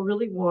what people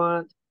really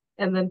want,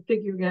 and then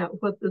figuring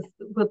out what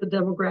the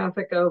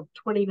demographic of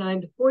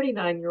 29 to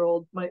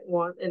 49-year-olds might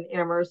want in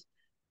Amherst.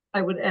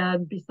 I would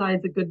add,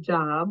 besides a good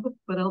job,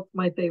 what else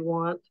might they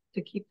want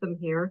to keep them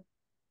here?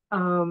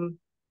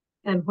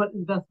 And what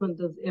investment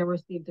does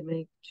Amherst need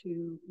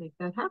to make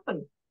that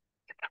happen?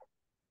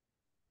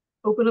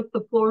 Open up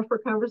the floor for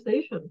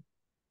conversation.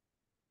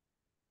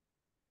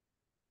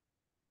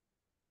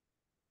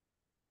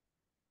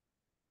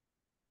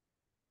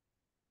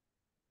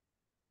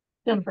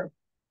 Jennifer.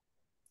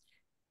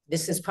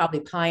 This is probably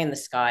pie in the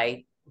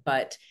sky,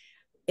 but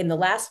in the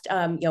last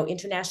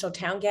International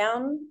Town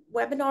Gown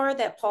webinar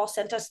that Paul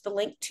sent us the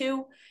link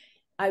to,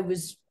 I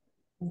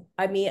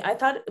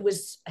thought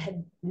it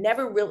had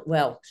never really,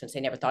 well, I shouldn't say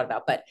never thought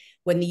about, but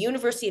when the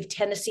University of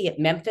Tennessee at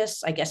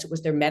Memphis, I guess it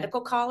was their medical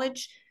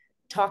college,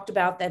 talked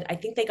about that, I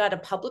think they got a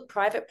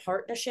public-private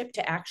partnership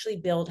to actually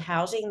build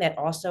housing that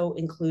also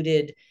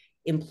included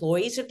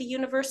employees of the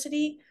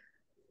university.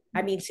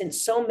 I mean,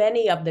 since so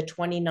many of the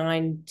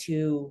 29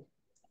 to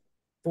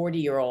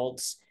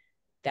 40-year-olds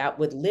that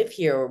would live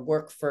here or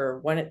work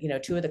for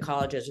two of the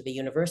colleges or the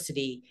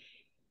university,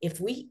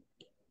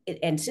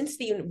 and since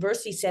the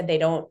university said they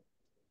don't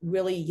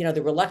really,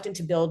 they're reluctant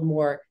to build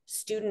more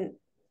student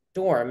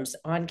dorms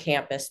on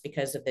campus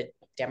because of the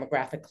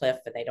demographic cliff,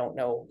 and they don't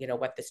know,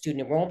 what the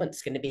student enrollment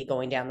is going to be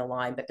going down the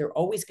line, but they're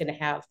always going to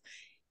have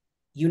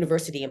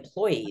university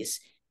employees.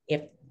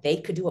 If they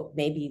could do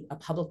maybe a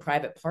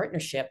public-private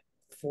partnership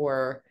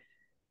for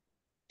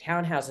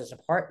townhouses,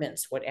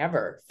 apartments,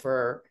 whatever,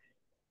 for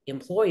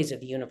employees of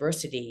the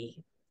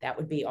university, that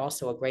would be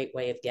also a great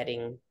way of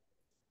getting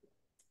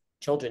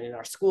children in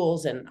our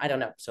schools. And I don't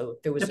know. So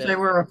if there was they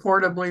were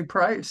affordably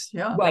priced,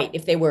 yeah. Right.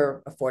 If they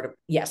were affordable,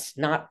 yes,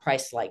 not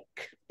priced like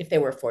if they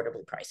were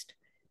affordably priced.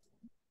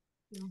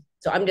 Yeah.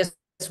 So I'm just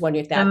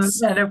wondering if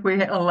that's and if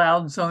we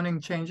allowed zoning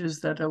changes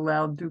that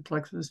allowed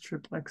duplexes,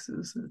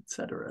 triplexes, et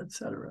cetera, et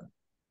cetera.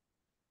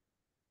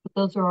 But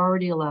those are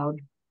already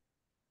allowed.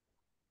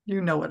 You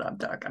know what I'm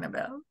talking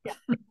about. Yeah.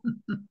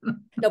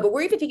 No, but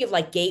we're even thinking of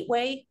like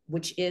Gateway,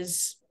 which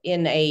is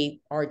in a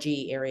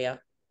RG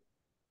area.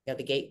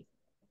 The gate.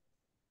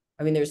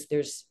 I mean, there's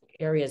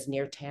areas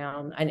near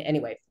town. And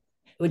anyway, it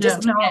would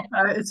just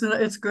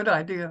it's a good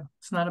idea.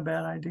 It's not a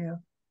bad idea.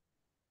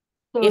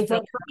 So if they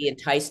could be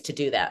enticed to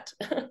do that.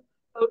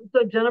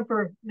 So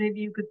Jennifer, maybe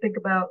you could think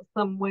about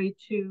some way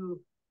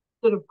to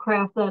sort of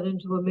craft that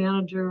into a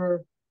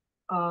manager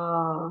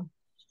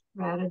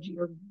strategy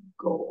or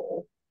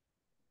goal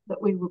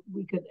that we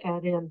could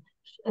add in.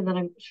 And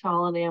then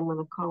Shalini, I'm going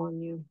to call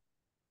on you.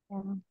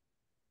 Yeah.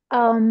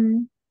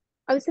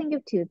 I was thinking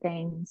of two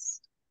things.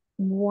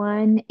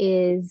 One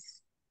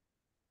is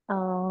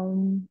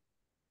like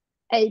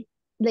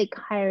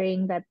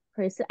hiring that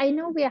person. I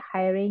know we're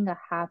hiring a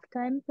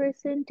half-time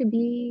person to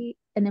be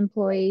an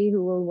employee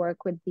who will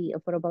work with the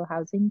Affordable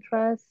Housing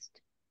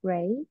Trust,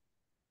 right?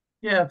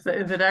 Yeah,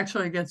 if it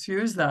actually gets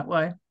used that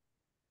way,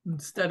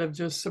 instead of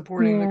just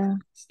supporting the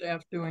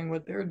staff doing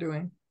what they're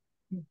doing.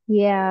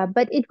 Yeah,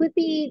 but it would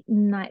be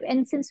nice.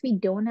 And since we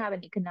don't have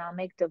an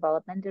economic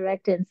development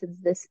director, and since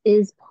this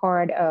is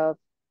part of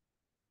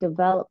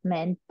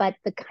development, but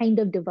the kind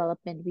of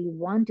development we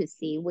want to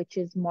see, which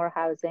is more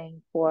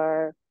housing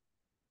for,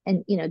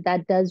 and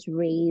that does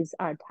raise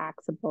our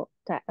taxable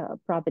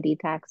property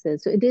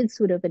taxes. So it is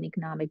sort of an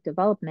economic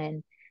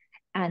development,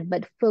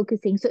 but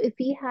focusing. So if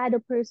we had a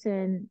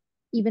person,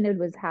 even if it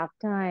was half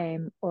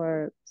time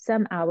or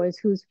some hours,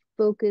 who's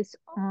focused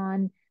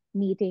on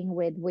meeting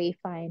with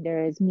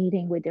wayfinders,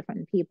 meeting with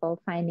different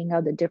people, finding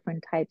out the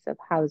different types of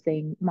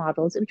housing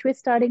models, which we're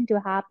starting to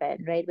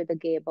happen, right, with the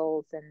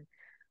Gables and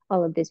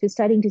all of this. We're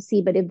starting to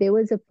see, but if there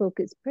was a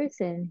focused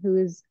person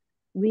who's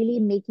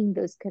really making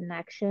those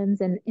connections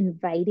and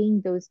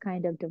inviting those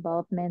kind of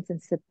developments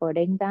and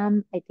supporting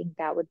them, I think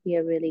that would be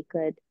a really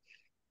good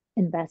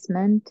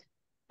investment.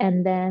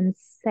 And then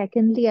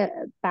secondly,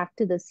 back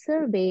to the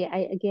survey,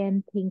 I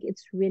again think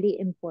it's really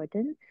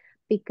important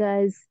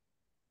because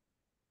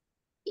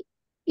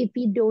if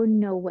we don't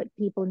know what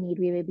people need,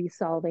 we may be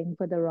solving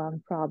for the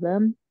wrong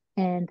problem.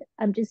 And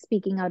I'm just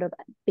speaking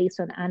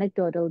based on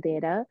anecdotal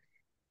data,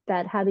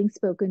 that having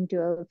spoken to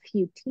a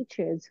few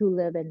teachers who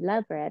live in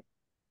Leverett,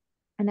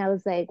 and I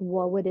was like,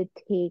 what would it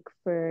take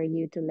for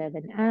you to live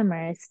in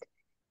Amherst?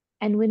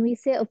 And when we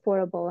say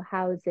affordable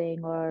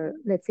housing, or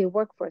let's say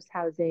workforce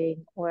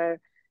housing, or,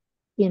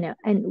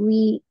 and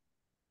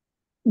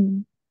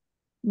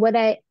what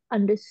I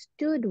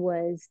understood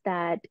was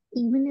that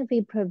even if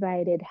we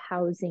provided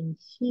housing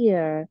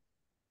here,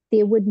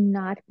 they would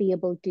not be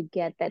able to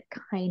get that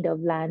kind of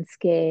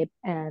landscape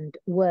and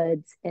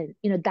woods and,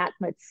 you know, that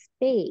much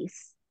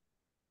space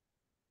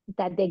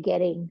that they're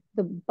getting,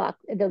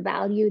 the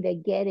value they're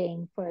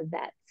getting for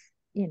that,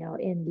 you know,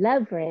 in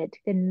Leverett,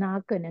 they're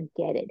not going to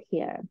get it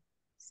here.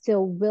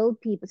 So will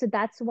people, so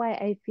that's why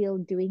I feel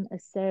doing a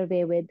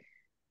survey with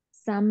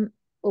some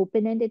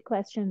open-ended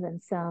questions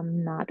and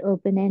some not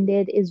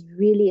open-ended is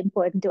really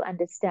important to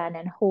understand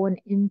and hone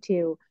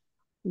into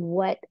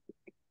what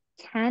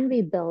can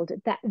be built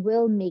that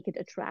will make it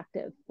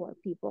attractive for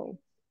people.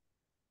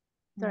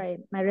 Sorry,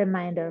 my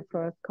reminder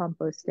for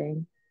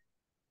composting.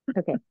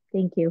 Okay,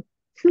 thank you.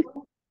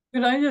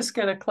 Could I just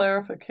get a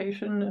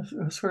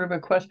clarification, sort of a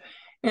question?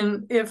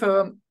 And if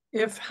on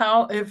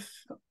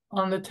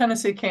the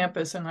Tennessee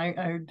campus, and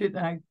I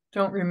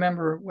don't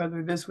remember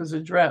whether this was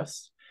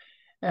addressed.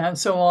 And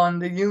so on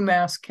the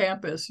UMass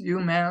campus,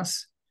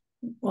 UMass,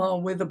 well,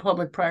 with a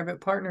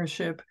public-private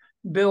partnership,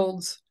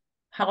 builds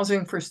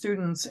housing for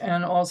students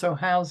and also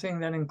housing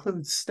that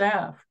includes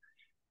staff.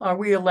 Are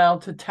we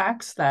allowed to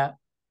tax that?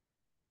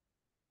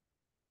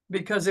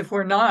 Because if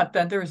we're not,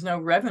 then there's no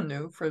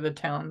revenue for the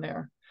town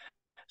there.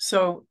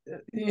 So,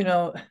 you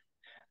know,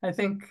 I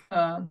think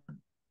I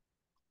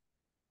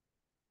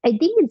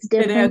think it's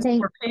different. It adds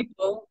more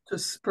people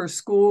for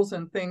schools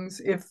and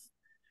things, if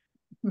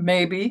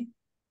maybe,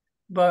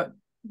 but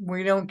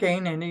we don't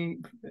gain any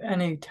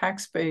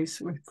tax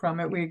base from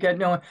it. We get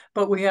no,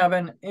 but we have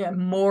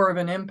more of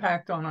an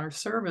impact on our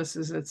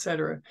services, et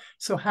cetera.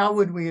 So how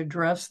would we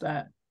address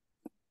that?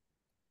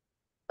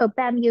 Oh,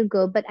 Pam, you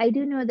go, but I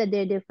do know that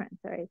they're different.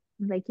 Sorry,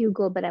 like you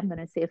go, but I'm going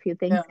to say a few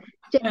things.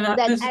 Yeah. And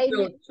this is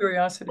real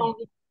curiosity.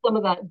 Some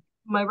of that,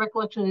 my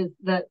recollection is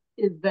that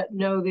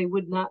no, they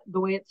would not.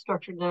 The way it's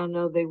structured now,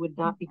 no, they would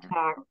not be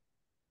taxed.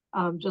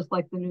 Just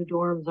like the new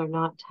dorms are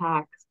not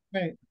taxed.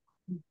 Right.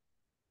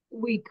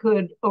 We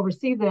could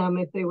oversee them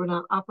if they were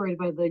not operated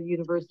by the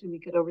university. We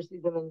could oversee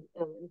them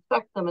and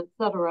inspect them,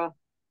 etc.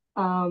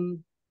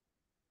 That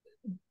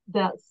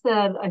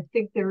said, I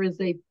think there is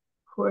a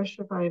push,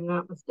 if I'm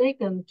not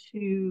mistaken,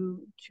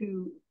 to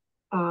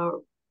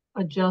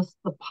adjust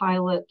the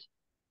pilot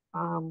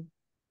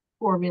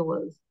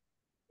formulas.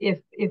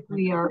 If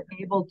we are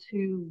able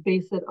to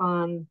base it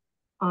on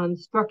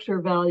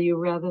structure value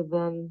rather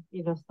than,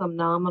 you know, some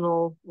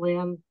nominal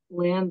land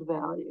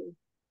value.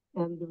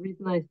 And the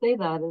reason I say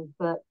that is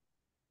that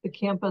the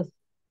campus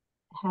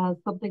has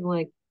something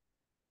like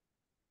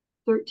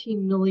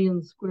 13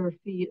 million square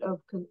feet of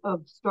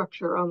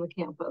structure on the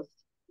campus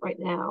right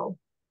now.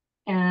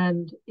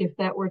 And if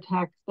that were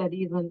taxed at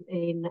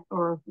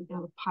or if we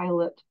got a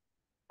pilot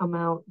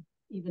amount,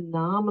 even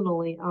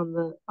nominally on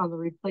the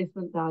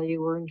replacement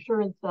value or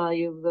insurance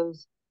value of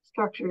those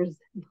structures,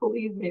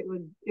 believe me,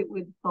 it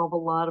would solve a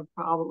lot of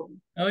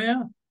problems. Oh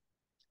yeah,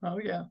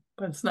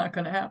 but it's not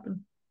going to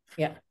happen.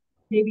 Yeah.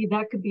 Maybe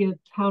that could be a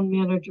town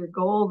manager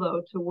goal,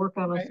 though, to work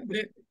on it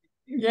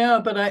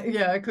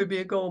could be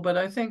a goal. But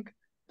I think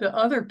the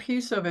other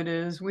piece of it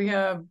is we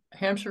have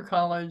Hampshire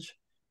College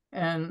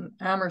and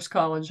Amherst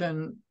College,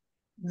 and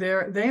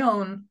they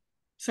own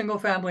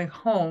single-family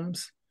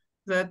homes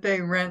that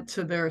they rent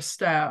to their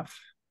staff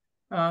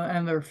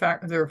and their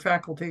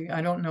faculty.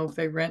 I don't know if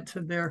they rent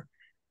to their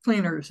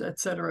cleaners,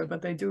 etc.,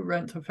 but they do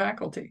rent to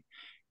faculty,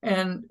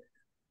 and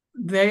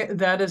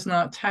that is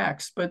not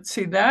taxed. But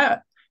see,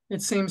 that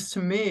it seems to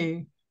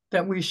me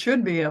that we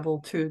should be able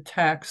to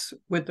tax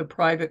with the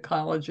private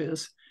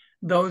colleges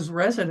those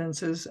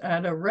residences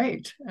at a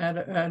rate, at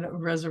a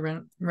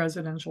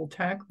residential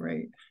tax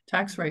rate.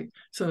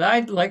 So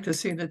I'd like to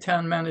see the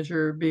town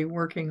manager be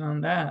working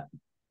on that,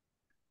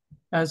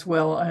 as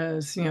well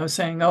as, you know,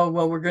 saying, oh,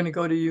 well, we're going to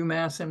go to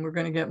UMass and we're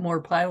going to get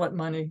more pilot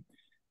money.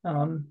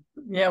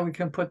 Yeah, we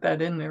can put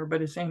that in there,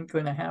 but it ain't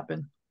going to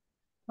happen.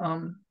 I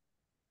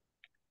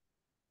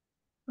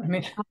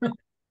mean,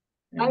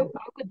 I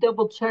would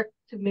double check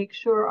to make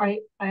sure. I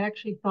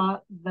actually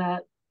thought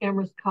that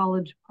Amherst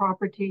College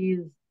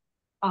properties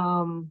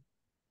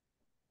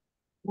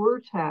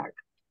were taxed.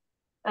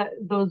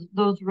 Those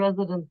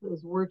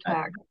residences were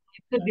taxed.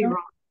 It could be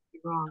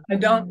wrong. I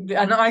don't,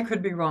 and I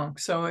could be wrong.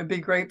 So it'd be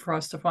great for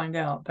us to find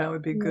out. That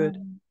would be good.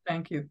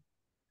 Thank you.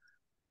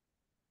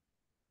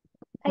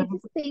 I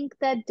just think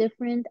that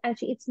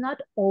actually, it's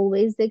not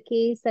always the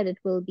case that it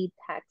will be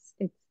tax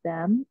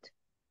exempt.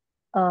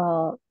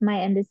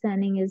 My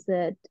understanding is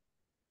that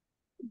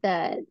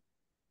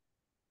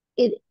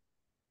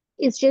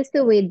it's just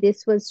the way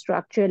this was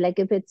structured. Like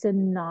if it's a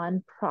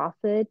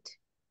non-profit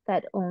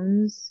that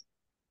owns,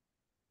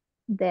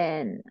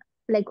 then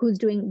like who's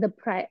doing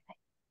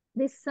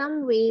there's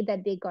some way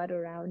that they got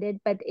around it,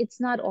 but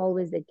it's not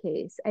always the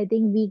case. I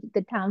think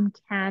the town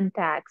can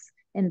tax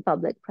in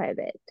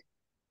public-private.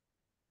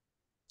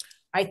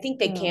 I think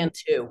they can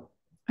too.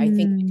 I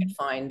think we could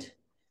find,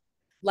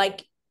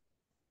 like,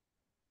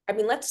 I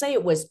mean, let's say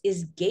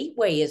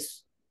Gateway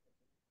is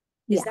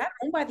that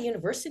owned by the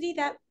university,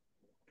 that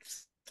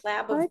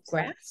slab of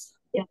grass?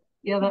 Yeah,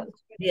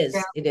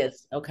 it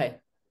is. Okay.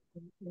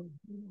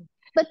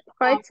 But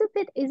parts of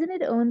it, isn't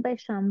it owned by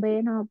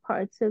Shambain or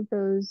parts of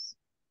those?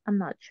 I'm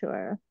not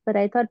sure, but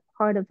I thought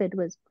part of it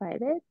was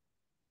private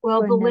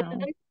Well, or no?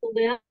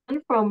 the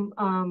land from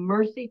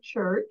Mercy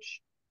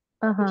Church,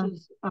 which Uh-huh.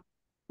 is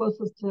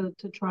closest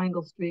to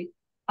Triangle Street.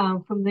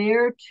 From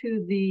there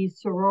to the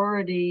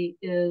sorority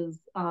is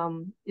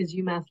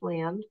UMass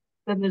land.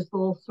 Then there's the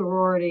little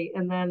sorority,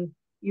 and then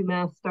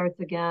UMass starts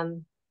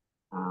again,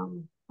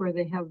 where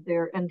they have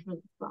their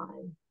entrance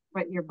sign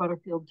right near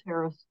Butterfield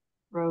Terrace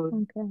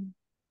Road. Okay.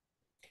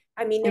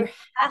 I mean, there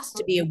has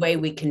to be a way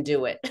we can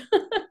do it.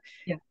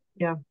 Yeah,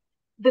 yeah.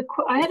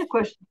 I had a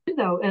question too,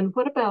 though. And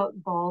what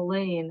about Ball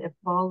Lane? If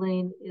Ball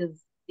Lane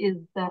is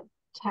that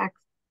tax,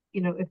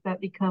 if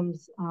that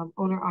becomes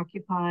owner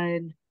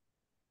occupied,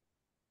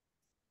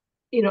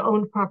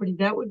 owned property,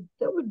 that would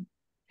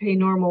pay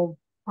normal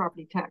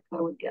property tax,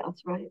 I would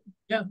guess, right?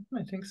 Yeah,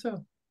 I think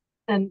so.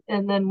 And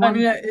then I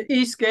mean,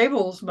 East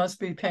Gables must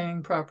be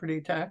paying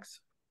property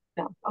tax.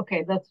 yeah,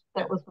 okay,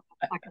 that was the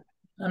second.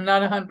 I'm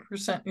not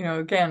 100%,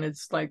 again,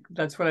 it's like,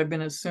 that's what I've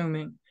been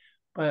assuming,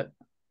 but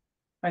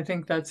I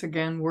think that's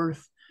again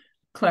worth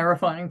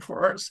clarifying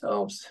for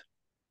ourselves.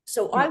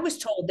 So I was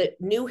told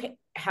that new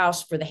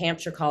house for the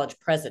Hampshire College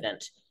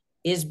president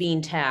is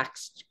being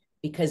taxed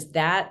because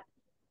that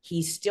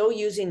he's still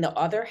using the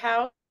other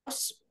house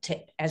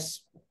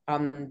as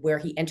where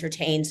he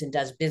entertains and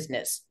does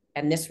business.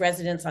 And this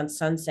residence on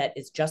Sunset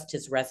is just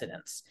his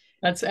residence.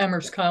 That's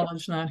Amherst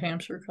College, not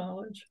Hampshire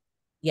College.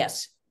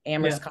 Yes,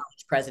 Amherst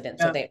College president.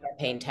 So they are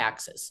paying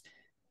taxes,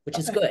 which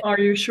is good. Are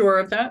you sure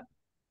of that?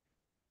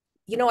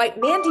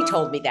 Mandy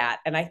told me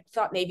that, and I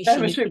thought maybe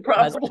she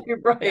probably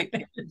right.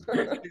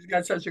 She's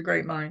got such a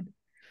great mind.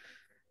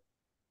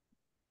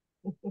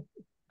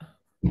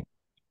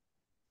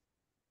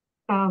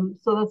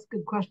 So that's a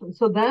good question.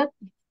 So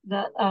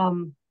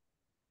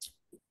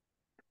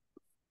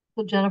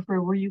so Jennifer,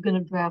 were you going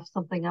to draft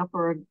something up,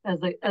 or as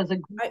a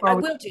group? I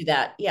will do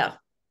that. Yeah,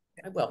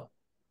 I will.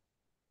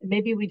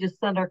 Maybe we just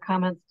send our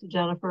comments to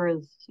Jennifer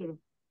as sort of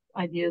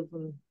ideas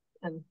and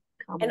comments.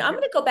 And I'm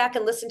going to go back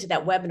and listen to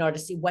that webinar to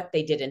see what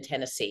they did in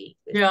Tennessee.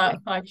 Yeah,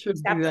 I should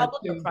do that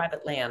public too. or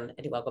private land?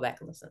 Anyway, I'll go back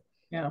and listen.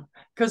 Yeah,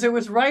 because it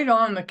was right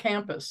on the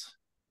campus,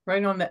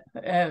 right on the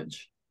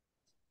edge.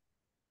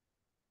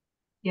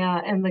 Yeah,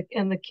 and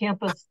the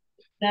campus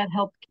that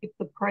helped keep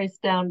the price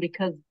down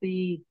because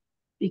it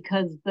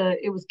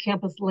was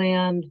campus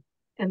land,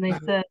 and they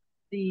said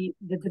the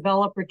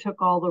developer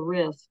took all the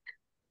risk.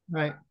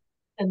 Right.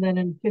 And then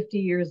in 50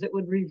 years it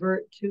would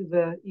revert to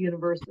the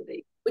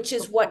university. Which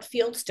is what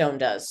Fieldstone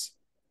does.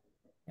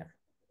 Yeah.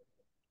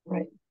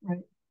 Right.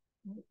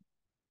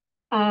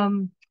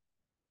 Do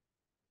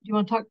you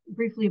want to talk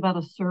briefly about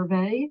a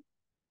survey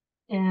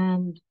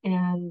and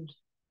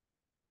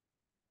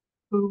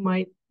who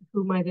might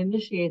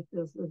initiate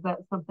this? Is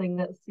that something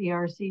that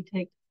CRC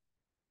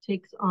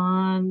takes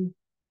on,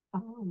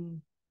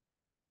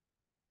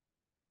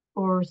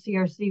 or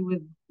CRC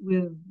with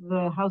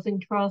the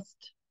Housing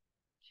Trust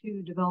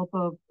to develop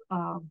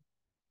some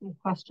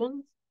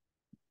questions?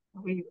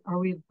 Are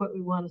we what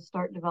we want to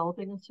start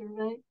developing a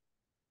survey?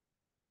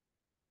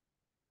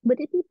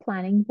 Would it be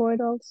planning board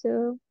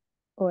also,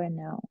 or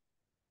no?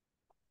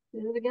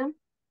 Say it again.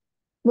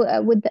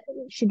 Well,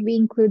 should we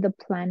include the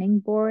planning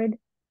board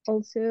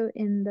also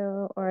in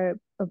or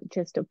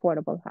just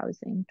affordable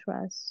housing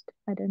trust?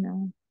 I don't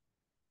know.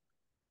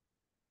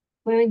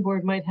 Planning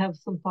board might have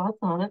some thoughts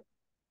on it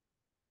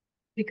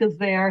because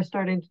they are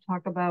starting to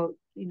talk about,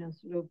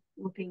 sort of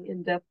looking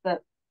in depth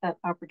at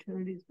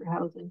opportunities for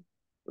housing.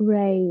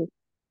 Right.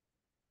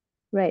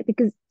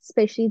 Because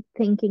especially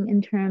thinking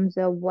in terms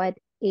of what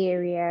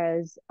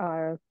areas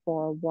are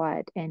for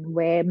what and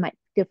where might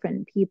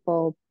different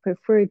people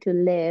prefer to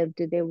live.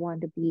 Do they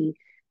want to be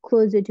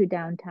closer to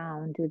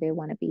downtown? Do they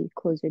want to be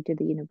closer to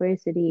the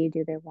university?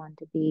 Do they want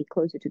to be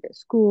closer to the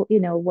school?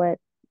 What?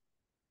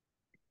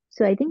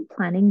 So I think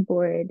planning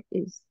board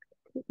it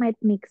might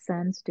make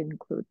sense to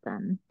include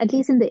them, at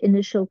least in the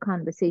initial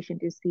conversation,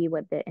 to see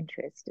what their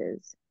interest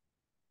is.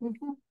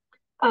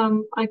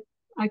 Mm-hmm.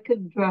 I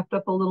could draft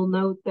up a little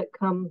note that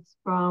comes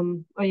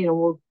from,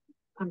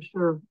 I'm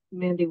sure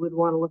Mandy would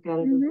want to look at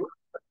it as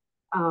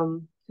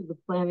well, to the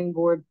planning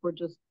board for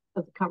just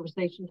as a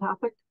conversation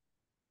topic.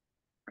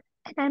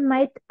 And I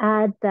might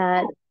add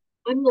that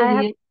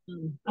I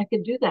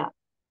could do that.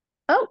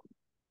 Oh,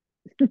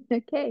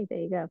 okay, there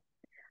you go.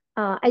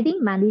 I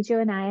think Mandy Jo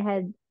and I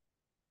had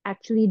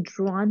actually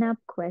drawn up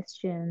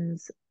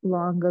questions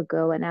long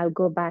ago, and I'll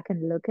go back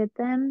and look at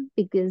them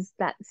because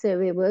that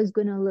survey was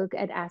going to look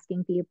at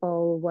asking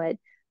people, what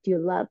do you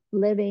love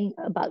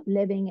about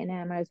living in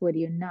Amherst? What do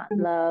you not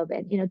love?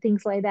 And,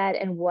 things like that.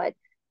 And what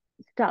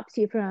stops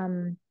you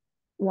from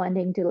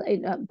wanting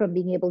to, from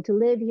being able to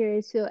live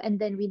here. So, and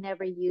then we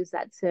never used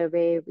that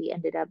survey. We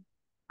ended up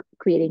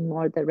creating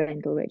more the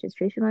rental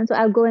registration one. So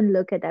I'll go and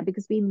look at that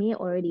because we may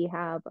already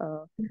have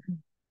a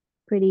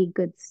pretty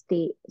good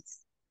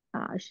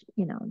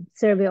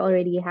survey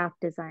already half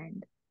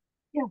designed.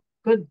 Yeah,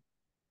 good.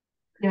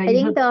 Yeah, I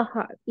think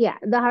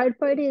the hard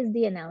part is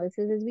the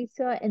analysis as we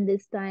saw, and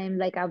this time,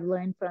 like I've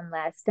learned from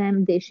last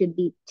time, there should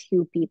be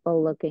two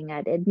people looking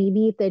at it.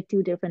 Maybe if they're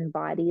two different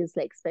bodies,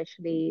 like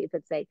especially if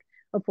it's like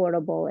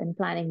affordable and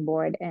planning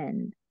board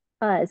and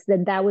us,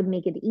 then that would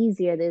make it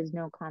easier. There's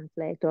no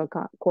conflict or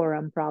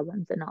quorum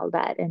problems and all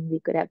that, and we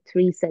could have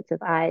three sets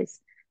of eyes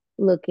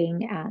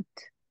looking at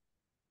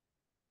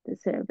the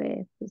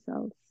survey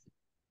results.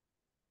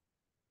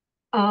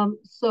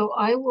 So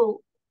I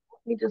will,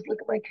 let me just look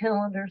at my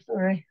calendar,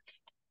 sorry.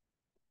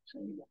 Show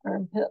you the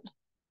armpit.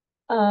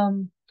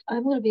 I'm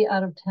going to be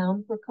out of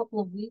town for a couple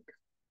of weeks,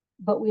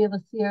 but we have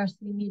a CRC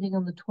meeting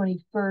on the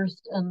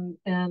 21st,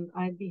 and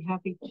I'd be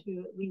happy to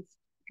at least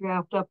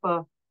draft up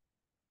a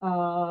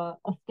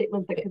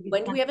statement that could be.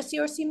 When do we have a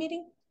CRC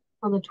meeting?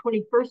 On the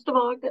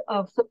 21st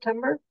of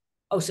September.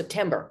 Oh,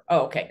 September.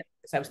 Oh, okay.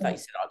 Because I was thought you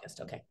said August.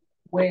 Okay.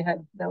 Way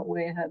ahead. No,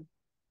 way ahead.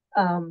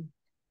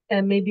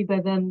 And maybe by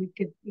then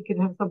we could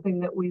have something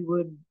that we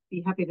would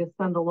be happy to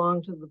send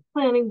along to the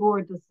planning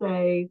board to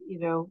say, you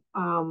know,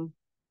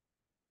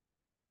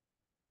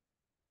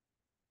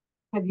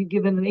 have you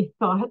given any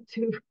thought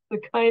to the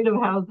kind of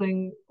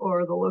housing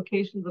or the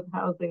locations of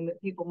housing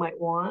that people might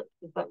want?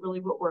 Is that really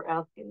what we're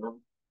asking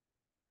them?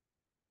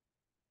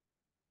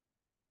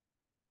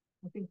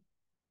 I think.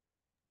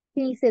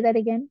 Can you say that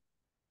again?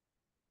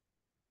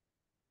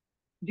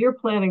 Dear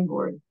planning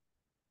board,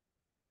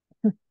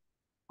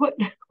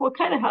 what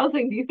kind of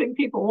housing do you think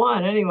people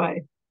want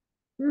anyway?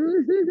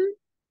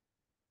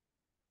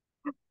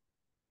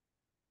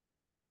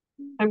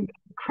 I'm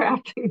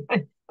crafting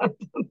my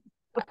sentence.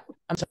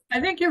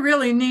 I think you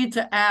really need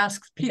to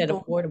ask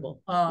people. Affordable.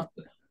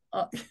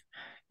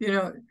 You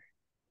know,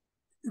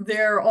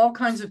 there are all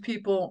kinds of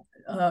people,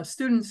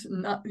 students.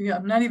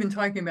 I'm not even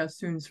talking about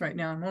students right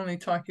now. I'm only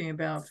talking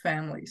about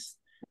families,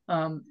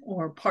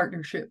 or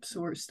partnerships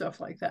or stuff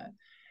like that.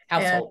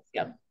 Households.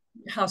 Yeah.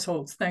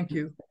 Households. Thank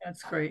you.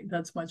 That's great.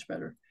 That's much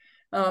better.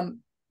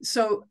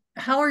 So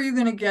how are you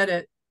going to get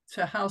it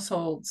to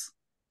households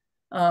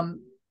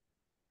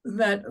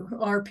that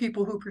are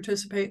people who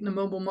participate in the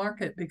mobile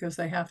market because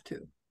they have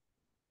to?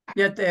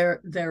 Yet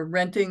they're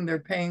renting, they're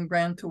paying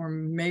rent, or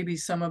maybe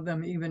some of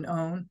them even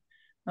own.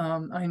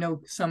 I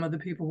know some of the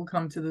people who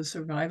come to the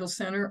Survival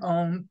Center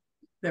own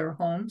their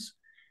homes,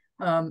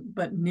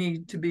 but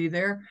need to be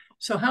there.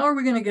 So how are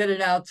we going to get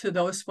it out to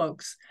those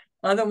folks?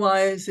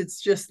 Otherwise, it's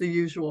just the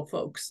usual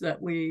folks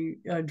that we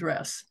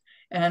address.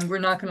 And we're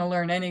not going to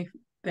learn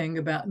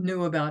anything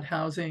new about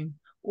housing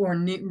or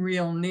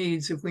real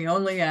needs if we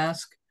only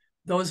ask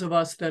those of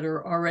us that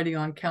are already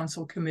on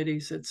council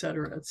committees, et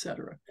cetera, et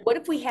cetera. What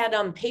if we had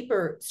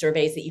paper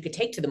surveys that you could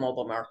take to the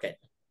mobile market?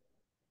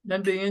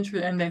 That'd be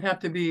interesting, and they'd have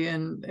to be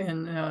in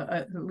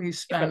at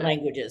least Spanish. Different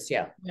languages,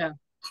 yeah. Yeah.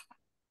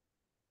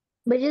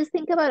 But just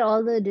think about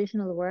all the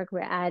additional work we're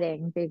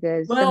adding,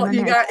 because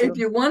if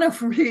you want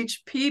to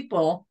reach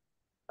people,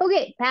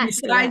 okay, Pat,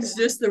 besides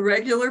just the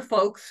regular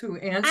folks who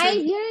answer. I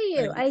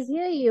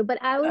hear you, but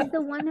I was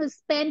the one who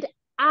spent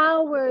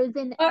hours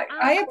and hours.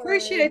 I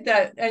appreciate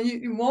that, and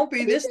you won't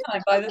be this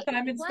time. By the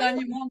time it's done,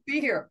 you won't be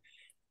here.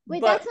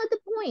 Wait, that's not the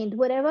point.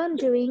 Whatever I'm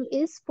doing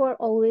is for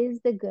always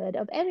the good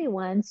of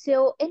everyone.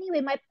 So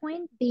anyway, my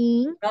point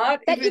being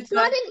that it's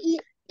not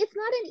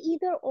an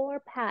either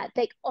or, Pat.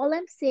 Like, all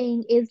I'm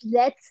saying is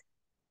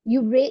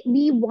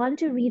we want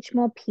to reach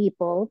more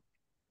people.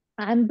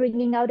 I'm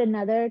bringing out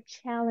another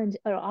challenge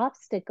or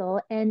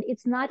obstacle, and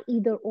it's not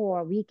either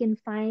or. We can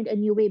find a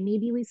new way.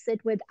 Maybe we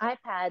sit with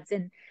iPads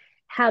and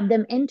have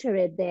them enter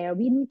it there.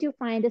 We need to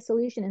find a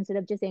solution instead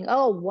of just saying,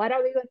 oh, what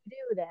are we going to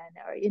do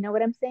then? Or, you know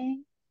what I'm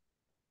saying?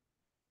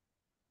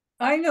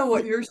 I know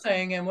what you're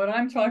saying, and what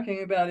I'm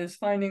talking about is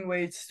finding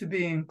ways to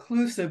be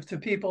inclusive to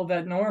people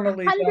that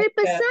normally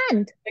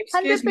 100%.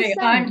 Excuse 100%. Me,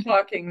 I'm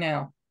talking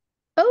now.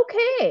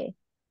 Okay.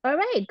 All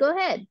right, go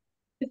ahead.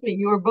 Excuse me,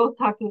 you were both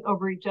talking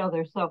over each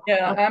other, so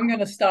yeah, I'm going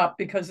to stop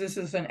because this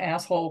is an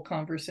asshole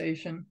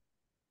conversation.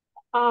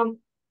 No,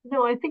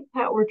 I think,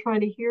 Pat, we're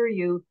trying to hear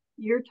you.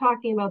 You're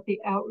talking about the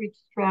outreach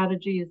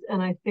strategies,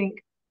 and I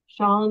think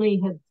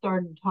Shalini had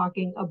started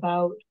talking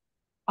about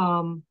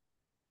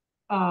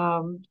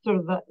sort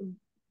of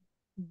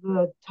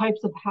the types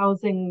of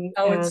housing.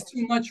 Oh, it's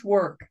too much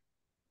work,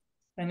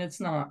 and it's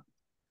not.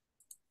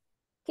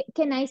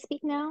 Can I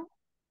speak now?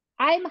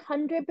 I'm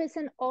 100%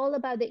 all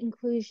about the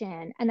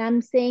inclusion, and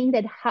I'm saying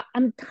that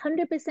I'm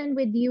 100%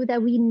 with you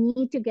that we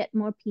need to get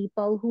more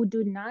people who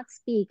do not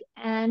speak,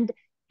 and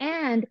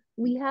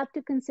we have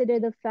to consider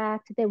the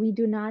fact that we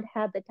do not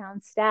have the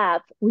town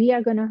staff. We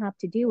are going to have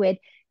to do it,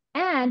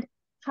 and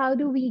how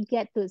do we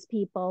get those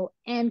people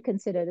and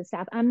consider the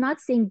staff? I'm not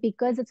saying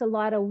because it's a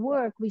lot of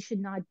work, we should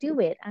not do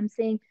it. I'm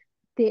saying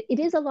that it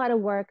is a lot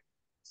of work.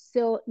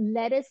 So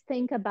let's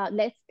think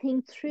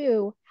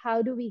through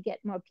how do we get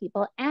more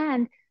people.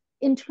 And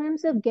in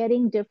terms of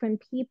getting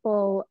different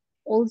people,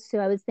 also,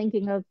 I was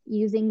thinking of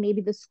using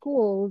maybe the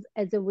schools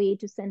as a way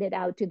to send it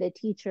out to the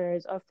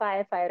teachers or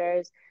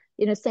firefighters,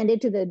 send it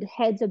to the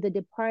heads of the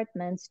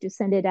departments to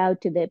send it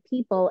out to the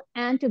people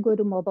and to go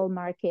to mobile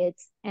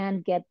markets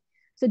and get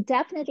So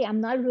definitely,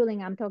 I'm not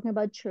ruling. I'm talking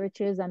about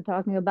churches. I'm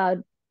talking about,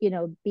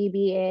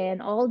 BBA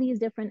and all these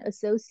different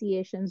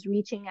associations,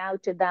 reaching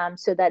out to them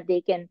so that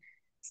they can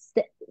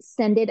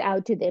send it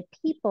out to their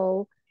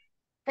people.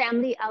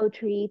 Family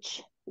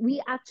outreach. We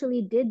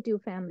actually did do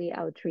family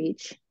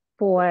outreach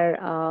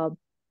for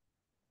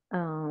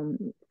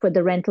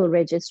the rental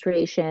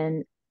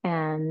registration,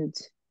 and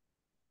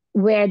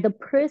where the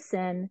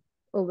person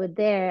over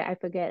there, I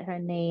forget her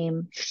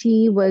name,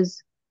 she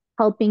was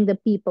helping the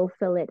people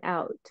fill it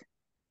out.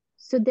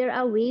 So there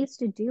are ways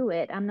to do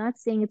it. I'm not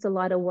saying it's a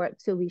lot of work,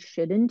 so we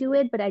shouldn't do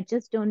it, but I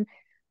just don't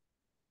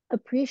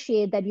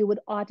appreciate that you would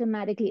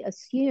automatically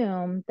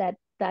assume that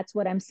that's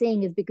what I'm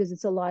saying is because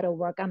it's a lot of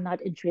work. I'm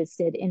not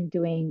interested in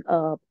doing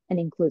an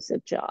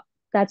inclusive job.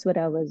 That's what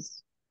I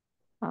was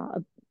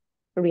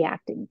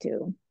reacting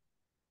to,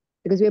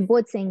 because we're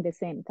both saying the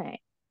same thing.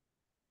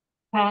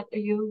 Pat, are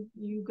you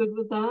good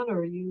with that, or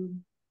are you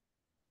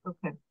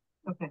okay?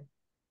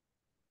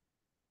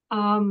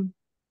 Sounds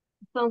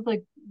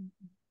like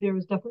there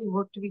was definitely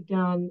work to be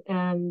done,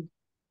 and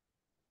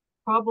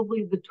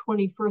probably the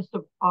 21st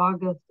of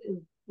August is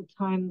the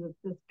time that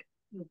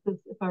this,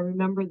 if I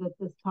remember, that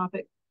this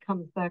topic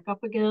comes back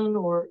up again,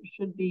 or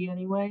should be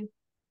anyway,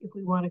 if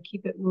we want to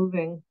keep it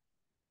moving.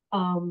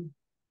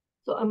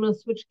 So I'm going to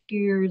switch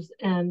gears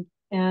and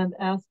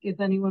ask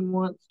if anyone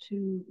wants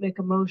to make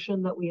a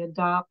motion that we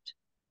adopt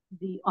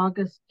the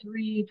August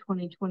 3,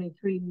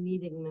 2023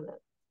 meeting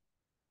minutes.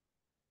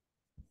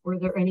 Were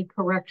there any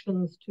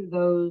corrections to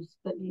those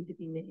that need to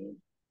be made?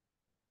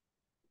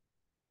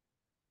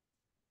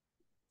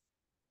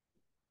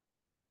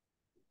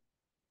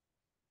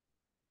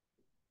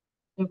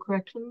 No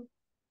corrections?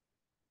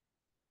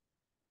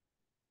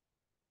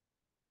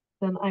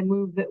 Then I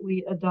move that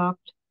we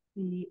adopt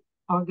the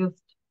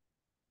August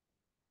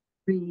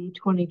 3,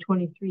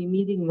 2023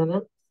 meeting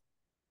minutes.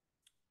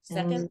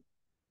 Second.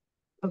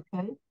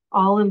 Okay,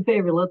 all in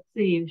favor. Let's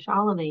see,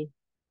 Shalini.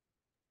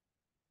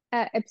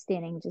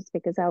 Abstaining, just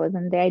because I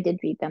wasn't there. I did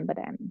read them, but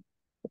I'm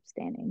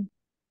abstaining.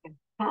 Okay.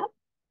 Pat?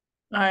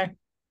 Aye.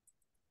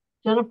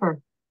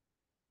 Jennifer?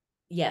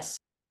 Yes.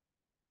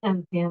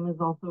 And Pam is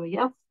also a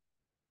yes.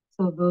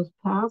 So those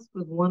pass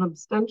with one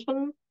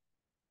abstention.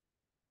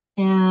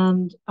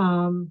 And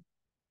I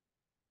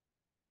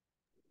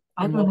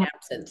don't have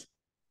absent.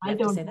 I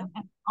don't have,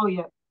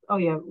 oh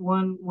yeah,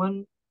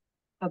 one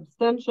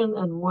abstention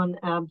and one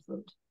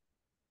absent.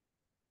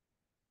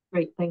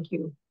 Great, thank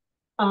you.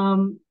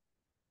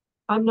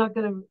 I'm not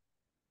going to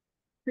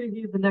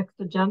preview the next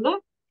agenda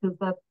because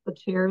that's the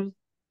chair's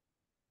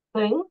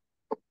thing.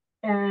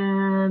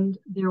 And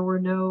there were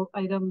no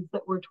items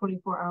that were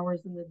 24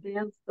 hours in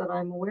advance that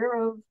I'm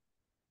aware of.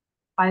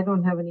 I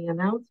don't have any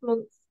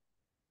announcements.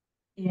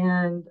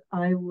 And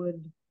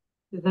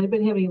does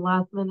anybody have any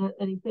last minute,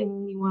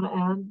 anything you want to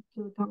add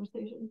to the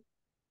conversation?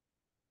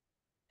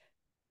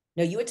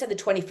 No, you had said the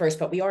 21st,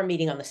 but we are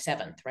meeting on the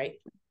 7th, right?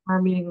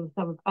 Our meeting on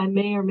the 7th. I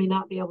may or may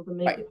not be able to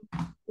make it.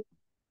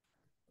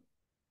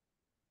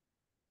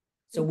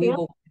 So we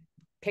will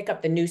pick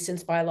up the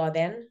nuisance bylaw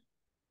then?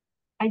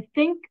 I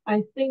think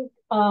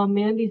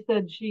Mandy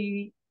said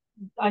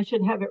I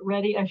should have it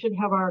ready. I should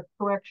have our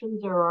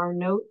corrections or our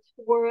notes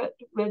for it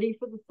ready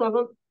for the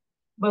 7th,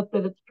 but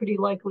that it's pretty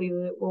likely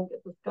that it won't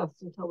get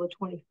discussed until the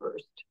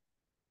 21st.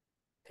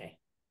 Okay.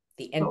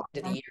 The end of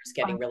the year is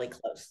getting really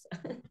close.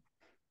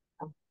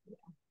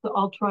 So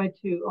I'll try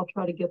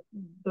to get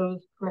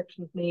those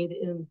corrections made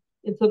in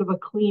sort of a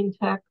clean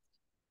text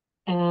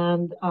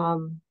and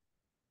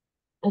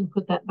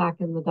put that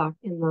back in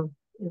our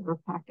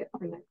packet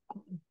for next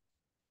time.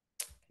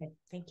 Okay,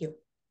 thank you.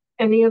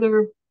 Any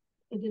other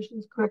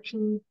additions,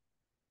 corrections?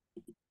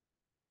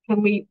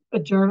 Can we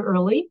adjourn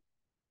early?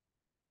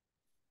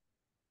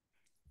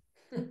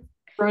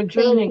 For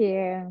adjourning. Thank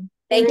you.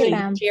 Thank you.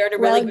 Pam. You chaired a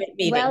really great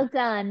meeting. Well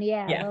done.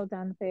 Yeah, well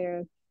done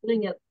for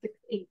Sitting at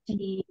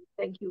 6:18.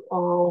 Thank you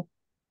all.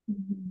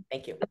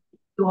 Thank you. Thank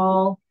you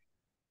all.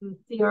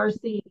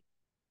 CRC